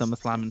have been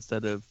SummerSlam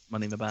instead of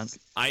Money in the Bank.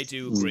 I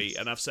do agree,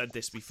 and I've said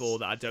this before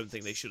that I don't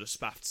think they should have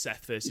spaffed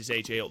Seth versus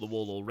AJ up the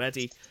wall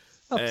already.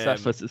 Seth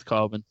versus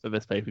Corbin for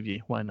this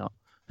pay-per-view. Why not?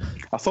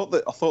 I thought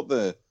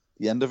the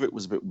end of it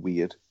was a bit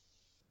weird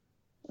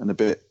and a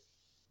bit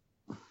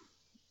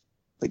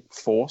like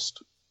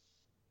forced.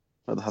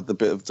 But they had the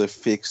bit of the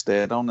fake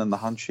stare down and the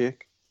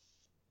handshake.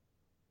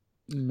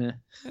 Meh.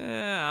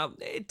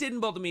 It didn't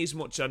bother me as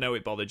much. I know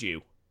it bothered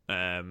you.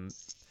 I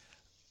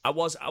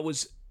was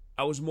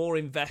more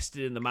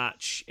invested in the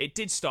match. It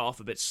did start off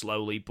a bit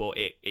slowly, but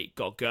it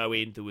got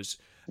going. There was,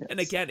 and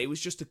again, it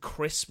was just the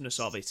crispness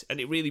of it, and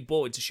it really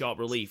brought into sharp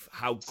relief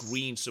how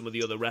green some of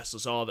the other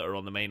wrestlers are that are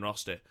on the main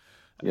roster.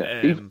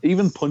 Yeah,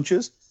 even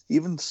punches,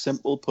 even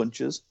simple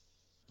punches,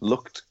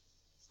 looked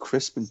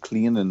crisp and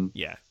clean, and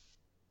yeah.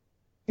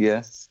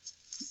 It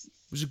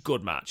was a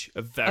good match,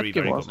 a very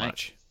good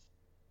match.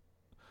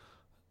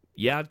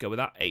 Yeah, I'd go with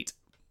that 8.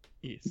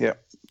 Yes.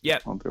 Yeah,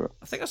 I'll do it.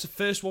 I think that's the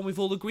first one we've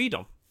all agreed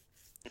on.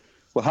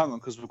 Well, hang on,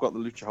 because we've got the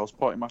Lucha House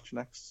Party match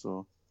next.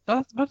 So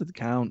how does it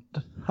count?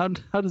 How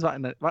does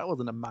that? That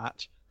wasn't a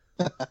match.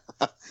 The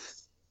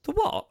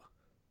what?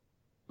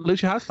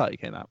 Lucha House Party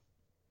came out.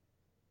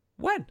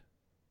 When?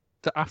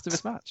 After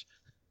this match.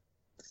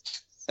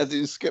 I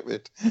didn't skip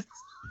it.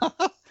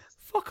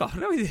 Fuck off!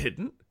 No, we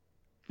didn't.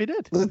 We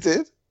did. They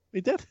did.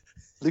 We did.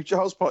 Lucha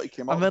House Party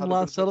came out, and then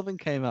Lance Sullivan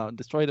came out and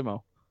destroyed them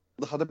all.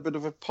 They had a bit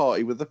of a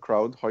party with the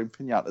crowd, holding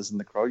piñatas in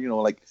the crowd.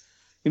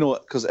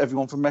 Because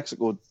everyone from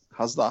Mexico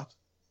has that.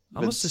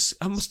 I must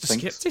have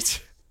skipped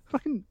it.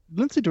 Fucking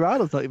Lindsay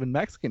Dorado's not even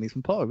Mexican. He's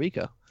from Puerto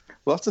Rico.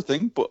 Well, that's the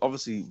thing. But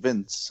obviously,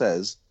 Vince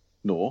says,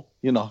 "No,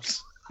 you're not.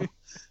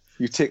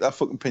 You take that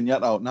fucking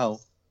piñata out now."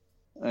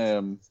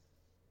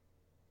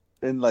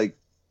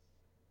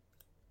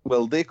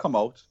 They come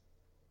out.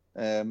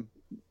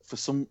 For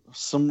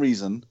some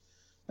reason,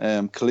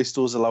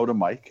 Callisto's allowed a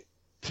mic.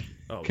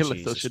 Oh,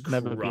 Callisto should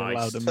never be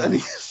allowed a mic. And he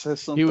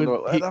says something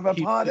about, "Let's have a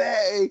party!"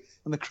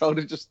 And the crowd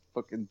is just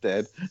fucking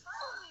dead.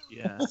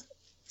 Yeah.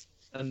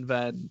 And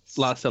then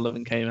Lars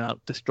Sullivan came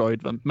out,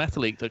 destroyed them.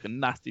 Metal League took a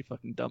nasty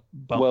fucking bump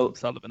from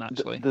Sullivan,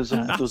 actually. There's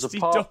a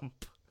part...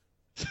 dump.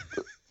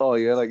 Oh,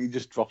 yeah, like he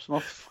just drops him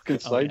off the fucking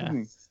side,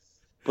 doesn't he?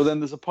 But then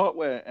there's a part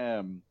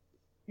where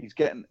he's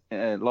getting...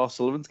 Lars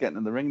Sullivan's getting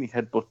in the ring and he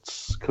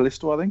headbutts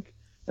Callisto, I think.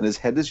 And his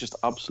head is just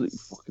absolutely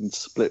fucking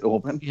split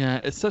open.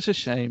 Yeah, it's such a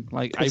shame.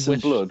 Like, I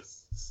wish... blood.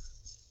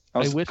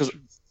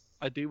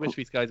 I do wish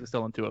these guys were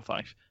still on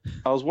 205.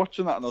 I was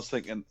watching that and I was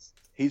thinking,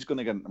 he's going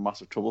to get into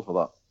massive trouble for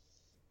that.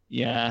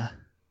 Yeah.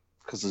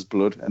 Because there's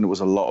blood, and it was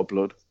a lot of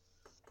blood.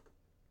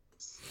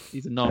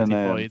 He's a naughty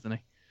boy, isn't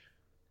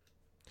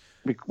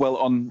he? Well,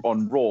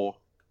 on Raw,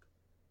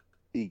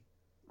 he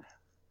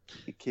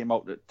came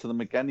out to them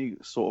again. He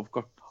sort of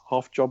got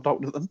half jobbed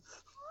out of them.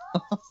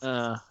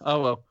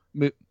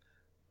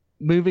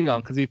 Moving on,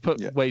 because we've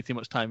put way too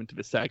much time into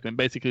this segment.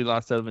 Basically,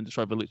 Lars Sullivan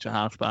destroyed the Lucha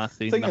House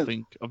Party.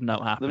 Nothing of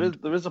note happened.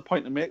 There is a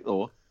point to make,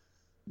 though.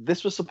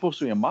 This was supposed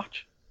to be a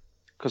match.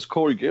 Because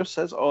Corey Graves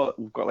says,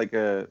 we've got like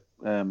a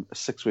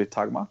 6-way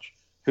tag match.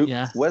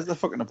 Where's the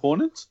fucking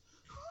opponent?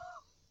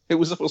 Who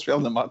was supposed to be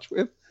having the match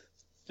with?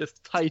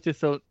 Just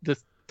Titus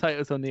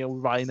O'Neil,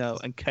 Rhino,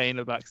 and Kane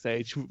are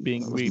backstage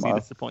being really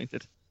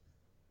disappointed.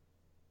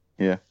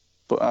 Yeah,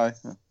 but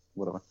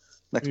whatever.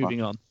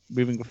 Moving on.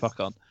 Moving the fuck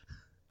on.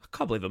 I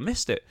can't believe I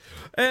missed it.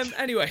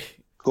 Anyway.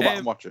 Go back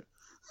and watch it.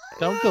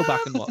 Don't go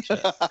back and watch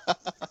it.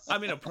 I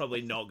mean, I'm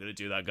probably not going to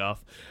do that,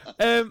 Garth.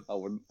 I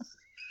wouldn't.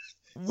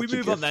 We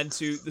move on then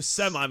to the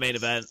semi-main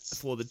event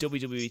for the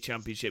WWE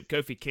Championship.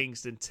 Kofi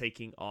Kingston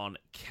taking on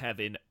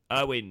Kevin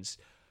Owens.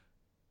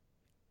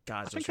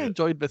 Guys, I think I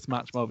enjoyed this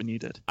match more than you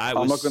did.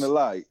 I'm not going to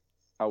lie.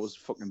 I was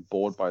fucking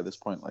bored by this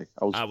point. Like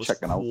I was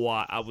checking out.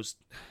 I was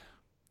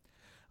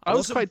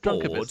quite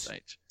drunk at this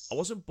stage. I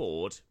wasn't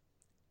bored.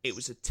 It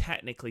was a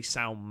technically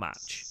sound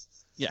match.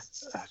 Yeah.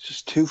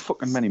 Just too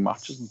fucking many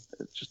matches.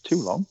 It's just too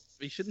long.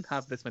 We shouldn't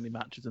have this many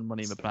matches in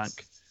Money in the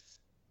Bank.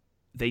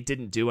 They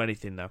didn't do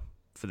anything, though,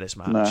 for this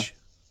match.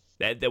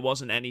 No. There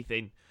wasn't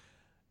anything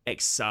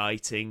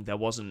exciting. There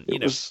wasn't,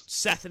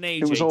 Seth and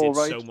AJ did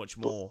so much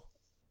more.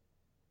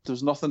 There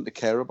was nothing to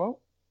care about.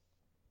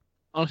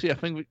 Honestly, I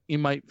think you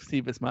might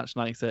see this match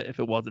nicer if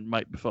it wasn't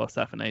right before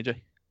Seth and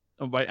AJ.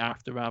 Or right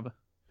after, rather.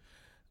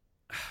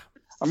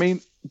 I mean,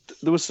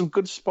 there was some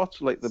good spots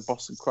like the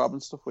Boston Crab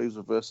and stuff where he was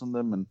reversing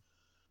them,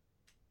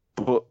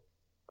 but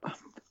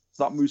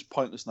that move's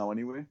pointless now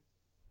anyway.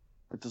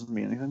 It doesn't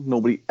mean anything.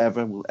 Nobody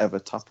ever will ever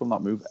tap from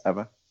that move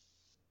ever.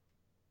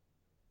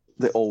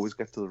 They always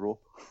get to the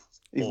rope,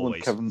 even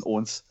with Kevin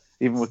Owens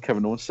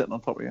sitting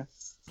on top of you.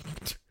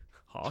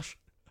 Harsh.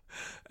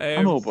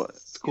 I know, but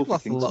it's cool.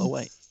 Lost a lot of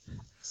weight.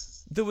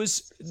 There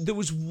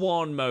was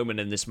one moment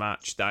in this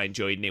match that I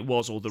enjoyed, and it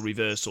was all the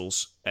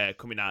reversals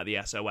coming out of the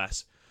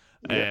SOS.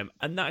 And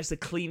that is the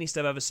cleanest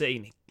I've ever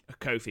seen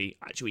Kofi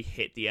actually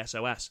hit the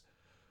SOS.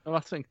 Well, I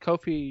think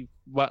Kofi,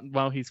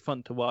 while he's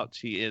fun to watch,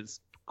 he is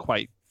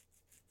quite,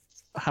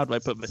 how do I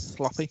put this,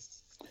 sloppy?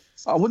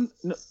 I wouldn't.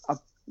 I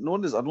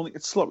don't think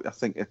it's sloppy. I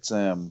think it's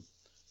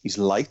he's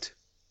light.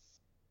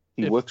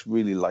 He works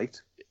really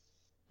light.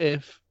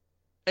 If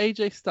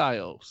AJ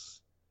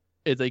Styles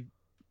is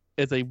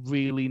a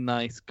really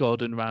nice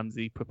Gordon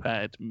Ramsay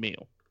prepared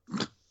meal,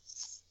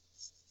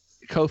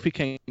 Kofi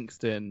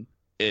Kingston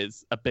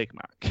is a Big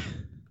Mac.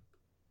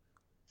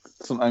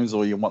 Sometimes,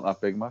 you want that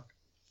Big Mac.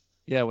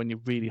 Yeah, when you're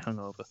really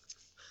hungover.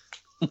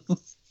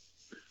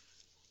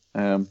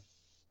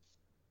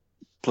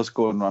 Plus,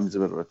 Gordon Ramsay's a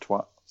bit of a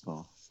twat.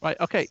 So. Right,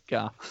 okay,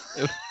 Garth.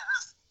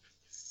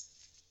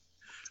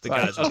 The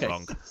guys are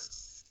wrong.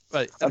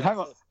 Right. And hang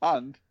on.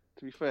 And,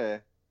 to be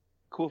fair,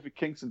 Kofi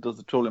Kingston does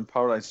the Troll in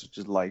Paradise, which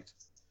is light.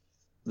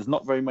 There's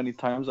not very many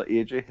times that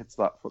AJ hits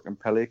that fucking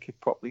Pele kick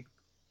properly.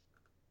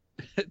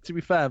 To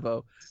be fair,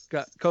 though,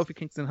 Kofi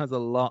Kingston has a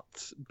lot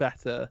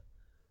better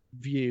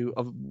view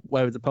of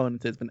where his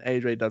opponent is than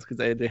AJ does, because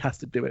AJ has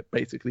to do it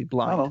basically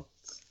blind. I know.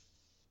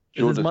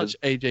 It's as much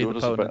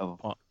AJ's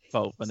opponent's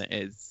fault than it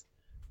is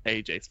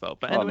AJ's fault.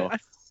 But anyway,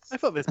 I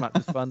thought this match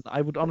was fun.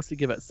 I would honestly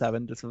give it a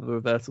 7 just for the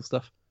reversal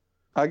stuff.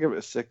 I give it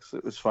a 6.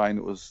 It was fine.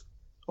 It was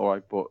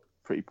alright, but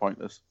pretty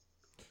pointless.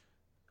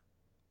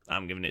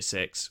 I'm giving it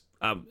 6.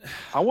 I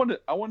wanted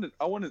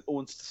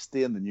Owens to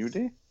stay in the New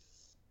Day.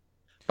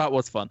 That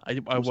was fun. I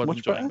was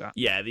enjoying that.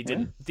 Yeah, they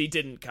didn't. Yeah. They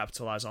didn't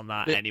capitalize on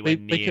that anywhere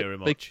near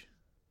much.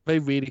 They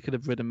really could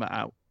have ridden that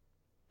out.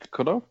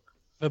 Could have.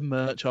 A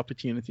merch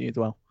opportunity as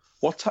well.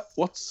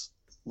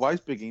 Why is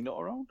Big E not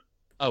around?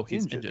 Oh,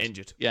 he's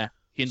injured. Yeah,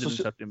 he injured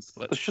himself in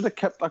split. They should have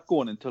kept that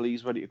going until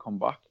he's ready to come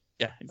back.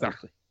 Yeah,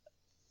 exactly.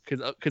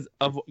 Because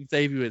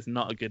Xavier is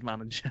not a good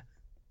manager.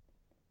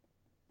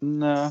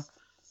 Nah.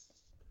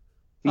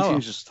 He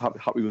seems just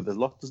happy with his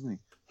lot, doesn't he?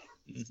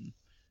 Mm-hmm.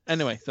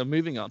 Anyway, so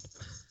moving on.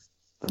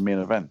 The main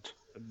event.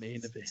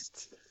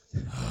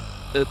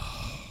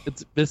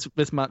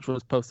 This match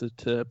was posted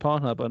to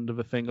Pornhub under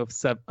the thing of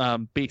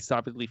Be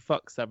Savagely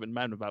Fuck 7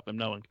 men without them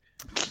knowing.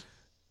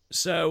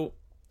 So,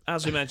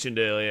 as we mentioned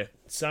earlier,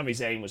 Sami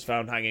Zayn was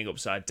found hanging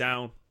upside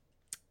down,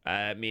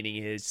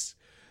 meaning his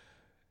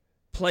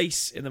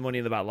place in the Money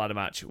in the Bank ladder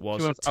match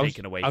was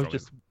taken away from him.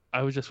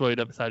 I was just worried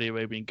that the Saudi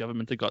Arabian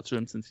government had got to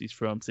him since he's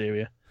from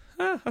Syria.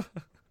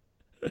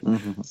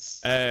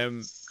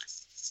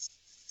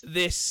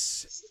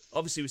 This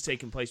obviously was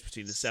taking place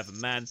between the 7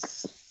 men,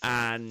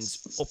 and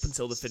up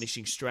until the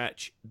finishing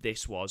stretch,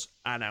 this was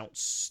an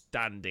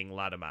outstanding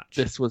ladder match.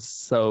 This was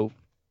so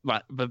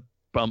like the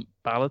bump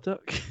Balor.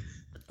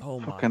 Oh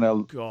my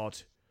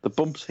god! The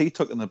bumps he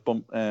took and the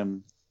bump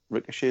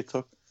Ricochet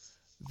took.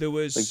 There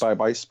was like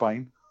bye-bye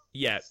spine.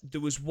 Yeah,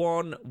 there was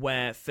one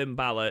where Finn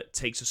Balor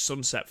takes a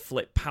sunset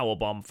flip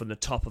powerbomb from the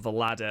top of a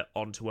ladder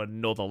onto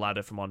another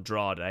ladder from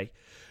Andrade.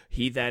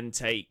 He then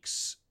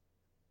takes...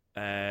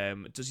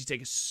 does he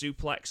take a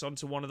suplex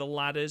onto one of the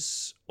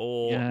ladders?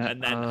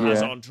 And then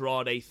has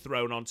Andrade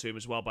thrown onto him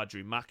as well by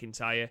Drew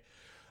McIntyre.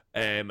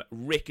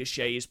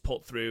 Ricochet is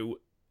put through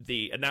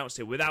the announce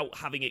table without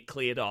having it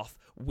cleared off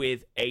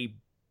with a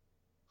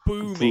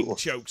booming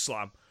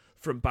chokeslam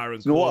from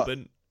Baron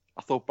Corbin.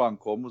 I thought Baron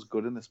Corbin was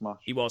good in this match.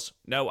 He was.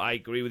 No, I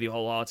agree with you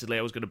wholeheartedly.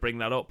 I was going to bring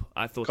that up.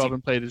 I thought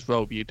Corbin played his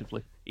role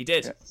beautifully. He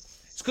did. Yeah.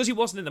 It's because he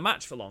wasn't in the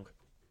match for long.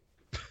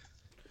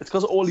 It's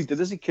because all he did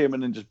is he came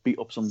in and just beat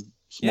up some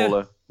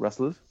smaller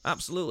wrestlers.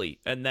 Absolutely.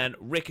 And then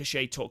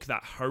Ricochet took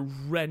that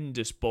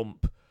horrendous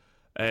bump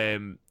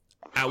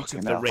out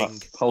of the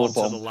ring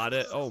onto the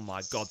ladder. Oh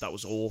my god, that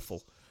was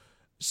awful.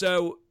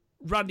 So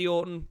Randy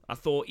Orton, I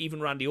thought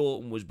even Randy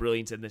Orton was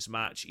brilliant in this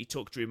match. He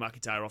took Drew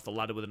McIntyre off the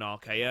ladder with an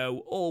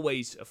RKO.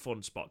 Always a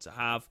fun spot to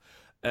have.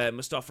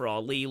 Mustafa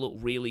Ali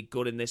looked really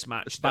good in this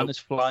match. Spanish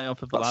fly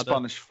off of the ladder.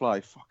 Spanish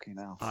fly, fucking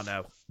hell. I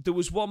know. There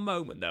was one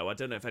moment, though, I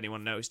don't know if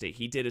anyone noticed it.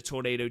 He did a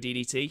tornado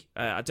DDT.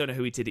 I don't know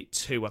who he did it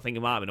to. I think it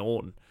might have been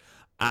Orton.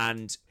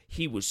 And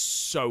he was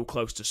so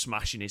close to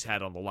smashing his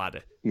head on the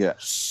ladder. Yeah.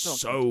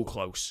 So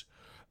close.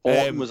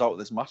 Orton was out of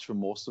this match for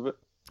most of it.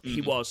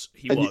 He was.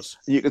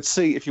 You could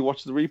see, if you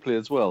watch the replay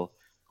as well,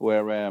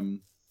 where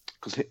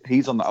because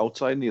he's on the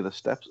outside near the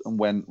steps, and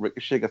when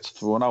Ricochet gets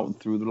thrown out and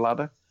through the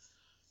ladder,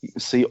 you can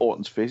see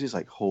Orton's face. He's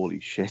like, holy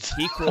shit.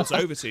 He crawls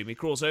over to him. He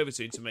crawls over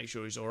to him to make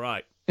sure he's all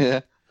right.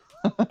 Yeah.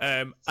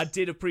 I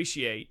did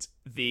appreciate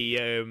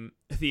the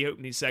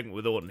opening segment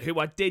with Orton, who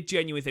I did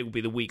genuinely think would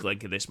be the weak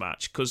link in this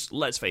match, because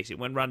let's face it,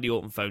 when Randy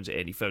Orton phones it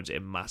in, he phones it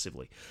in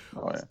massively.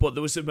 Oh, yeah. But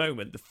there was a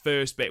moment, the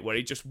first bit, where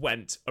he just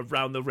went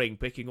around the ring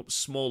picking up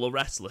smaller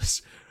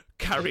wrestlers,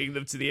 carrying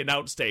them to the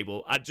announce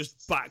table, and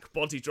just back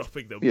body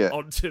dropping them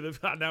onto the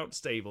announce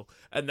table,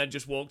 and then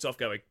just walked off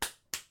going...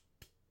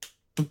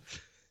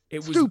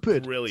 It was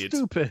brilliant.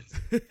 Stupid.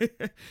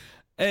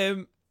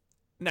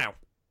 Now,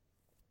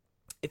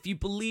 if you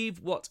believe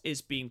what is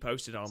being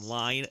posted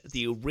online,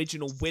 the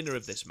original winner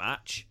of this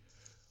match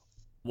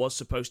was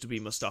supposed to be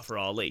Mustafa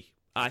Ali.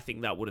 I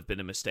think that would have been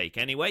a mistake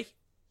anyway,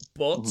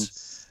 but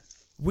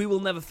we will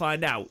never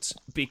find out,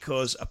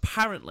 because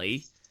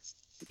apparently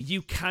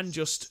you can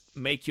just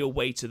make your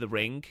way to the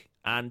ring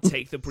and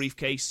take the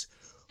briefcase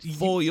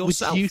for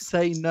yourself. Would you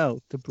say no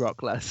to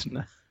Brock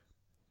Lesnar?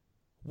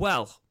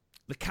 Well...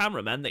 The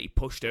cameraman that he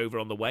pushed over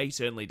on the way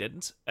certainly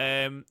didn't.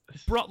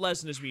 Brock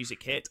Lesnar's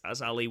music hit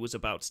as Ali was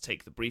about to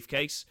take the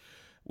briefcase,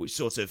 which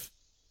sort of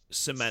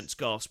cements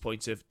Garth's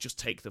point of just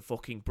take the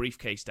fucking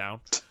briefcase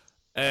down.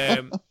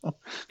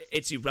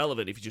 It's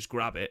irrelevant if you just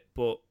grab it,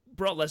 but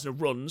Brock Lesnar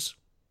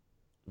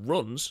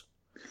runs.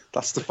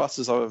 That's the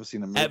fastest I've ever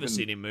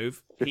seen him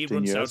move. He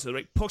runs down to the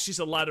ring, pushes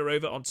a ladder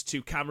over onto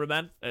 2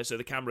 cameramen, so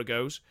the camera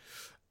goes,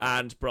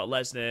 and Brock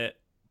Lesnar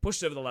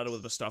pushes over the ladder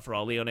with Mustafa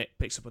Ali on it,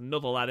 picks up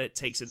another ladder,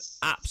 takes an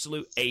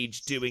absolute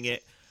age doing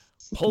it,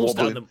 pulls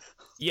down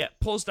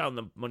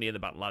the Money in the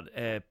Bank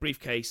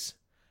briefcase,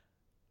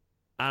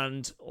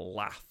 and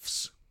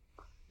laughs.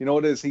 You know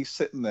what it is? He's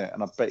sitting there,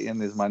 and I bet you in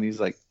his mind, he's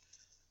like,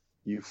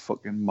 "You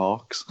fucking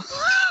marks."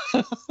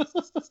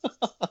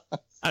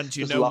 And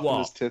you just know laughing what?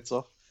 his tits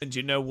off. And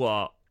you know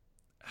what?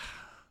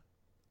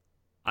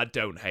 I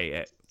don't hate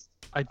it.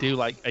 I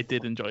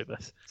did enjoy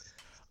this.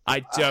 I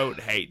don't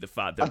hate the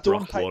fact that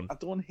Brock won. I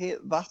don't hate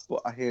that,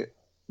 but I hate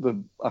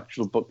the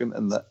actual booking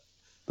and the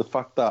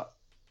fact that,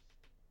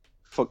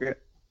 fuck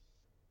it.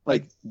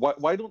 Like,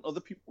 why don't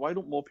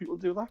more people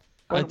do that?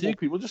 Why don't more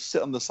people just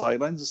sit on the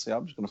sidelines and say,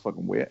 "I'm just gonna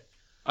fucking wait"?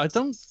 I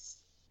don't.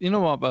 You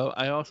know what, though?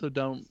 I also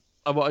don't.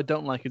 What I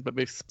don't like is that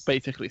they've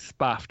basically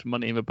spaffed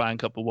Money in the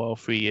Bank up a wall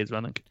 3 years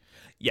running.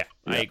 Yeah,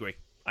 I agree.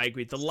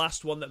 The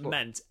last one that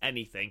meant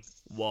anything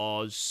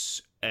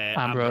was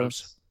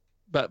Ambrose.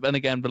 But then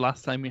again, the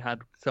last time we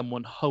had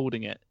someone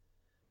holding it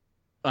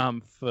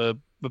for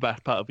the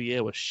best part of the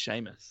year was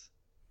Sheamus.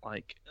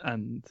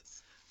 And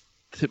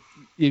that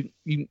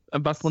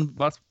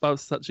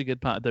was such a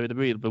good part of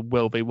WWE, the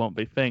will they won't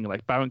be thing.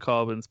 Like Baron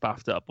Corbin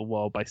spaffed it up a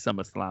wall by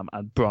SummerSlam,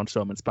 and Braun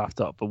Strowman spaffed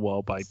it up a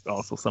wall by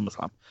also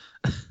SummerSlam.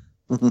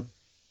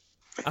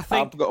 I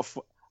think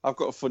I've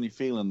got a funny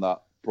feeling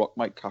that Brock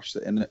might cash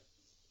it in at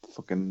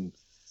fucking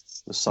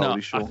the Saudi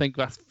show. I think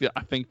that's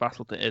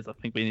what it is. I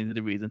think we needed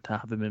a reason to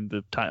have him in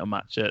the title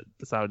match at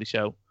the Saudi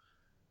show.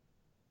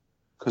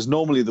 Because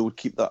normally they would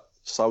keep that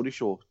Saudi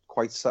show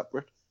quite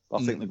separate.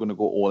 But I think they're going to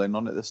go all in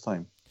on it this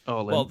time.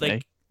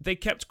 They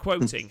kept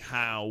quoting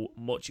how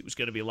much it was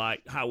going to be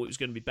like, how it was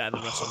going to be better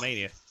than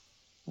WrestleMania.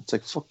 It's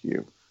like, fuck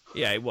you.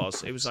 Yeah, it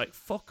was. It was like,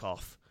 fuck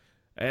off.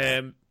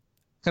 Can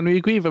we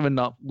agree that we're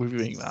not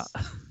reviewing that?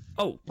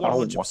 Oh,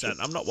 100%.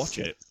 I'm not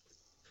watching it.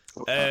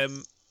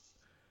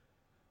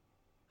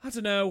 I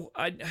don't know.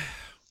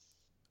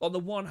 On the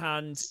one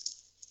hand,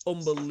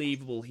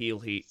 unbelievable heel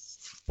heat,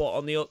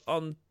 but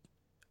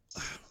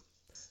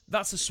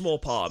that's a small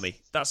part of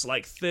me. That's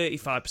like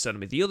 35% of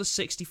me. The other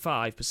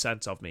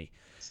 65% of me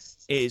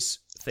is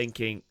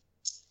thinking,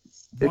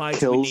 why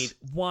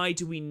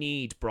do we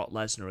need Brock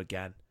Lesnar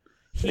again?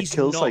 He's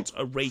not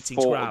a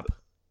ratings grab.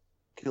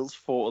 Kills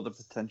 4 of the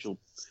potential.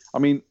 I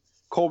mean,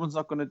 Corbin's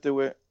not going to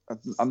do it.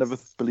 I never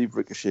believed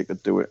Ricochet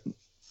could do it,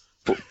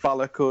 but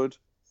Balor could.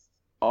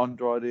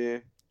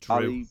 Andrade,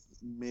 Ali,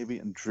 maybe,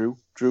 and Drew.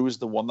 Drew is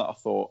the one that I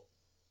thought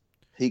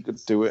he could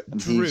do it. And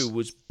Drew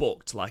was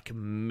booked like $1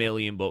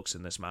 million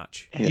in this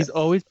match. He's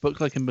always booked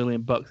like $1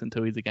 million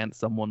until he's against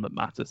someone that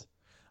matters.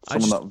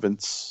 That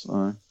Vince.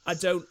 I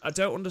don't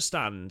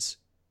understand.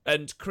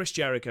 And Chris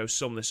Jericho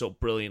summed this up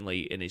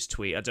brilliantly in his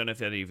tweet. I don't know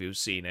if any of you have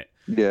seen it.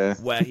 Yeah.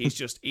 Where he's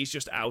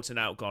just out and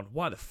out gone,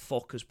 why the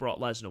fuck has Brock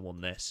Lesnar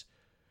won this?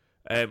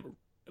 Way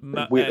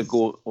to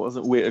go. What was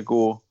it? Way to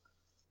go.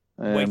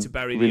 Way to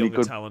bury the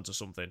younger talent or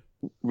something.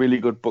 Really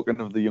good booking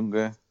of the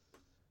younger.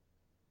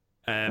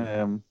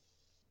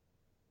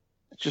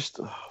 Just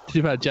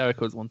too bad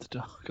Jericho's wanted to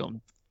talk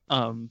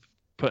on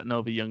putting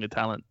over younger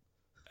talent.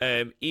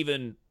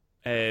 Even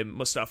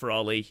Mustafa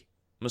Ali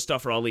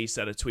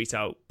sent a tweet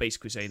out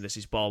basically saying this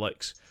is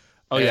bollocks.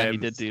 Oh yeah, he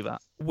did do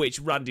that. Which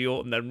Randy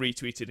Orton then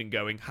retweeted and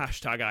going,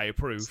 #I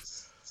approve.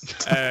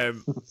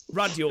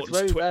 Randy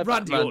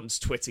Orton's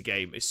Twitter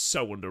game is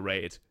so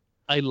underrated.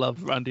 I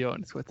love Randy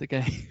Orton's Twitter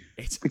game.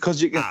 It's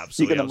because you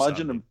can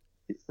imagine him.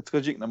 It's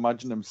because you can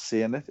imagine him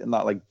saying it in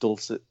that like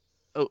dulcet.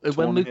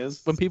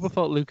 When people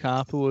thought Luke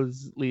Harper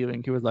was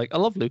leaving, he was like, "I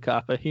love Luke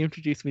Harper. He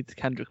introduced me to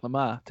Kendrick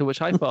Lamar." To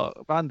which I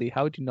thought, Randy,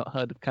 how had you not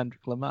heard of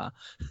Kendrick Lamar?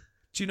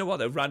 Do you know what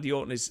though? Randy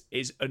Orton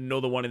is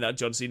another one in that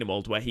John Cena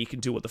mold where he can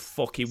do what the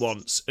fuck he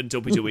wants and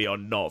WWE are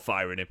not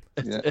firing him.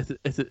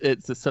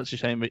 It's such a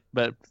shame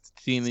that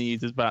Cena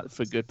uses that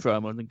for good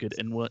promos and good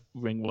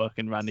in-ring work,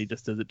 and Randy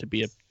just does it to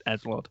be a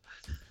edgelord.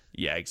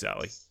 Yeah,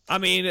 exactly. I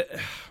mean,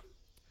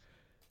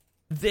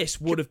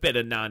 this would have been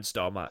a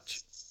 9-star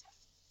match.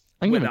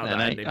 I'm going to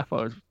an 8. I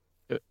thought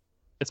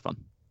it's fun.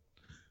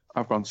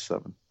 I've gone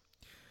 7.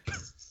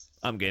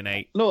 I'm getting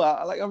 8. No,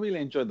 I really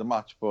enjoyed the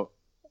match, but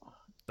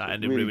that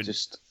ended really ruined.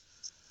 It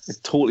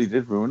totally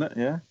did ruin it.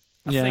 Yeah.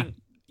 I think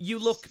you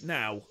look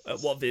now at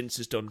what Vince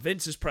has done.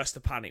 Vince has pressed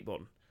the panic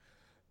button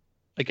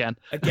again,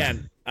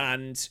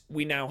 and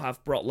we now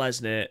have Brock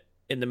Lesnar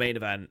in the main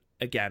event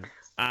again.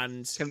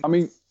 And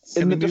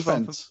in the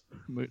defense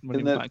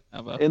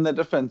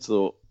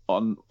though,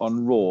 on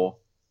Raw,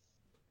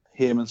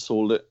 Heyman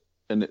sold it,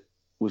 and it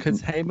was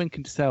because Heyman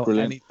can sell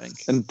anything.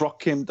 And Brock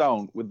came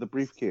down with the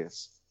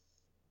briefcase,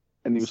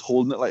 and he was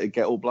holding it like a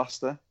ghetto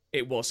blaster.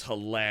 It was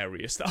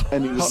hilarious.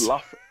 And he was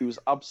laughing. He was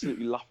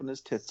absolutely laughing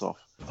his tits off.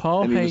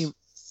 Paul Heyman.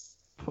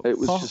 It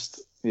was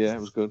it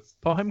was good.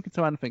 Paul Heyman could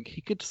sell anything.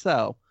 He could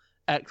sell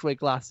X-ray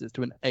glasses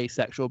to an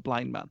asexual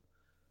blind man.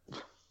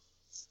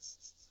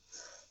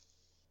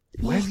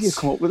 Where have you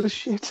come up with this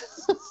shit?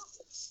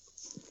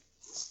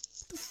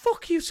 The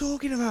fuck are you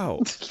talking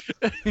about?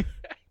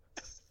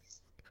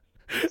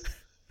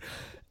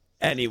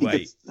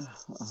 Anyway.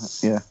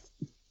 Yeah.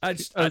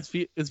 It's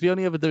the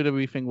only other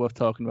WWE thing worth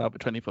talking about, the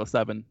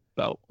 24/7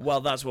 belt.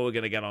 Well, that's what we're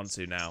going to get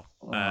onto now.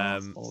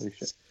 Holy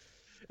shit.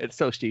 It's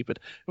so stupid.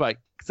 Right,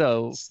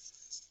 so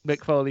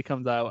Mick Foley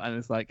comes out and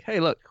is like, hey,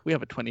 look, we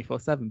have a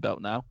 24/7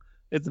 belt now.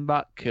 Isn't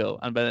that cool?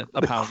 And then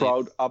the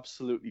crowd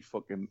absolutely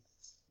fucking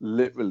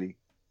literally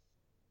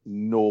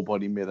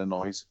nobody made a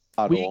noise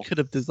at all. We could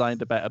have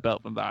designed a better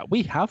belt than that.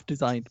 We have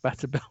designed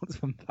better belts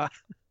than that.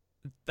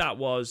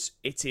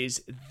 It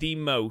is the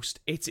most,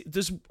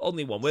 there's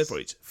only one word for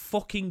it. It's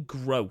fucking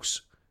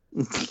gross.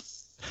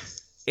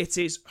 It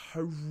is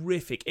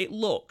horrific. It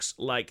looks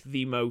like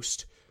the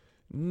most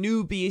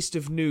noobiest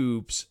of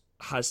noobs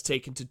has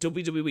taken to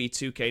WWE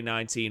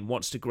 2K19,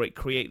 wants to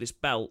create this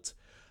belt,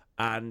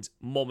 and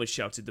Mum has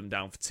shouted them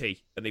down for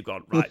tea, and they've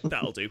gone, right,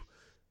 that'll do.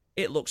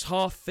 It looks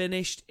half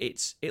finished.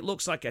 It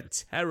looks like a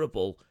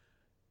terrible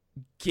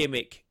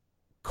gimmick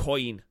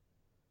coin.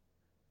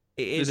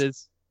 It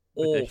is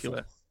awful.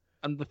 Ridiculous.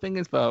 And the thing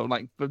is, though,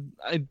 like, the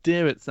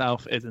idea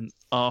itself isn't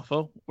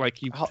awful.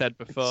 Like you've said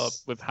before,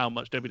 with how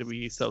much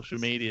WWE social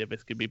media,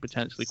 this could be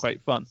potentially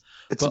quite fun.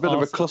 It's a bit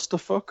of a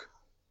clusterfuck.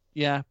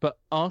 Yeah, but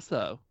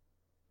also,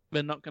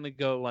 they're not going to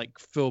go, like,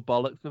 full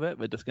bollocks with it.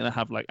 They're just going to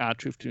have, like,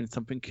 R-Truth doing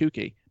something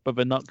kooky. But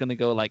they're not going to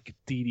go, like,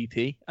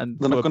 DDT. And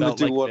they're not going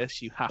to do what...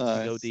 this, you have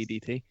to go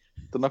DDT.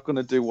 They're not going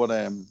to do what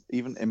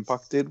even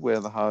Impact did, where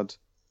they had...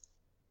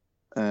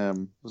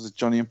 was it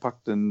Johnny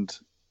Impact and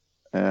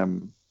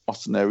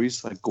Austin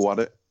Aries, like, go at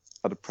it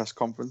at a press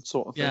conference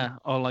sort of thing? Yeah,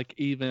 or, like,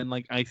 even,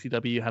 like,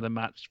 ICW had a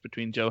match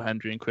between Joe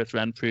Hendry and Chris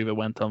Renfrew that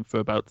went on for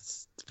about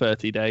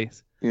 30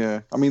 days.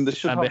 Yeah, I mean, they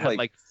should have, they had,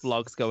 like,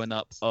 vlogs going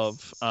up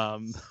of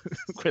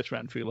Chris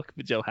Renfrew looking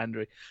for Joe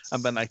Hendry,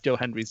 and then, like, Joe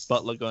Hendry's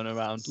butler going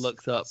around,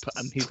 looks up,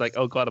 and he's like,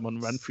 oh, God, I'm on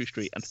Renfrew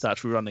Street, and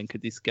starts running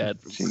because he's scared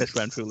Chris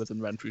Renfrew lives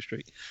in Renfrew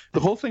Street. The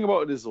whole thing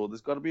about it is, though,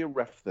 there's got to be a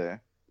ref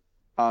there,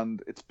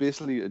 and it's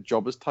basically a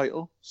jobber's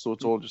title, so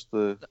it's all just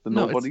the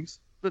nobodies.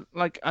 But,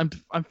 like, I'm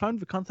fine with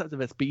the concept of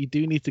this, but you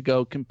do need to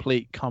go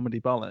complete comedy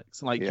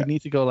bollocks. Like, you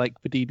need to go,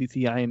 like, the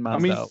DDT Iron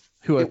Man belt,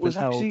 who have been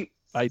held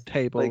by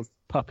tables, like,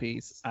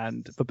 puppies,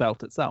 and the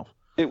belt itself.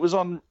 It was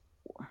on...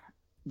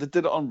 They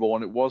did it on Raw,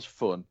 and it was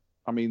fun.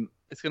 I mean...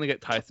 It's going to get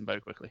Tyson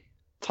very quickly.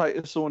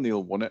 Titus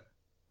O'Neil won it.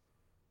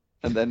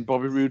 And then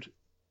Bobby Roode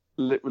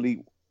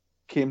literally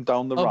came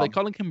down the ramp. They're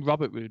calling him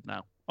Robert Roode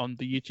now on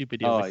the YouTube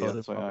video.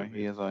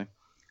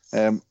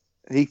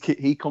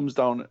 He comes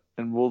down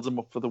and rolls him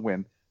up for the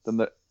win. Then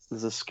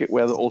there's a skit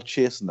where they're all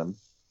chasing him.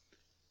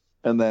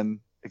 And then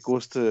it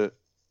goes to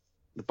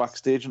the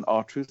backstage, and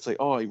R-Truth's like,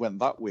 oh, he went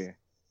that way.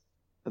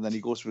 And then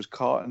he goes to his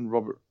car, and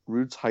Robert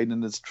Roode's hiding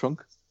in his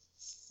trunk.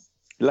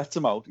 He lets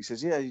him out. He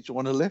says, yeah, you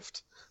want a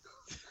lift?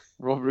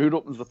 Robert Roode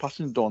opens the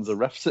passenger door, and there's a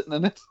ref sitting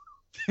in it.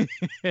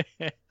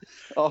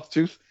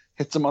 R-Truth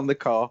hits him on the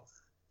car,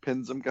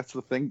 pins him, gets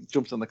the thing,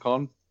 jumps in the car,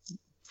 and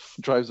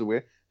drives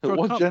away. It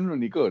was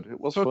genuinely good. It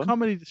was fun. For a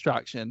comedy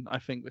distraction, I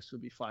think this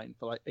would be fine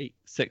for like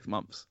 6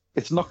 months.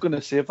 It's not going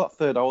to save that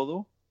third hour,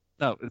 though.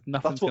 No,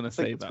 nothing's going to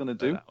save that. That's what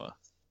it's going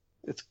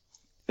to do.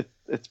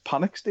 It's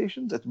panic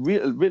stations. It's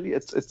really.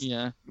 It's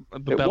yeah.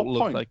 The belt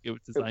looks like it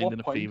was designed in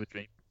a fever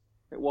dream.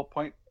 At what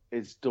point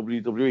is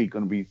WWE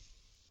going to be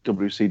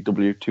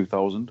WCW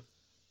 2000?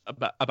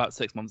 About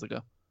 6 months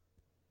ago.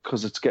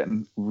 Because it's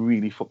getting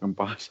really fucking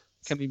bad.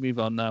 Can we move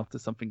on now to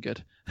something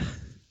good?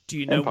 Do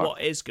you know what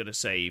is going to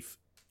save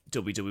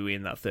WWE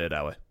in that third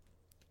hour?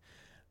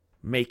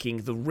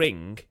 Making the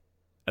ring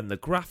and the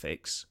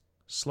graphics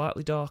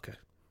slightly darker.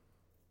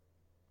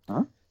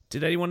 Huh?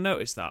 Did anyone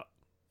notice that?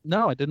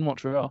 No, I didn't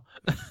watch Raw.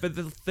 For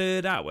the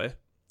third hour,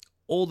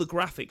 all the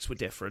graphics were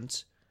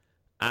different,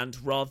 and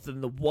rather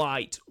than the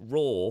white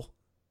Raw,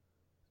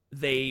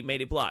 they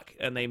made it black,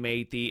 and they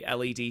made the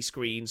LED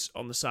screens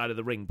on the side of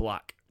the ring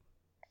black.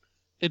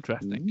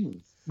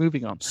 Interesting.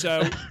 Moving on.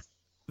 So,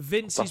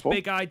 Vince's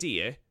big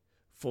idea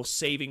for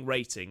saving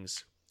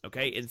ratings,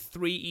 okay, in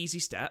 3 easy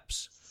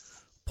steps,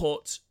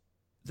 put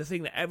the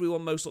thing that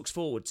everyone most looks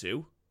forward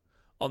to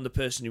on the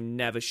person who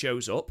never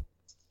shows up.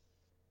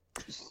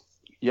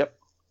 Yep.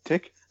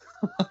 Tick.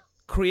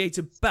 Create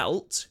a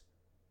belt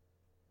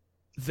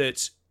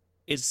that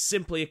is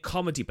simply a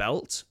comedy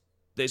belt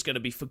that is going to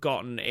be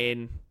forgotten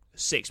in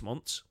 6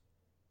 months.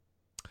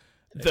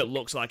 That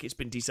looks like it's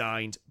been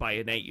designed by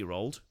an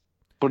 8-year-old.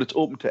 But it's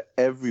open to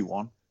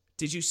everyone.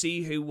 Did you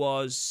see who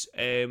was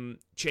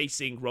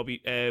chasing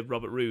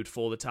Robert Roode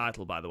for the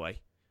title, by the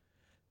way?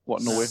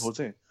 What, No Way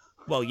Jose?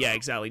 Well, yeah,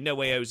 exactly. No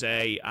Way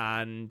Jose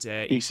and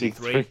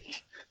EC3.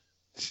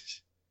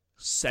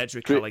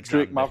 Cedric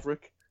Alexander. Drake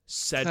Maverick.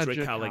 Cedric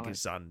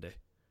Alexander.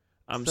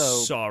 I'm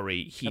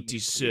sorry, he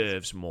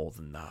deserves more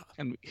than that.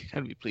 Can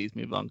we please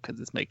move on, because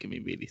it's making me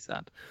really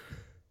sad.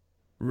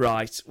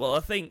 Right. Well, I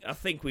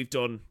think we've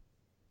done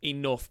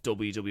enough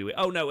WWE.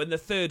 Oh no, and the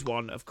third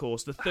one, of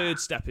course, the third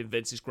step in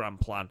Vince's grand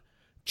plan,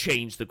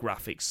 change the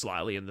graphics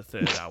slightly in the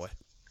third hour. Do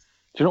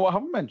you know what I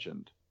haven't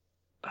mentioned?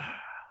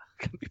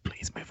 Can we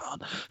please move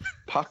on?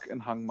 Pac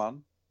and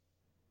Hangman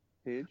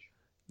Page.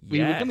 We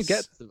were going to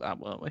get to that,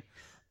 weren't we?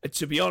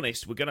 To be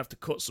honest, we're gonna have to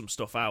cut some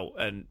stuff out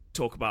and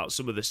talk about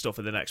some of this stuff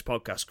in the next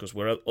podcast because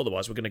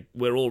otherwise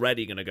we're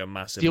already gonna go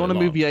massively. Do you want to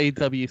long. move the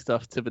AEW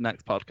stuff to the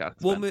next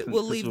podcast?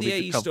 We'll leave the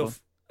AE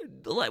stuff.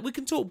 We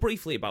can talk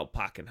briefly about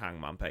Pac and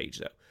Hangman Page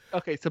though.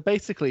 Okay, so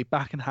basically,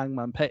 Pac and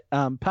Hangman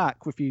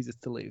Pac refuses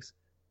to lose,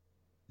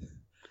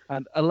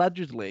 and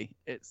allegedly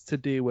it's to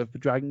do with the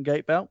Dragon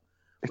Gate belt,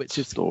 which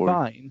is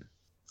fine,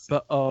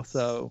 but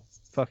also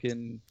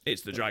fucking.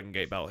 It's the Dragon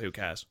Gate belt. Who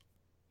cares?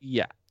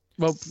 Yeah.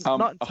 Well, I'm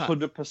not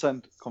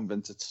 100%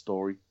 convinced it's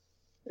story.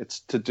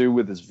 It's to do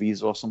with his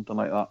visa or something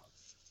like that.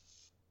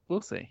 We'll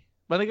see.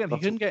 But again, he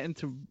couldn't get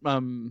into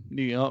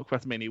New York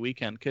WrestleMania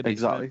weekend, could he?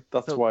 Exactly.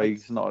 That's so, why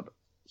he's not.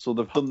 So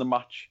they've done the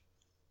match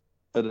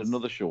at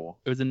another show.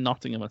 It was in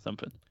Nottingham or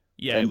something.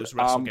 Yeah, it was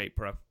WrestleGate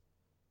Pro.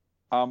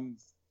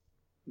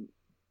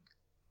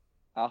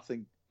 I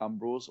think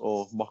Ambrose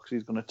or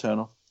Moxley's going to turn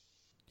up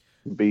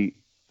and beat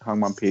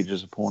Hangman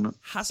Page's opponent.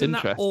 Hasn't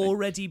that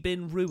already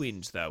been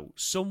ruined, though?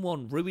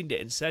 Someone ruined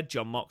it and said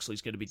John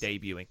Moxley's going to be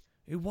debuting.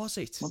 Who was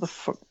it? What the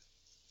fuck?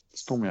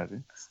 Just told me I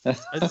did.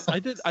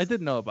 I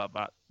didn't know about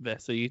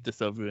that. So you just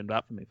so ruined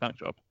that for me.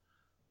 Thanks, Rob.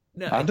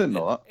 No, I didn't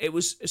know that. It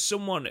was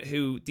someone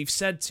who they've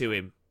said to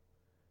him,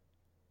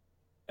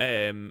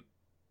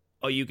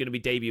 are you going to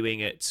be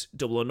debuting at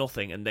Double or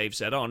Nothing? And they've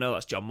said, oh no,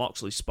 that's John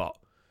Moxley's spot.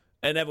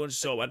 And everyone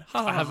just sort of went,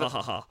 ha ha ha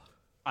ha ha.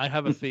 I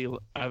have a feeling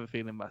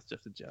that's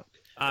just a joke.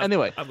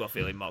 Anyway, I've got a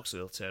feeling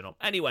Moxley will turn up.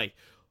 Anyway,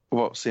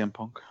 what CM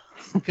Punk?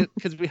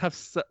 Because we have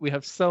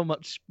so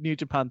much New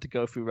Japan to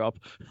go through, Rob.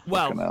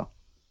 Well,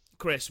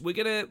 Chris,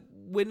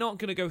 we're not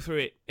gonna go through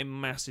it in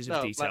masses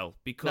of detail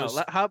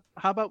because how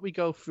about we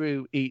go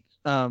through each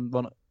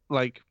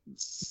matches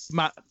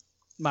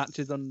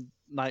on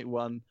night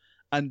one,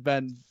 and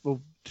then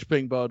we'll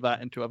springboard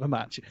that into other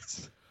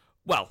matches.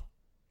 Well,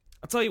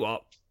 I'll tell you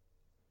what.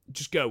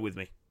 Just go with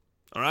me.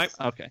 All right?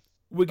 Okay.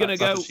 We're going to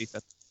go...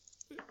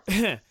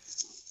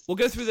 We'll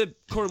go through the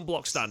current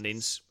block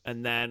standings,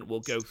 and then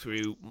we'll go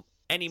through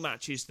any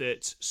matches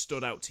that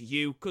stood out to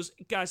you. Because,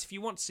 guys, if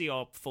you want to see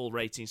our full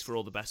ratings for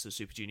all the best of the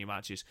Super Junior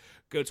matches,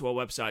 go to our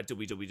website,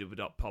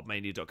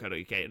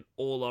 www.podmania.co.uk, and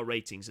all our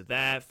ratings are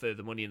there for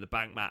the Money in the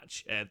Bank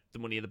match, the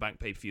Money in the Bank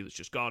pay-per-view that's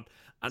just gone,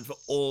 and for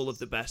all of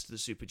the best of the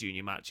Super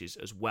Junior matches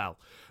as well.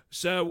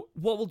 So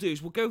what we'll do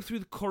is we'll go through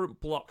the current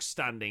block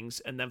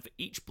standings, and then for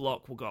each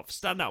block we'll go off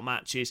standout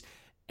matches,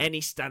 any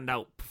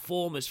standout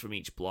performers from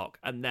each block,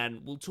 and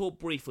then we'll talk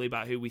briefly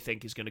about who we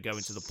think is going to go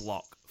into the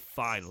block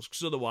finals,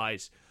 because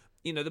otherwise,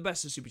 you know, the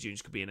best of Super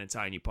Juniors could be an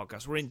entire new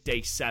podcast. We're in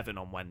day 7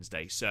 on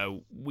Wednesday,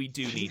 so we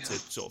do need to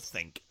sort of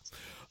think.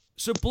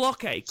 So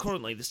Block A,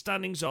 currently the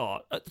standings are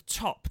at the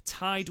top,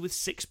 tied with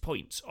 6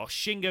 points, are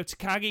Shingo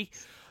Takagi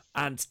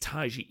and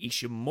Taiji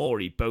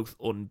Ishimori, both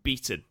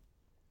unbeaten.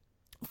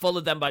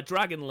 Followed then by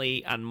Dragon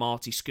Lee and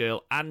Marty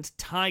Scurll and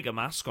Tiger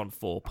Mask on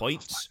 4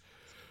 points.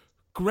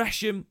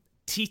 Gresham,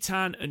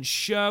 Titan and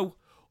Sho,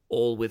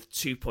 all with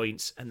 2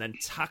 points, and then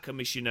Taka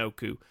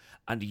Michinoku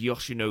and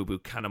Yoshinobu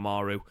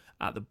Kanemaru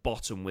at the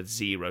bottom with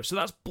 0. So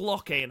that's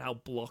Block A and how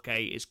Block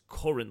A is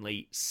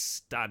currently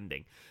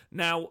standing.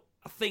 Now,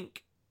 I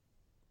think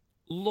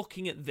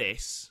looking at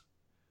this,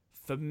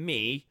 for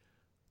me,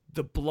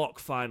 the block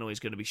final is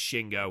going to be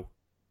Shingo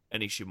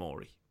and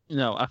Ishimori.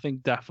 No, I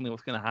think definitely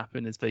what's going to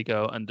happen is they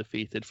go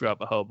undefeated throughout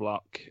the whole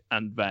block,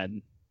 and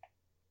then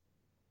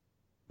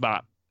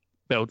that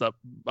builds up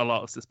a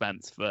lot of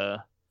suspense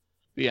for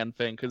the end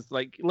thing. Because,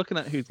 like, looking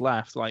at who's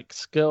left, like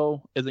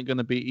Skull isn't going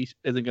to beat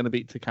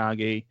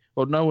Takagi.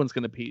 Well, no one's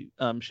going to beat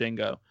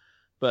Shingo.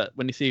 But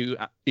when you see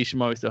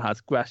Ishimori still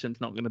has,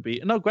 Gresham's not going to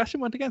beat. No,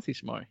 Gresham went against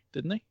Ishimori,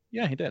 didn't he?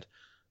 Yeah, he did.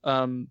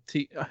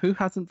 Who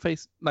hasn't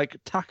faced, like,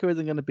 Taka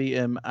isn't going to beat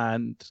him,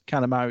 and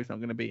Kanemaru's not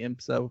going to beat him.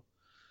 So,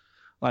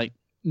 like,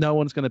 no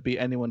one's going to beat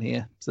anyone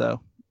here.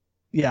 So,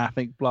 yeah, I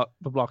think the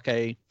Block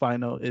A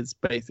final is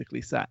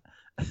basically set.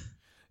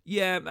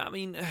 Yeah, I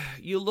mean,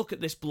 you look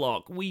at this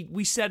block.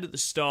 We said at the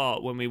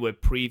start when we were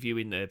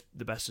previewing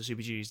the best of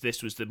Super Juniors,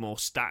 this was the more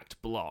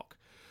stacked block.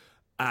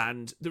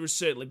 And there has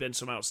certainly been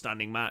some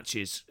outstanding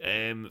matches.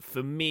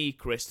 For me,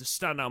 Chris, the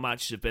standout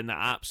matches have been that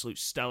absolute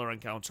stellar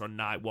encounter on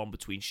night 1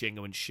 between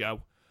Shingo and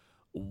Sho.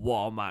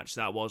 What a match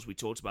that was. We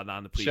talked about that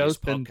in the previous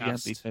podcast. Been the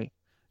MVP.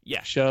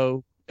 Yeah.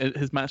 Sho,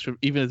 his match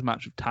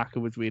with Taka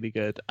was really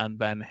good, and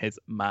then his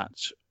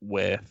match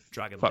with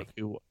Dragon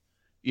Lee.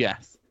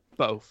 Yes,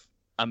 both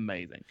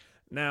amazing.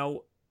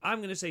 Now, I'm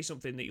going to say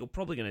something that you're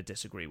probably going to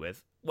disagree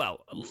with.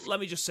 Well, let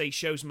me just say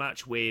Sho's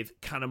match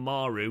with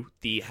Kanemaru,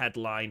 the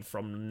headline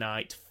from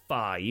night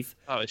 5.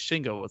 Oh, it's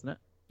Shingo, wasn't it?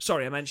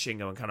 Sorry, I meant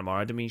Shingo and Kanemaru.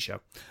 I didn't mean Sho.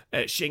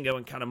 Shingo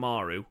and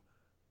Kanemaru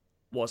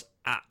was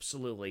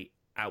absolutely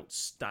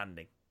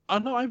outstanding. Oh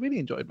no, I really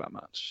enjoyed that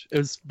match. It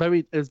was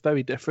very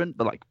different,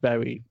 but like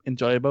very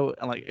enjoyable.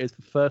 And like it's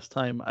the first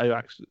time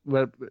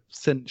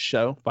since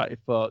Sho that I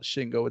thought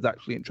Shingo was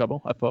actually in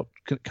trouble. I thought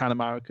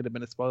Kanemaru could have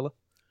been a spoiler.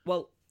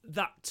 Well,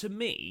 that to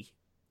me,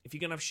 if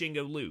you're gonna have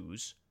Shingo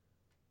lose,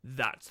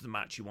 that's the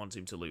match you want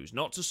him to lose,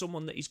 not to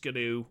someone that he's going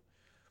to,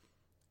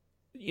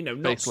 you know,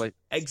 not basically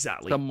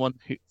exactly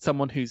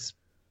someone who's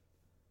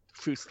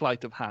through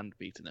sleight of hand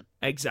beating him.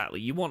 Exactly.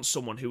 You want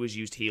someone who has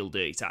used heel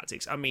dirty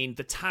tactics. I mean,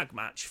 the tag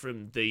match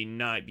from the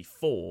night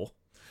before,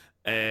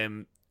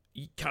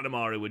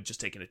 Kanemaru had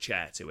just taken a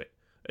chair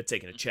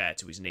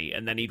to his knee,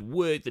 and then he'd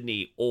worked the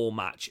knee all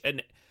match.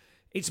 And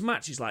it's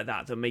matches like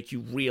that that make you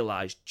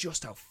realise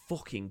just how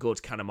fucking good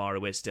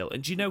Kanemaru is still.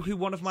 And do you know who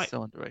one of my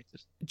so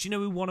underrated? Do you know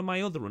who one of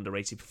my other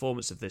underrated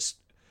performances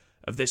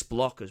of this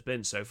block has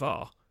been so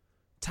far?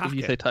 Taka. Did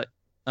you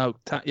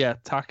say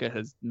Taka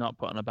has not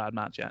put on a bad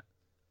match yet.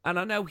 And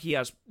I know he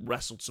has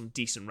wrestled some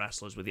decent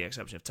wrestlers with the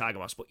exception of Tiger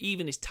Mask, but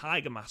even his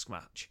Tiger Mask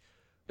match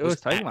was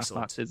Tiger Mask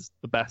excellent. match is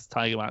the best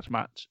Tiger Mask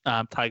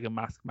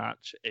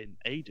match in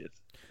ages.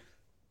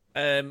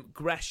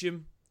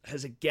 Gresham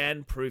has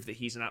again proved that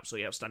he's an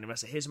absolutely outstanding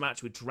wrestler. His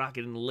match with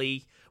Dragon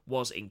Lee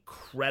was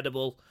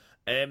incredible.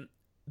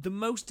 The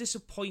most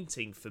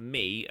disappointing for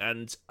me,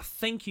 and I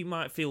think you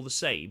might feel the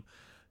same,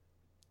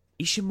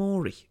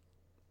 Ishimori.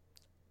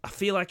 I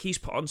feel like he's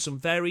put on some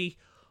very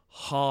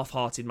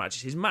half-hearted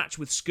matches. His match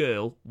with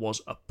Skrull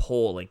was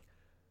appalling.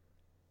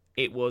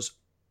 It was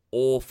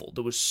awful.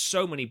 There was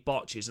so many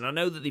botches, and I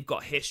know that they've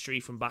got history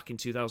from back in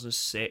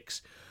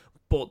 2006,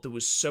 but there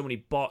was so many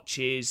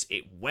botches.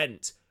 It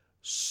went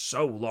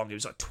so long. It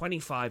was like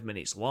 25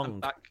 minutes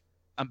long.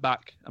 I'm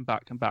back.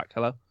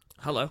 Hello.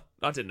 Hello.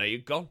 I didn't know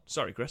you'd gone.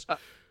 Sorry, Chris.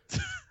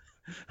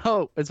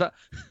 Oh, is that...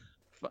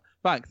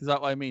 Thanks. Is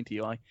that what I mean to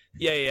you?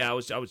 Yeah. I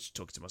was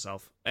talking to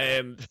myself.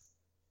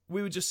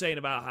 We were just saying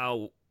about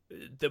how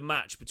the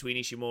match between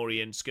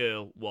Ishimori and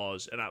Skrull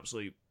was an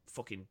absolute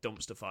fucking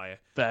dumpster fire.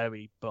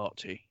 Very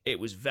botchy. It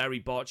was very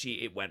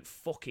botchy. It went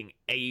fucking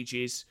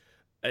ages.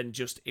 And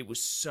just, it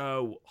was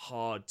so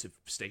hard to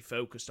stay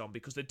focused on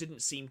because there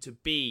didn't seem to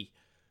be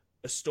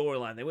a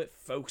storyline. They weren't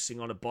focusing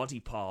on a body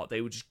part.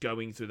 They were just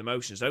going through the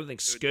motions. I don't think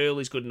Skrull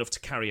is good enough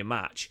to carry a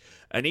match.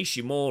 And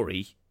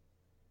Ishimori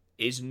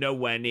is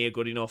nowhere near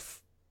good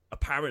enough,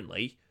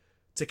 apparently,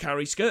 to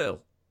carry Skrull.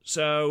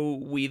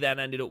 So we then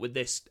ended up with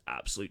this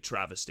absolute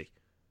travesty.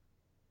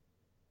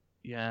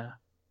 Yeah.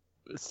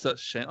 It's such a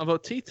shame. Although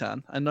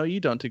Titan, I know you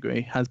don't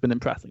agree, has been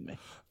impressing me.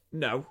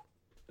 No,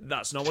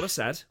 that's not what I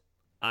said.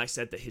 I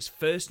said that his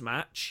first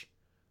match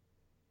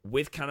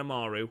with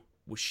Kanemaru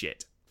was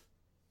shit.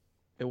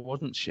 It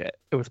wasn't shit.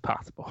 It was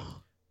passable.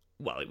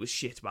 Well, it was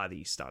shit by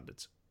these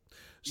standards.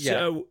 Yeah.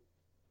 So,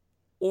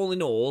 all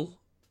in all,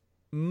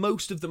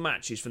 most of the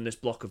matches from this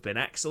block have been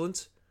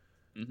excellent.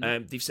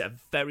 Mm-hmm. They've set a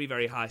very,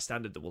 very high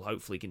standard that will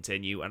hopefully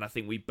continue, and I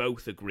think we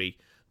both agree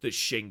that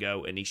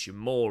Shingo and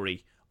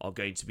Ishimori are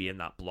going to be in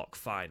that block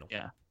final.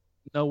 Yeah.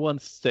 No one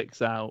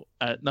sticks out.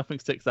 Nothing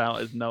sticks out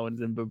as no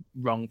one's in the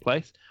wrong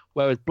place.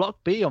 Whereas Block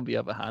B, on the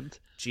other hand,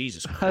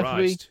 Jesus every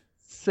Christ,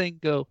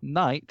 single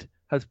night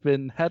has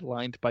been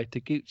headlined by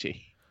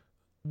Taguchi.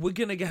 We're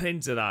going to get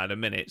into that in a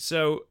minute.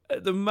 So,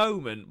 at the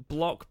moment,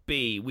 Block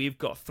B, we've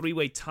got a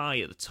three-way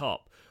tie at the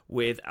top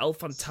with El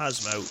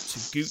Fantasmo,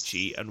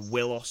 Taguchi, and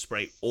Will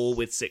Ospreay, all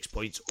with 6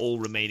 points, all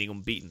remaining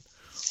unbeaten.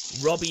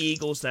 Robbie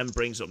Eagles then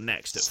brings up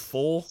next at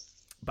 4.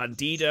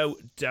 Bandido,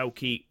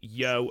 Doki,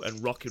 Yo,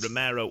 and Rocky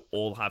Romero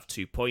all have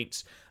 2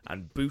 points,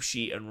 and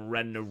Bushi and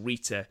Ren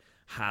Narita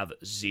have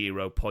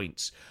 0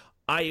 points.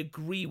 I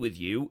agree with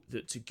you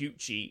that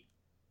Taguchi,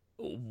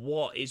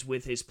 what is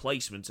with his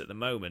placement at the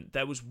moment?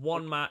 There was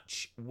one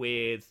match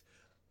with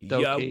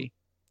Doki.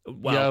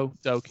 Yo,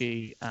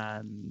 Doki,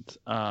 and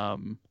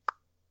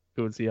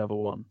who was the other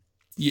one?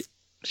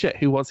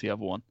 Who was the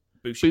other one?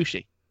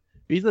 Bushi.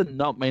 These are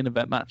not main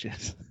event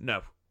matches.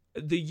 No.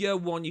 The Yo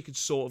one you could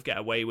sort of get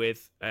away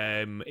with.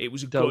 It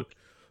was a good...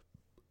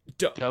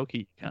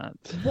 Doki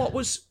can't. What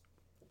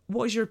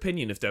is your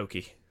opinion of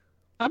Doki?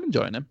 I'm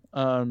enjoying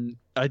him.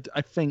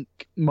 I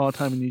think more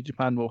time in New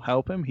Japan will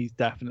help him. He's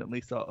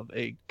definitely sort of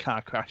a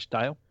car crash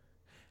style,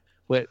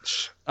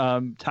 which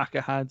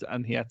Taka had,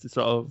 and he had to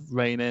sort of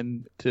rein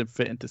in to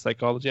fit into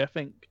psychology. I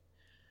think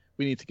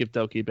we need to give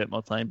Doki a bit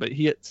more time, but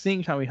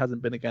seeing how he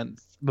hasn't been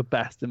against the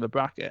best in the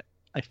bracket,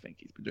 I think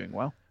he's been doing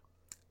well.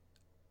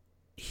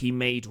 He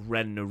made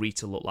Ren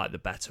Narita look like the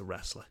better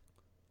wrestler.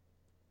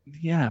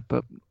 Yeah,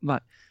 but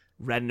like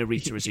Ren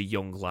Narita is a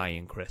young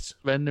lion, Chris.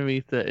 Ren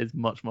Narita is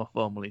much more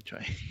formally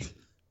trained.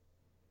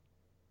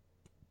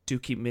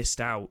 Dookie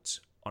missed out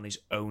on his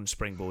own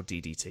springboard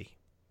DDT.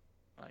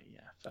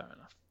 Yeah, fair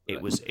enough.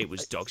 It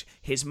was dogs.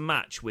 His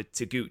match with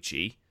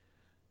Taguchi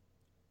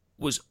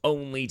was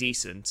only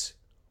decent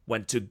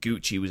when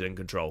Taguchi was in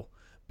control,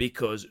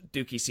 because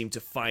Dookie seemed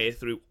to fire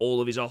through all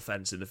of his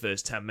offense in the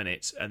first 10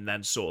 minutes and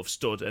then sort of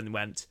stood and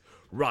went,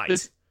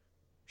 right,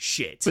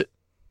 shit. But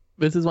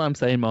this is why I'm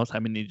saying more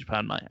time in New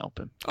Japan might help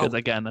him. Because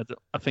again,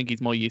 I think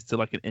he's more used to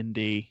like an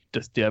indie,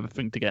 just do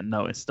everything to get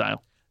noticed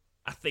style.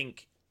 I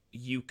think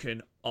you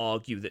can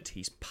argue that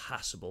he's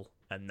passable,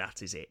 and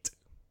that is it.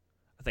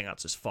 I think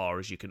that's as far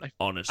as you can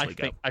honestly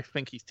go. I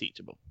think he's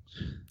teachable.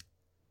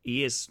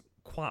 He is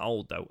quite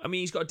old, though. I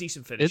mean, he's got a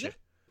decent finisher. Is he?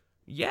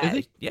 Yeah,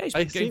 he's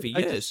been going for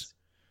years.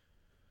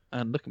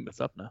 And looking this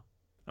up now.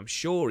 I'm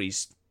sure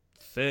he's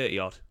 30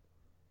 odd,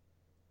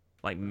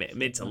 like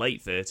mid to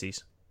late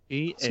 30s.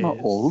 It's not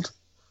old.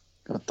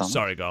 God damn it.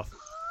 Sorry, Garth.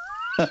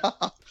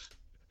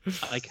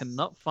 I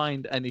cannot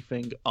find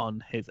anything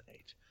on his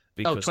age.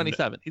 Because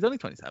 27. He's only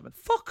 27.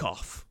 Fuck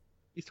off.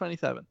 He's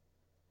 27.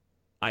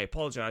 I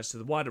apologise to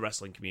the wider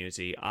wrestling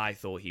community. I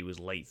thought he was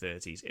late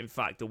 30s. In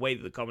fact, the way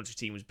that the commentary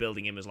team was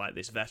building him as like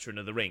this veteran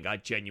of the ring, I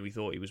genuinely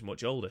thought he was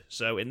much older.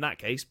 So in that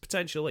case,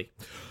 potentially.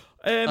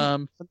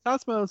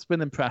 Phantasmo's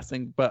been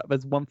impressing, but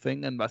there's one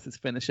thing, and that's his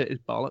finisher is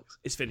bollocks.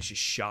 His finisher is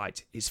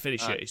shite. His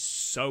finisher is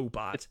so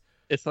bad.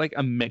 It's like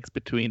a mix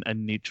between a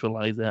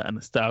neutralizer and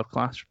a style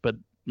clash, but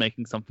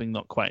making something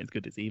not quite as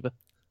good as either.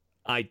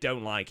 I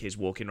don't like his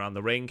walking around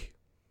the ring.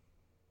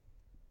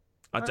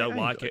 I don't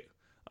like it.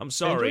 I'm I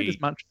sorry. enjoyed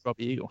his match with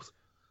Robbie Eagles.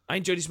 I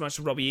enjoyed his match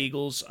with Robbie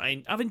Eagles.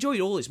 I've enjoyed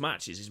all his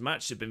matches. His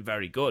matches have been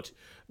very good.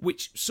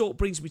 Which sort of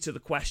brings me to the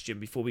question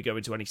before we go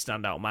into any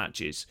standout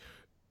matches.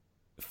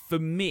 For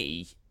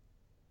me,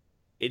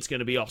 it's going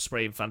to be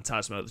Ospreay and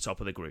Phantasmo at the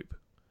top of the group.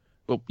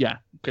 Well, yeah,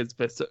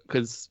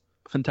 because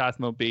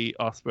Phantasmo beat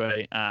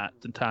Ospreay at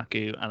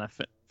Dentaku, and I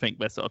think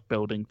they're sort of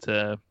building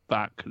to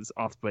that because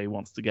Ospreay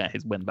wants to get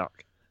his win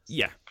back.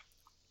 Yeah.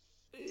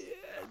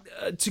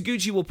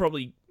 Taguchi will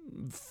probably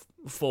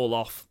fall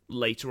off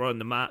later on in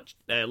the match,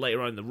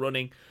 later on in the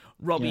running.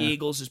 Robbie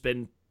Eagles has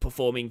been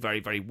performing very,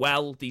 very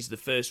well. These are the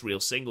first real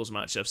singles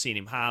matches I've seen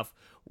him have.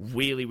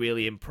 Really,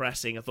 really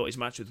impressing. I thought his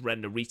match with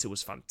Ren Narita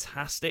was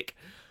fantastic.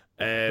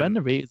 Ren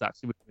Narita is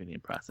actually really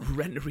impressive.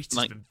 Ren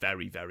Narita's been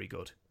very, very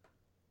good.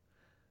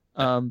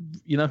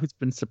 You know who's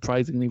been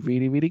surprisingly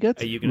really, really good?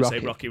 Are you going to say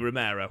Rocky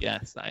Romero?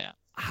 Yes, I am.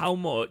 How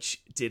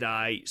much did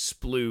I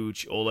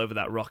splooge all over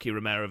that Rocky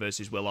Romero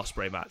versus Will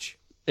Ospreay match?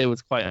 It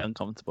was quite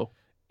uncomfortable.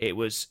 It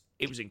was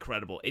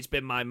incredible. It's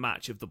been my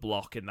match of the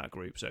block in that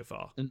group so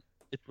far. And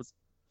it was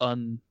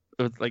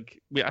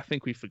like I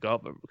think we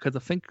forgot,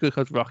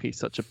 because Rocky's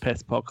such a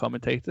piss poor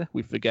commentator,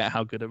 we forget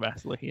how good a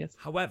wrestler he is.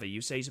 However, you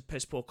say he's a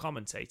piss poor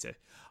commentator.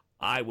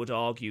 I would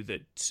argue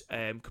that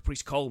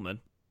Caprice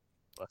Coleman,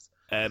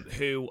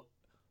 who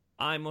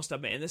I must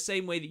admit, in the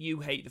same way that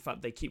you hate the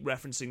fact they keep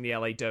referencing the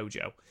LA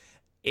Dojo,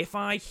 if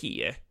I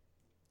hear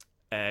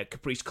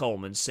Caprice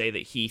Coleman say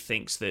that he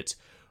thinks that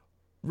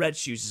Red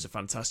Shoes is a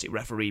fantastic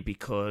referee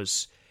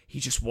because he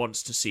just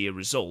wants to see a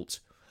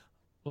result,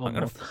 I'm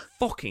going to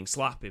fucking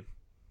slap him.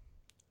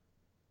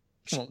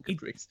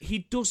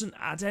 He doesn't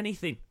add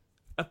anything,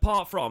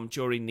 apart from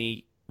during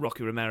the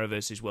Rocky Romero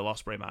versus Will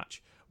Ospreay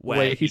match,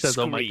 where he says,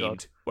 screamed, "Oh my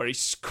God," where he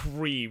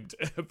screamed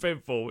a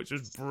pinfall, which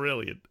was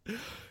brilliant.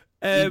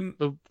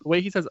 The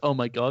way he says "Oh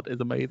my God" is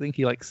amazing.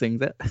 He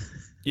sings it.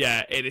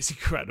 Yeah, it is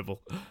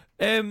incredible.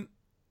 I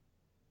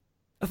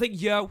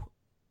think Yo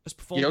has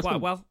performed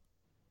quite well.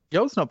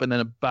 Yo's not been in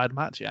a bad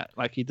match yet.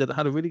 He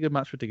had a really good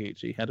match with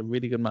Taguchi. He had a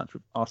really good match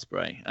with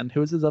Ospreay. And who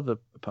was his other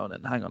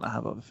opponent? Hang on, I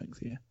have other things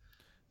here.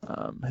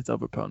 His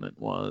other opponent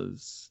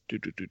was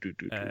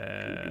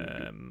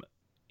Bandito.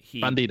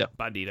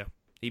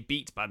 He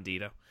beat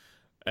Bandito.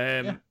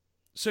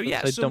 So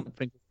yeah, I don't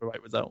think it's the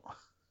right result.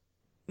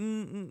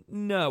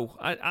 No,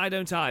 I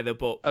don't either.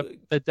 But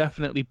they're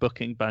definitely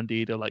booking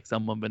Bandito like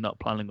someone they're not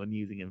planning on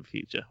using in the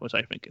future, which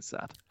I think is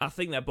sad. I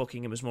think they're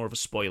booking him as more of a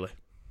spoiler.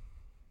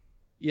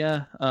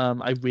 Yeah,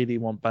 I really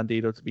want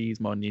Bandito to be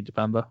used more in New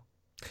Japan though.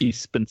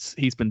 He's been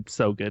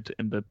so good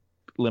in the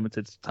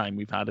limited time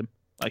we've had him.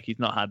 He's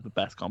not had the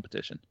best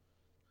competition.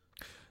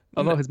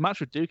 Although his match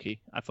with Dookie,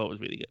 I thought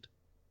was really good.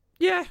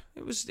 Yeah,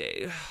 it was.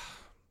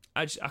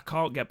 I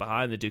can't get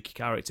behind the Dookie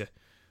character,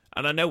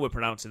 and I know we're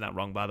pronouncing that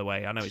wrong, by the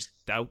way. I know it's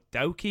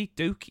Dookie.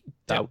 It's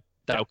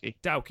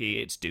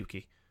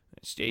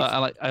Dookie.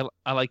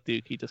 I like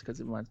Dookie just because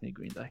it reminds me of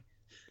Green Day.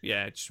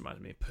 Yeah, it just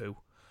reminds me of Pooh.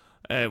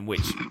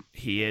 Which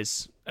he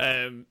is.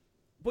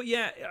 But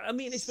yeah, I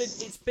mean,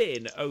 it's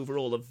been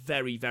overall a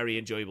very, very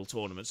enjoyable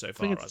tournament so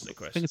far, hasn't it,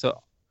 Chris? I think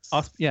so.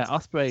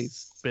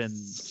 Ospreay's been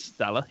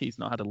stellar. He's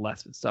not had a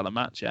less than stellar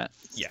match yet.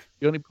 Yeah.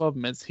 The only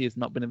problem is he has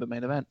not been in the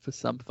main event for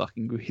some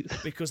fucking reason.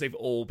 Because they've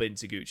all been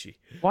Taguchi.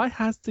 Why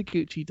has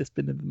Taguchi just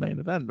been in the main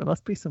event? There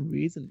must be some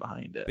reason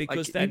behind it.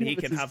 Because then he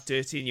can have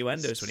dirty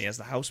innuendos when he has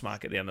the house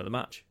mark at the end of the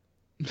match.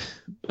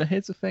 But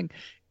here's the thing.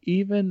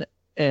 Even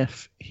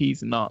if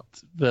he's not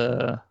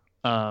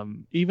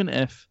even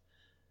if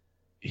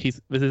this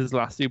is his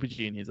last Super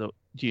Juniors,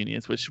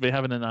 which they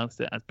haven't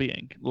announced it as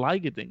being,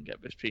 Liger didn't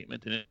get this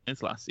treatment in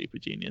his last Super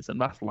Juniors, and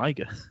that's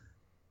Liger.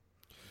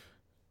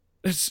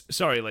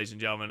 Sorry, ladies and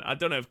gentlemen, I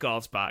don't know if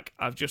Garth's back.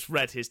 I've just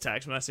read his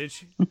text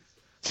message,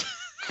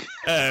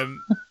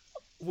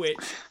 which,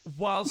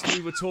 whilst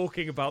we were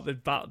talking about the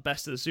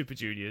best of the Super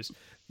Juniors,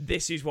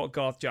 this is what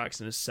Garth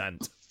Jackson has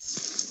sent.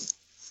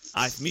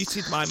 I've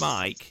muted my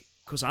mic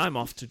because I'm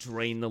off to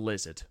drain the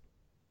lizard.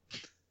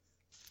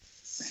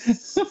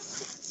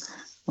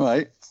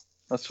 Right.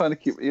 I was trying to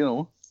keep,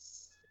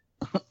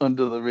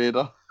 under the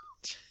radar.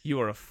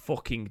 You are a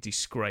fucking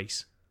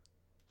disgrace.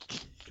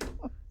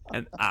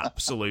 An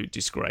absolute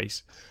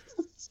disgrace.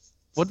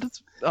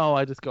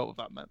 I just got what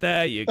that meant.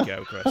 There you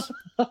go, Chris.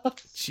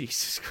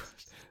 Jesus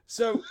Christ.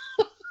 So,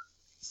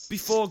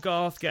 before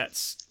Garth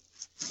gets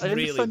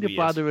really understand your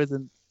bladder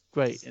isn't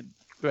great at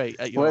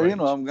your age. I'm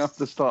going to have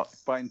to start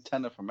buying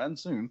tenner for men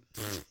soon.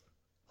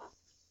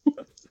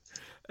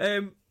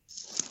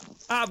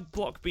 At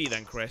Block B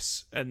then,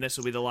 Chris, and this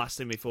will be the last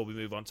thing before we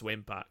move on to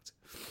Impact.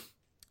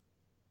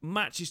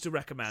 Matches to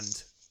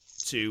recommend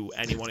to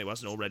anyone who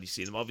hasn't already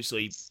seen them.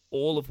 Obviously,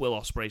 all of Will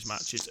Ospreay's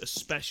matches,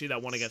 especially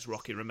that one against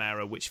Rocky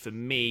Romero, which for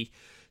me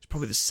is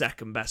probably the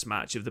second best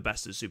match of the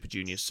Best of the Super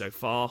Juniors so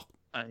far.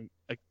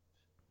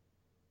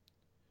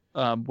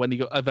 When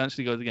he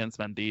eventually goes against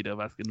Bandito,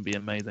 that's going to be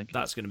amazing.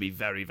 That's going to be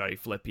very, very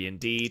flippy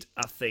indeed.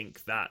 I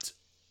think that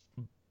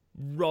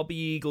Robbie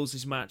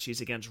Eagles'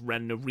 matches against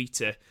Ren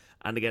Narita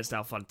and against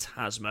El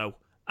Fantasmo,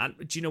 and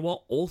do you know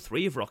what? All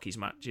three of Rocky's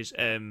matches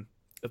have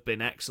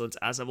been excellent,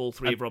 as have all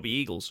three of Robbie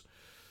Eagles.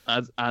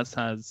 As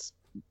has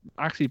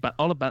actually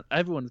all about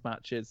everyone's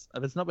matches.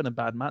 There's not been a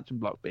bad match in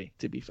Block B,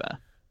 to be fair.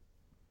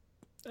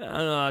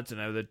 I don't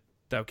know. The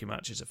Doki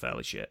matches are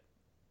fairly shit.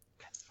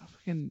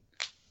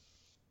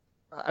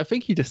 I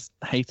think you just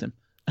hate him.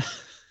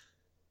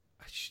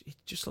 He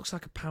just looks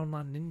like a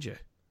Poundland ninja.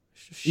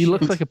 He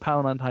looks like a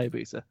Poundland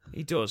Hayabusa.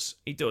 He does.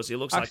 He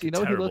looks like a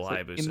terrible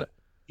Hayabusa.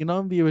 You know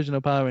in the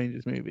original Power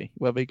Rangers movie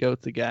where they go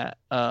to get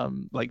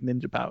like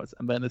ninja powers,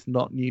 and then it's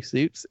not new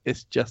suits,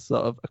 it's just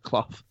sort of a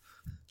cloth.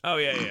 Oh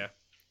yeah.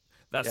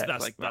 That's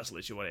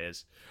literally what it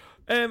is.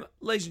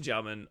 Ladies and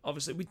gentlemen,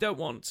 obviously we don't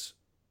want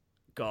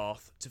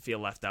Garth to feel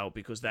left out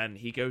because then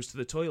he goes to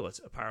the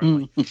toilet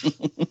apparently.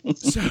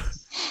 So,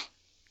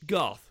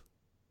 Garth,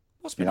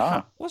 what's been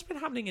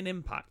happening in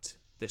Impact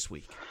this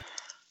week?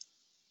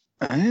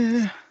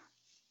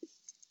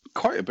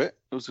 Quite a bit.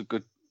 It was a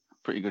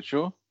pretty good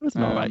show. It was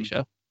an alright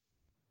show.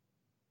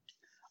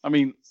 I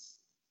mean,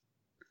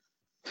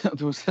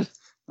 there was an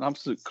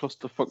absolute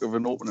clusterfuck of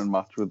an opening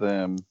match with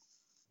a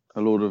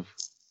load of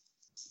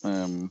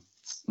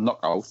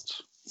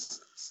knockouts.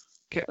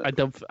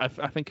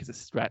 I think it's a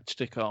stretch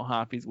to call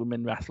half these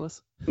women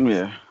wrestlers.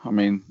 Yeah, I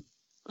mean,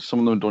 some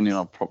of them don't even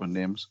have proper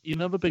names. You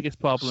know the biggest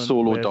problem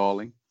Solo with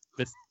Darling.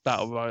 This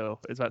Battle Royal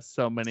is that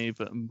so many of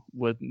them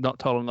were not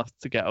tall enough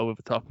to get over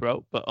the top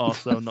rope, but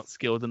also not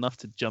skilled enough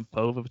to jump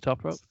over the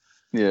top rope.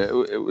 Yeah,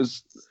 it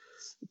was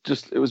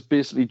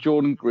basically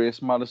Jordan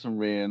Grace, Madison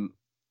Rayne,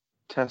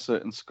 Tessa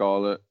and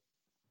Scarlett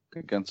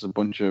against a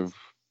bunch of,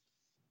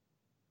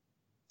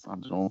 I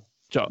don't know,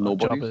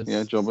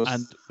 nobodies. Jobbers.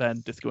 And then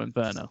Disco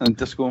Inferno. And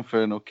Disco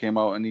Inferno came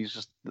out, and he's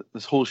just,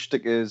 this whole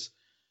shtick is,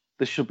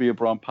 this should be a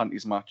bra and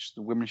panties match.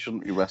 The women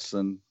shouldn't be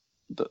wrestling.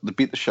 They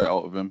beat the shit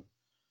out of him.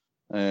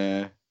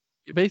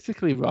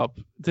 Basically, Rob,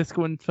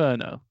 Disco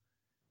Inferno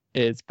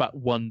is that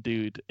one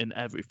dude in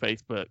every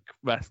Facebook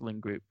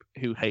wrestling group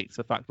who hates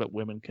the fact that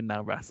women can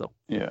now wrestle.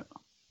 Yeah.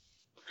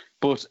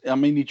 But, I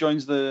mean, he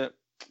joins the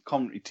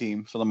commentary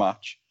team for the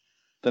match.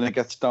 Then it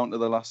gets down to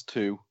the last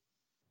two.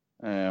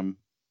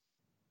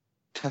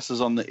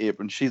 Tessa's on the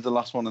apron. She's the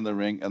last one in the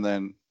ring. And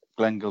then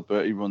Glenn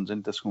Gilberti runs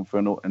in Disco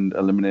Inferno and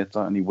eliminates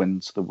her, and he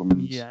wins the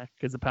women's. Yeah,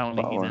 because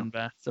apparently he's in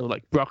there. So,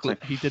 like,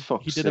 he did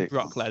a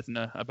Brock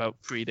Lesnar about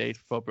 3 days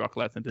before Brock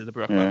Lesnar did a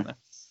Brock Lesnar.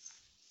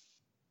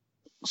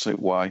 So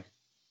why?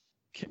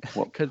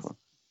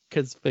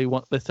 Because they're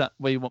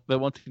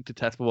wanting to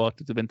test the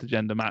waters of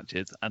intergender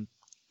matches, and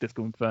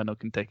Disco Inferno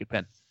can take a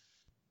pin.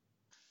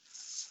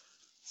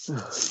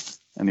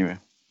 Anyway,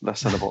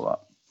 less said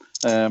about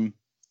that.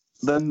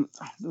 Then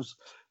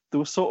they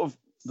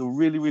were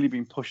really, really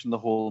been pushing the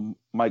whole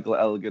Michael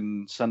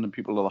Elgin sending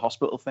people to the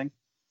hospital thing.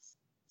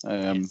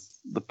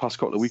 The past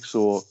couple of weeks,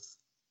 so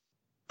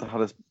they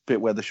had a bit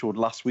where they showed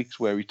last week's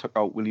where he took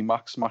out Willie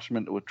Mack, smashed him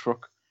into a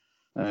truck.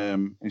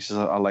 He says,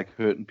 I like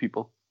hurting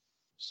people.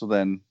 So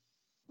then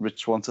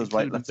Rich Swann says,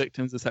 right, let's...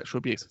 victims of sexual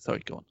abuse.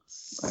 Sorry, go on.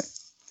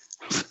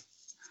 Right.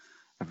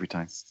 Every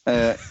time.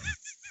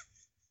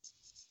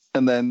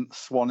 And then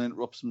Swan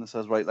interrupts him and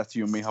says, right, let's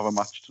you and me have a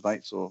match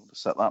tonight. So to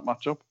set that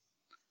match up.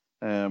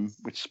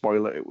 Which,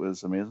 spoiler, it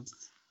was amazing.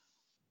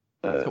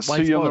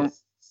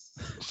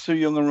 Sue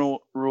Young and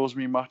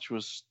Rosemary match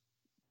was...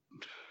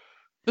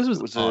 This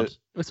was odd.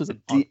 This was a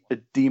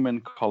demon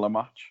collar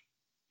match.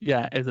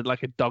 Yeah, it was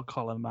like a dog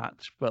collar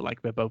match, but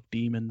like they're both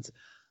demons.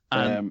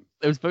 And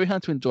it was very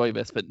hard to enjoy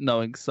this, but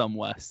knowing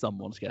somewhere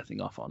someone's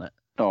getting off on it.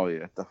 Oh,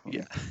 yeah,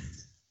 definitely.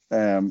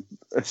 Yeah.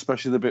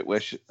 Especially the bit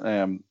where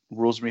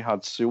Rosemary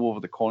had Sue over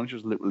the corner. She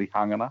was literally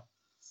hanging her.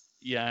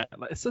 Yeah,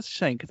 like, it's such a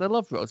shame because I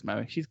love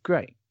Rosemary. She's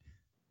great.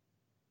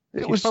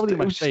 She's probably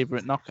my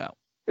favourite knockout.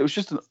 It was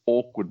just an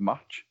awkward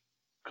match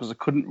because I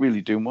couldn't really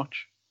do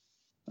much.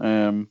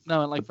 No,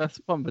 like that's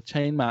fun. The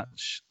chain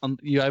match,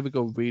 you either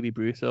go really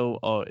brutal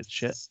or it's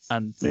shit,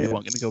 and they weren't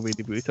going to go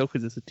really brutal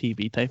because it's a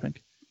TV taping.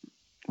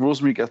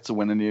 Rosemary gets a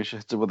win in here. She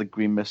hits it with a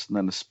green mist and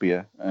then a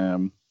spear.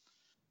 It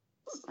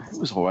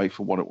was all right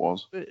for what it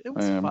was. It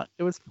was fine.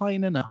 It was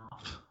fine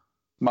enough.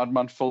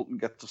 Madman Fulton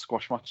gets a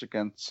squash match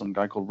against some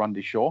guy called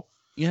Randy Shaw.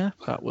 Yeah,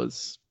 that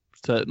was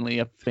certainly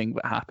a thing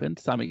that happened.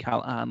 Sammy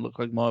Callahan looked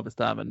like more of a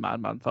star than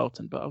Madman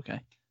Fulton, but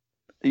okay.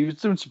 He was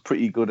doing some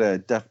pretty good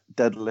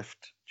deadlift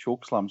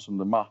choke slams from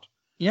the mat.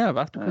 Yeah,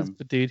 that's because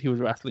the dude he was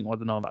wrestling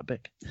wasn't all that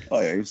big. Oh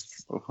yeah, he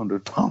was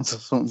 100 pounds or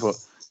something,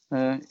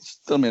 but he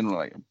still made him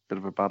like a bit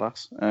of a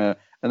badass.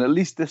 And at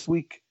least this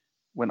week,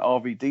 when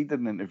RVD did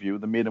an interview,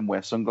 they made him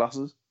wear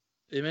sunglasses.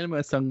 He made him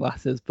wear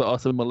sunglasses, but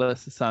also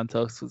Melissa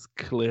Santos was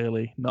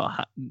clearly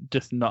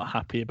just not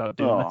happy about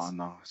doing this. Oh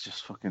no, it's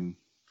just fucking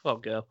poor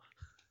girl.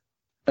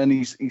 And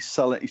he's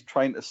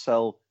trying to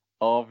sell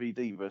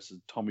RVD versus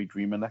Tommy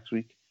Dreamer next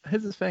week.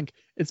 Here's the thing: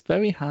 it's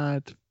very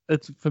hard.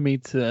 It's for me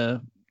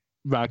to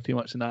rag too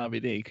much on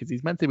RVD because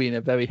he's meant to be in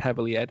a very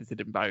heavily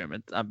edited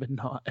environment, and we're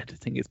not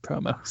editing his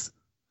promos.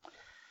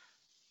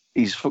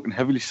 He's fucking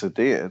heavily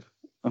sedated.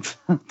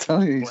 I'm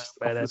telling you. So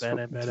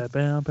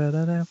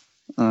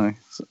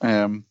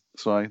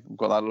I've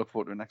got that to look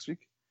forward to next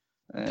week.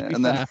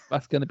 And then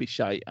that's going to be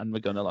shite, and we're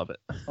going to love it.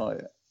 Oh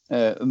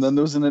yeah. And then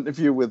there was an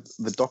interview with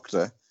the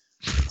Doctor,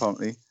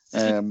 apparently.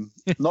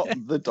 Not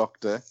the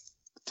Doctor,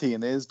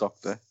 TNA's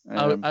Doctor.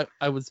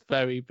 I was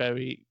very,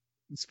 very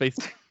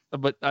spaced,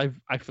 but I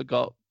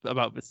forgot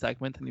about this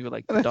segment, and you were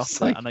like the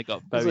Doctor, and I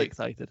got very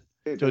excited.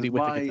 Jodie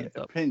Whittaker.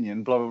 My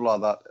opinion, blah blah blah.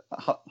 That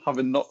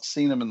having not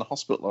seen him in the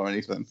hospital or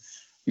anything,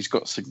 he's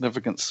got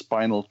significant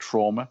spinal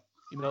trauma.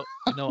 You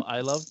know, I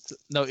loved.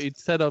 No, he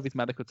said all these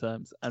medical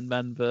terms, and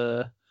then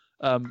the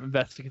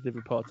investigative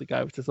reporter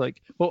guy was just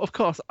like, "Well, of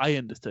course I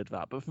understood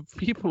that, but for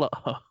people at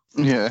home."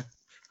 Yeah.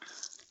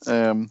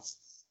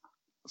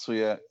 So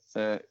yeah,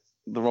 they're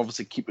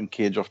obviously keeping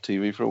Cage off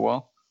TV for a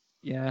while.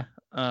 Yeah.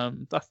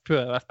 That's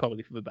true. That's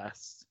probably for the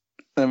best.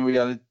 Then we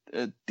had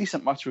a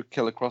decent match with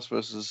Killer Cross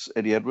versus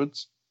Eddie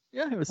Edwards.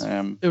 Yeah, it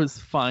was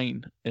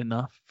fine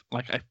enough.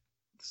 Like I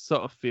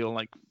sort of feel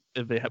like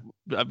if they have,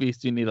 at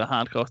least you need a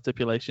hardcore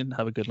stipulation,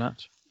 have a good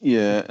match.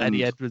 Yeah,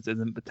 Eddie Edwards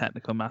isn't the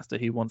technical master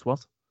he once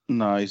was.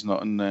 No, he's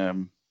not. And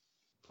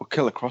well,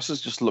 Killer Cross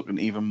is just looking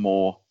even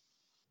more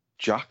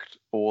jacked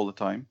all the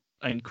time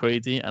and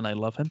crazy, and I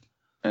love him.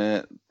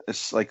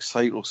 It's like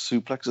cycle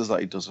suplexes that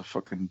he does are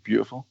fucking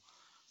beautiful.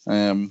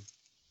 And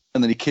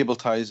then he cable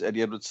ties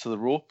Eddie Edwards to the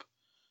rope,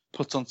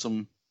 puts on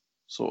some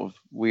sort of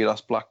weird ass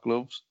black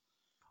gloves.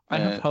 I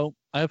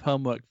have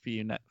homework for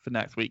you for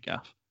next week,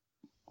 Gaff.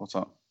 What's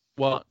that?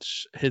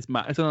 Watch his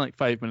match. It's only like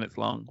 5 minutes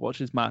long. Watch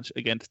his match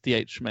against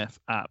D.H. Smith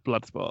at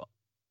Bloodsport.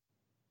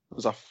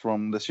 Was that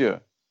from this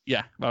year?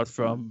 Yeah, that was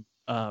from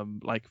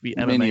like the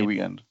MMA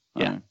weekend.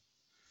 Yeah.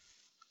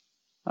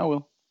 I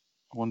will.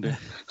 One day.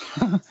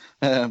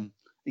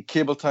 He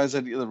cable ties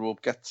Eddie to the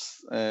rope,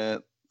 gets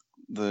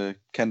the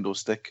kendo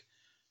stick,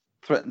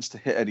 threatens to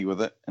hit Eddie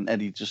with it, and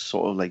Eddie just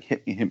sort of like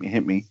hit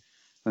me,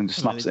 and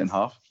just snaps it in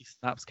half. He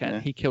snaps Kenny.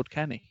 Yeah. He killed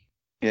Kenny.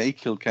 Yeah, he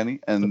killed Kenny,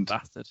 and the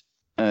bastard.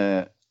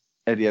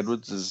 Eddie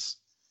Edwards is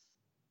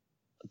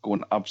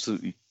going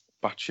absolutely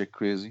batshit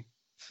crazy.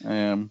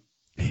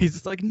 He's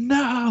just like,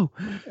 no.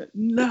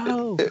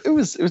 It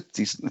was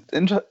decent.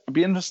 It'd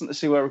be interesting to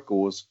see where it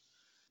goes,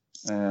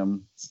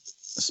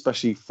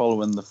 especially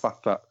following the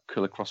fact that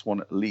Killer Cross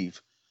wanted to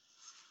leave.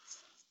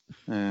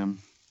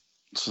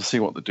 So see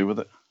what they do with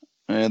it.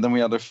 Then we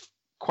had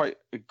quite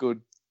a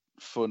good,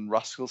 fun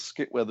Rascal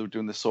skit where they were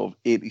doing this sort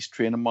of 80s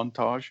training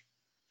montage.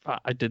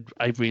 I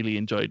really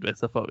enjoyed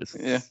this. I thought it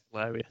was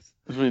hilarious.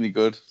 It was really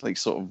good. Like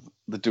sort of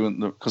they're doing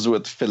because they were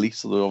at Philly,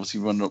 so they're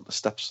obviously running up the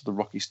steps, the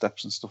Rocky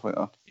steps and stuff like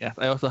that. Yeah,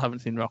 I also haven't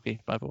seen Rocky,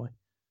 by the way.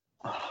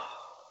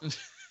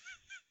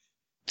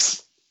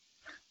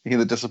 You hear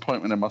the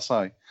disappointment in my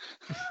sigh.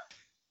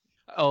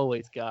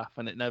 Always gaff,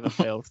 and it never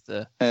fails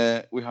to.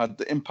 We had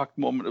the impact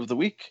moment of the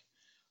week.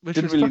 Which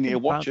didn't really need to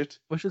watch it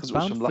because it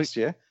was from last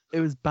year.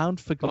 It was bound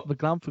for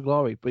Bound for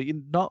Glory, but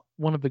not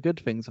one of the good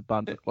things of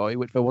Bound for Glory,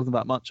 which there wasn't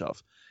that much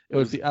of. It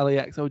was the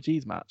LAX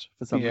OGs match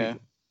for some reason.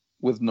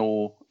 With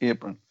no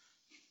apron.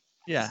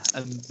 Yeah,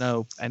 and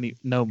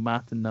no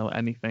mat and no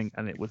anything,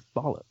 and it was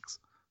bollocks.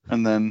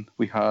 And then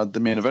we had the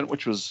main event,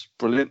 which was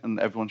brilliant, and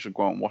everyone should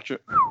go out and watch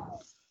it.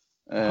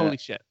 Holy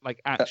shit!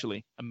 Like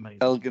actually amazing.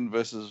 Elgin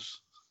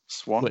versus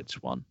Swan.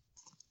 Which one?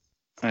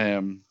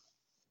 Poison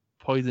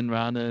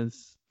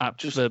Ranas.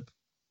 Just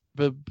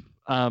the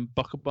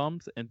bucket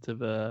bombs into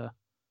the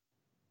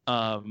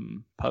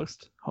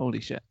post.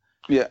 Holy shit!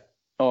 Yeah.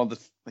 Oh, the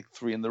like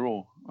 3 in the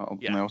row on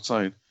the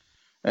outside.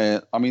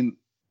 I mean,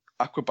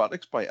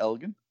 acrobatics by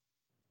Elgin.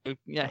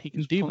 Yeah, he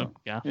can do them.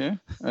 Yeah. Yeah.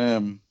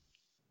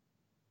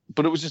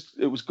 But it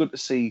was good to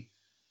see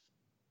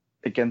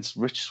against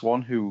Rich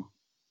Swan, who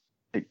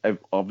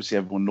obviously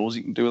everyone knows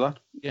he can do that.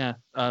 Yeah.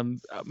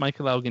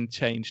 Michael Elgin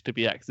changed to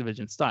be X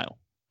Division style.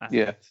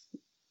 Yeah.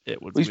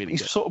 It was really good.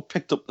 He's sort of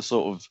picked up the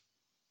sort of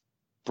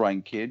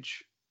Brian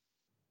Cage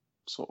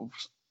sort of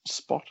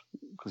spot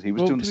because he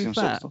was doing the same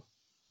sort of stuff.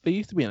 They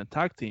used to be in a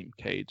tag team,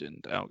 Cage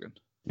and Elgin.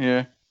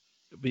 Yeah.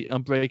 The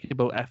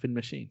unbreakable effing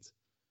machines.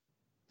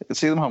 I can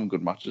see them having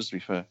good matches, to be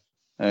fair.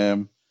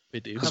 They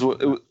do. Because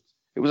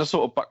it was a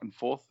sort of back and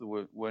forth. They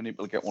weren't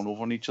able to get one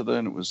over on each other,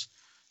 and it was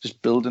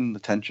just building the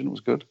tension. It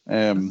was good.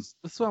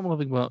 That's what I'm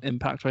loving about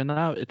Impact right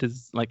now. It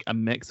is like a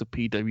mix of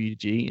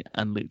PWG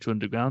and Lucha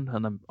Underground,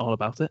 and I'm all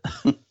about it.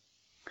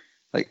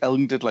 Like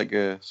Elgin did like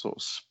a sort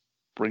of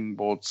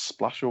springboard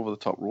splash over the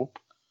top rope.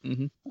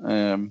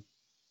 Mm-hmm.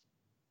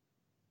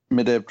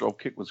 Mid-air drop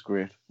kick was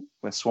great.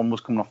 Where Swan was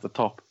coming off the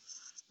top,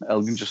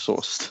 Elgin just sort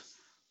of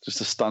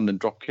just a standing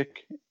drop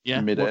kick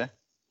in mid-air.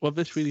 What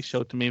this really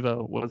showed to me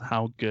though was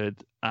how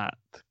good at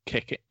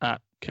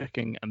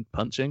kicking and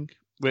punching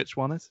Rich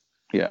Swann is.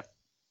 Yeah.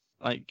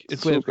 Like,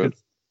 it's So weird good.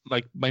 because,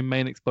 like, my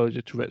main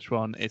exposure to Rich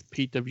Swann is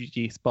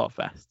PWG spot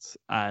fests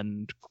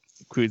and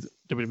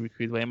WWE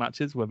Cruiserweight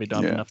matches where they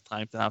don't have enough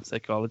time to have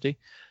psychology.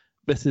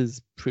 This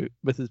is proof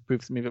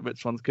to me that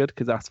Rich Swann's good,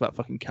 because after that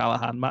fucking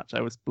Callahan match,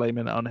 I was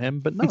blaming it on him,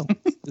 but no,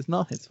 it's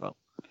not his fault.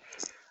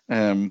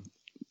 There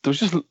was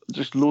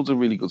just loads of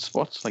really good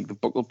spots, like the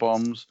buckle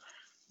bombs,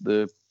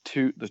 the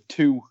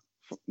two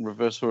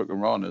reverse hurricane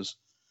runners.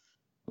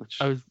 Which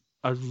I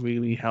was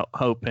really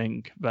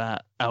hoping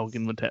that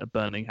Elgin would hit a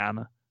burning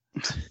hammer.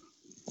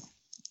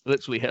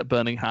 Literally hit a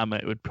burning hammer.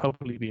 It would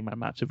probably be my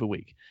match of the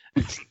week.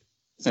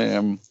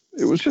 it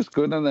was just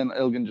good, and then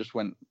Elgin just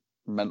went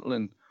mental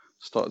and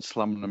started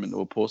slamming him into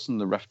a post,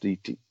 and the ref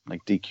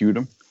DQ'd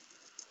him.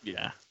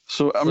 Yeah.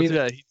 So I mean,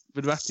 the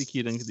ref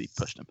DQ'd him because he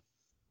pushed him.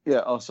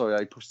 Yeah. Oh, sorry,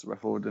 I pushed the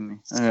ref over,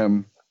 didn't he? I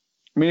mean,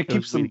 it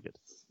keeps them. Really good.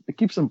 It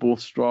keeps them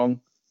both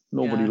strong.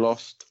 Nobody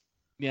lost.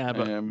 Yeah,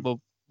 but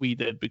well, we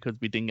did because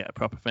we didn't get a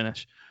proper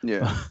finish.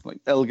 Yeah, like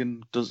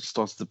Elgin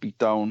starts to beat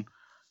down.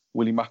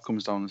 Willie Mack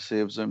comes down and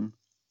saves him.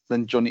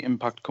 Then Johnny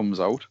Impact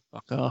comes out.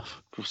 Fuck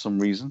off. For some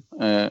reason,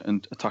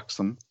 and attacks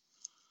them.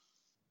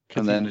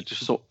 And then it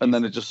just sort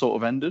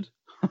of ended.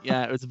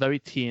 Yeah, it was a very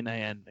TNA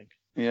ending.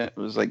 Yeah, it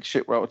was like,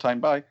 shit, we're out of time.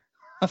 Bye.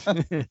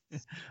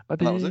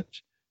 That was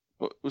it.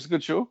 But it was a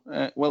good show.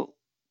 Well,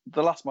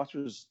 the last match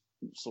was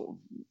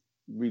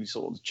really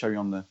the cherry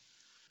on the.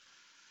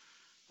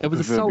 It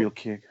was proverbial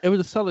cake. It was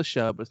a solid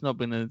show, but it's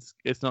not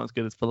as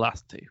good as the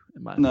last two,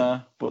 in my opinion.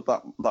 Nah, but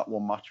that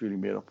one match really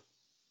made up.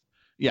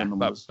 Yeah,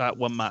 that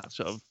one match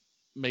sort of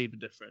made a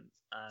difference,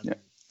 and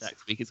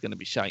next week is going to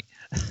be shite.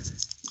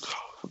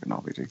 Fucking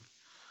RVD.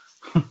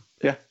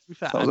 Yeah,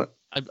 that was it.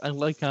 I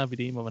like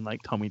RVD more than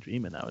like Tommy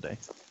Dreamer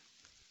nowadays.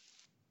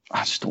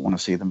 I just don't want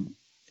to see them,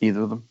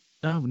 either of them.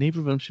 No, neither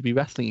of them should be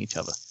wrestling each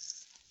other.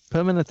 Put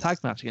them in a tag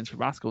match against the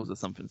Rascals or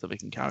something so they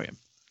can carry him.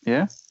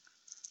 Yeah.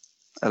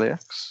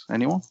 LAX,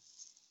 anyone?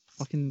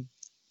 Fucking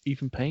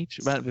Ethan Page?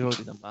 Right, we've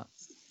already done that.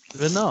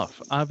 Enough.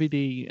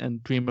 RVD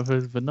and Dreamer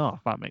versus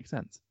Enough. That makes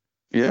sense.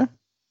 Yeah.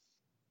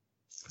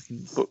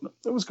 But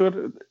it was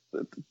good.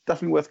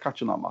 Definitely worth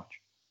catching that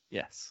match.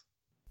 Yes.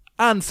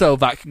 And so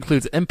that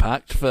concludes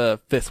Impact for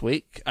this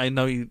week. I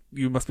know you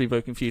must be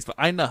very confused, but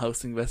I'm not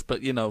hosting this,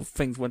 but you know,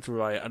 things went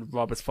awry and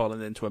Rob has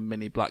fallen into a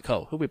mini black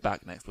hole. He'll be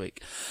back next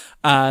week.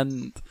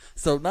 And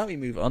so now we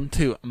move on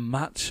to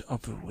Match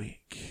of the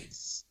Week.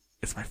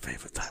 It's my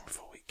favourite time of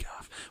the week,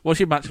 Gav. What's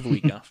your Match of the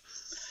Week, Gav?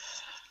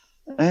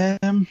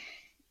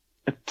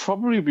 It'd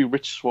probably be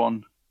Rich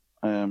Swann,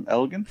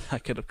 Elgin. I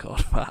could have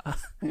called that.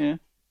 Yeah.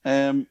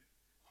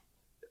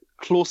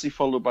 Closely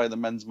followed by the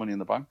men's Money in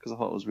the Bank, because I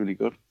thought it was really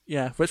good.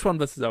 Yeah, Rich Swann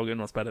versus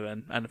Elgin was better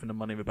than anything in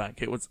Money in the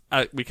Bank. It was.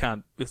 We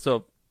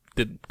still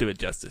didn't do it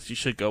justice. You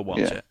should go watch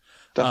it.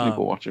 Definitely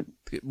go watch it.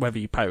 Whether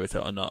you pirate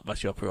it or not,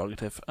 that's your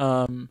prerogative.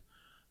 For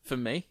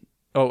me,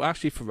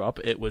 for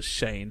Rob, it was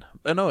Shane.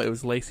 No, it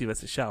was Lacey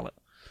versus Charlotte.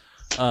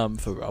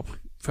 For Rob,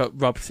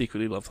 Rob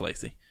secretly loves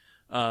Lacey.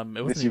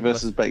 It was Lacey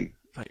versus Bay.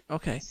 Like,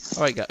 okay,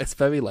 all right, guys, it's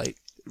very late.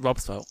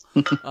 Rob's fault.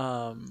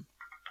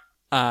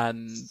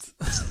 And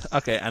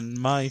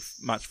my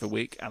match for the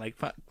week, and I'm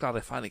glad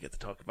I finally get to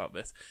talk about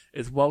this,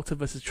 is Walter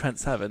versus Trent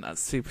Seven at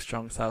Super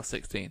Strong Style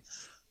 16.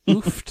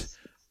 Oofed.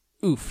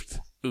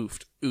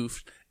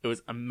 It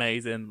was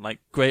amazing. Like,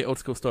 great old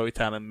school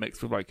storytelling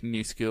mixed with like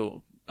new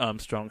school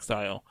strong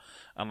style,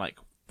 and like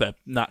their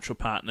natural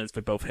partners.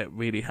 They both hit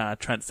really hard.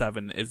 Trent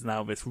Seven is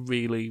now this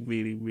really,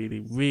 really, really,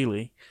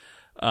 really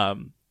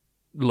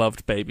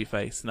loved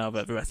babyface now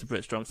that the rest of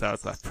British Strong Style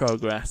has left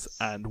Progress,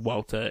 and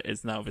Walter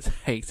is now this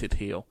hated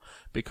heel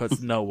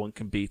because no one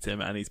can beat him,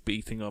 and he's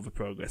beating all the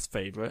Progress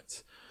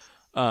favourites.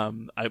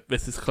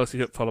 This is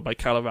closely followed by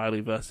Cal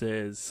O'Reilly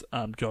versus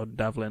Jordan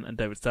Devlin, and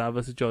David Starr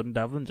versus Jordan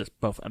Devlin. Just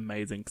both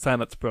amazing.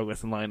 Sign up to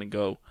Progress Online and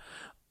go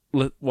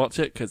watch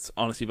it, because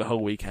honestly the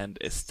whole weekend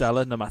is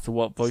stellar, no matter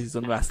what Voices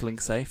on Wrestling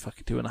say.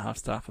 Fucking 2.5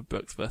 star for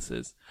Brooks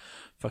versus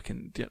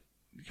fucking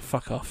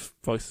fuck off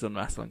Voices on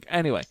Wrestling.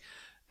 Anyway,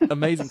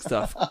 amazing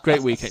stuff.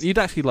 Great weekend. You'd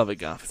actually love it,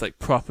 Gav. It's like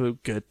proper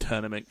good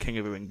tournament King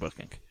of the Ring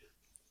booking.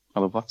 I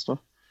love that stuff.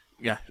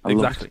 Yeah,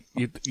 exactly.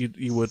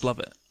 You would love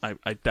it.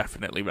 I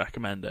definitely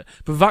recommend it.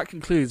 But that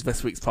concludes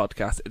this week's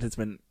podcast. It has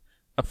been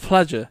a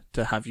pleasure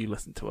to have you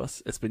listen to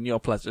us. It's been your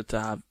pleasure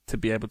to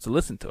be able to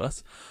listen to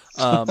us.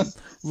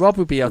 Rob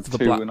will be out of a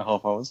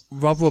 2.5 hours.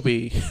 Rob will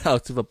be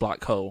out of a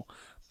black hole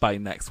by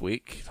next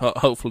week,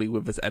 hopefully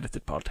with this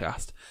edited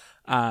podcast.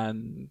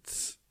 And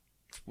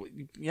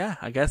yeah,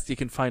 I guess you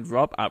can find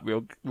Rob at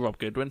Rob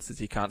Goodwin, since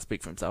he can't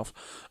speak for himself.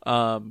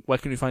 Where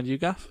can we find you,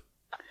 Gaff?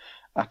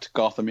 At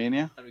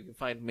Gothamania. And we can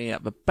find me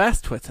at the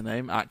best Twitter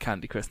name, at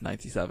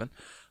CandyChris97.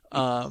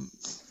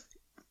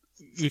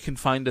 You can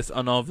find us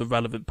on all the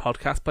relevant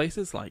podcast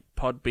places like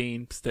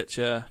Podbean,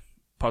 Stitcher,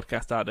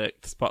 Podcast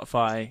Addict,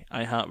 Spotify,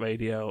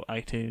 iHeartRadio,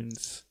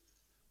 iTunes.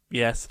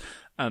 Yes.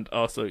 And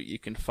also you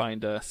can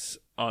find us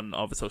on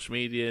all the social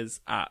medias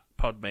at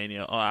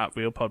Podmania or at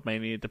Real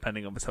Podmania,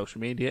 depending on the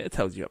social media. It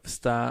tells you at the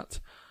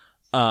start.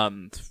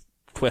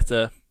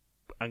 Twitter,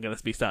 I'm going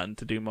to be starting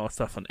to do more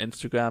stuff on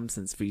Instagram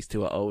since these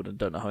two are old and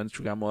don't know how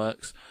Instagram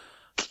works.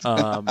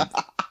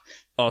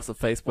 Also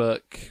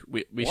Facebook.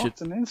 We should.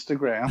 What's an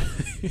Instagram?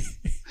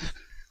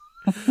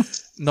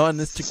 Not an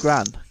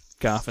Instagram,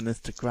 Garth, an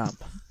Instagram.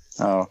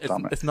 Oh,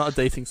 damn it. It's not a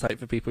dating site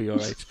for people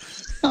your age.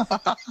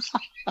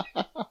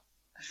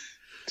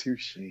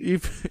 Touche.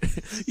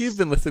 You've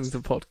been listening to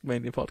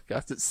Podmania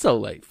Podcast. It's so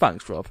late.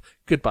 Thanks, Rob.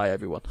 Goodbye,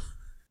 everyone.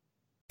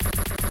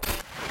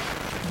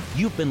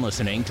 You've been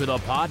listening to the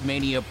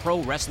Podmania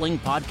Pro Wrestling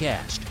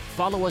Podcast.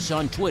 Follow us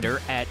on Twitter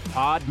at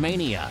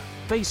Podmania,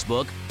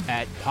 Facebook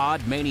at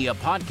Podmania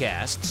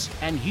Podcasts,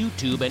 and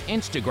YouTube and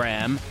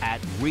Instagram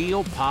at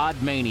Real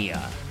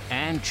Podmania.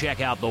 And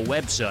check out the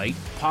website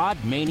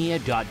podmania.co.uk.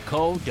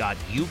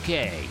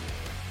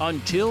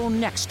 Until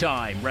next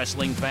time,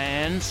 wrestling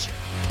fans.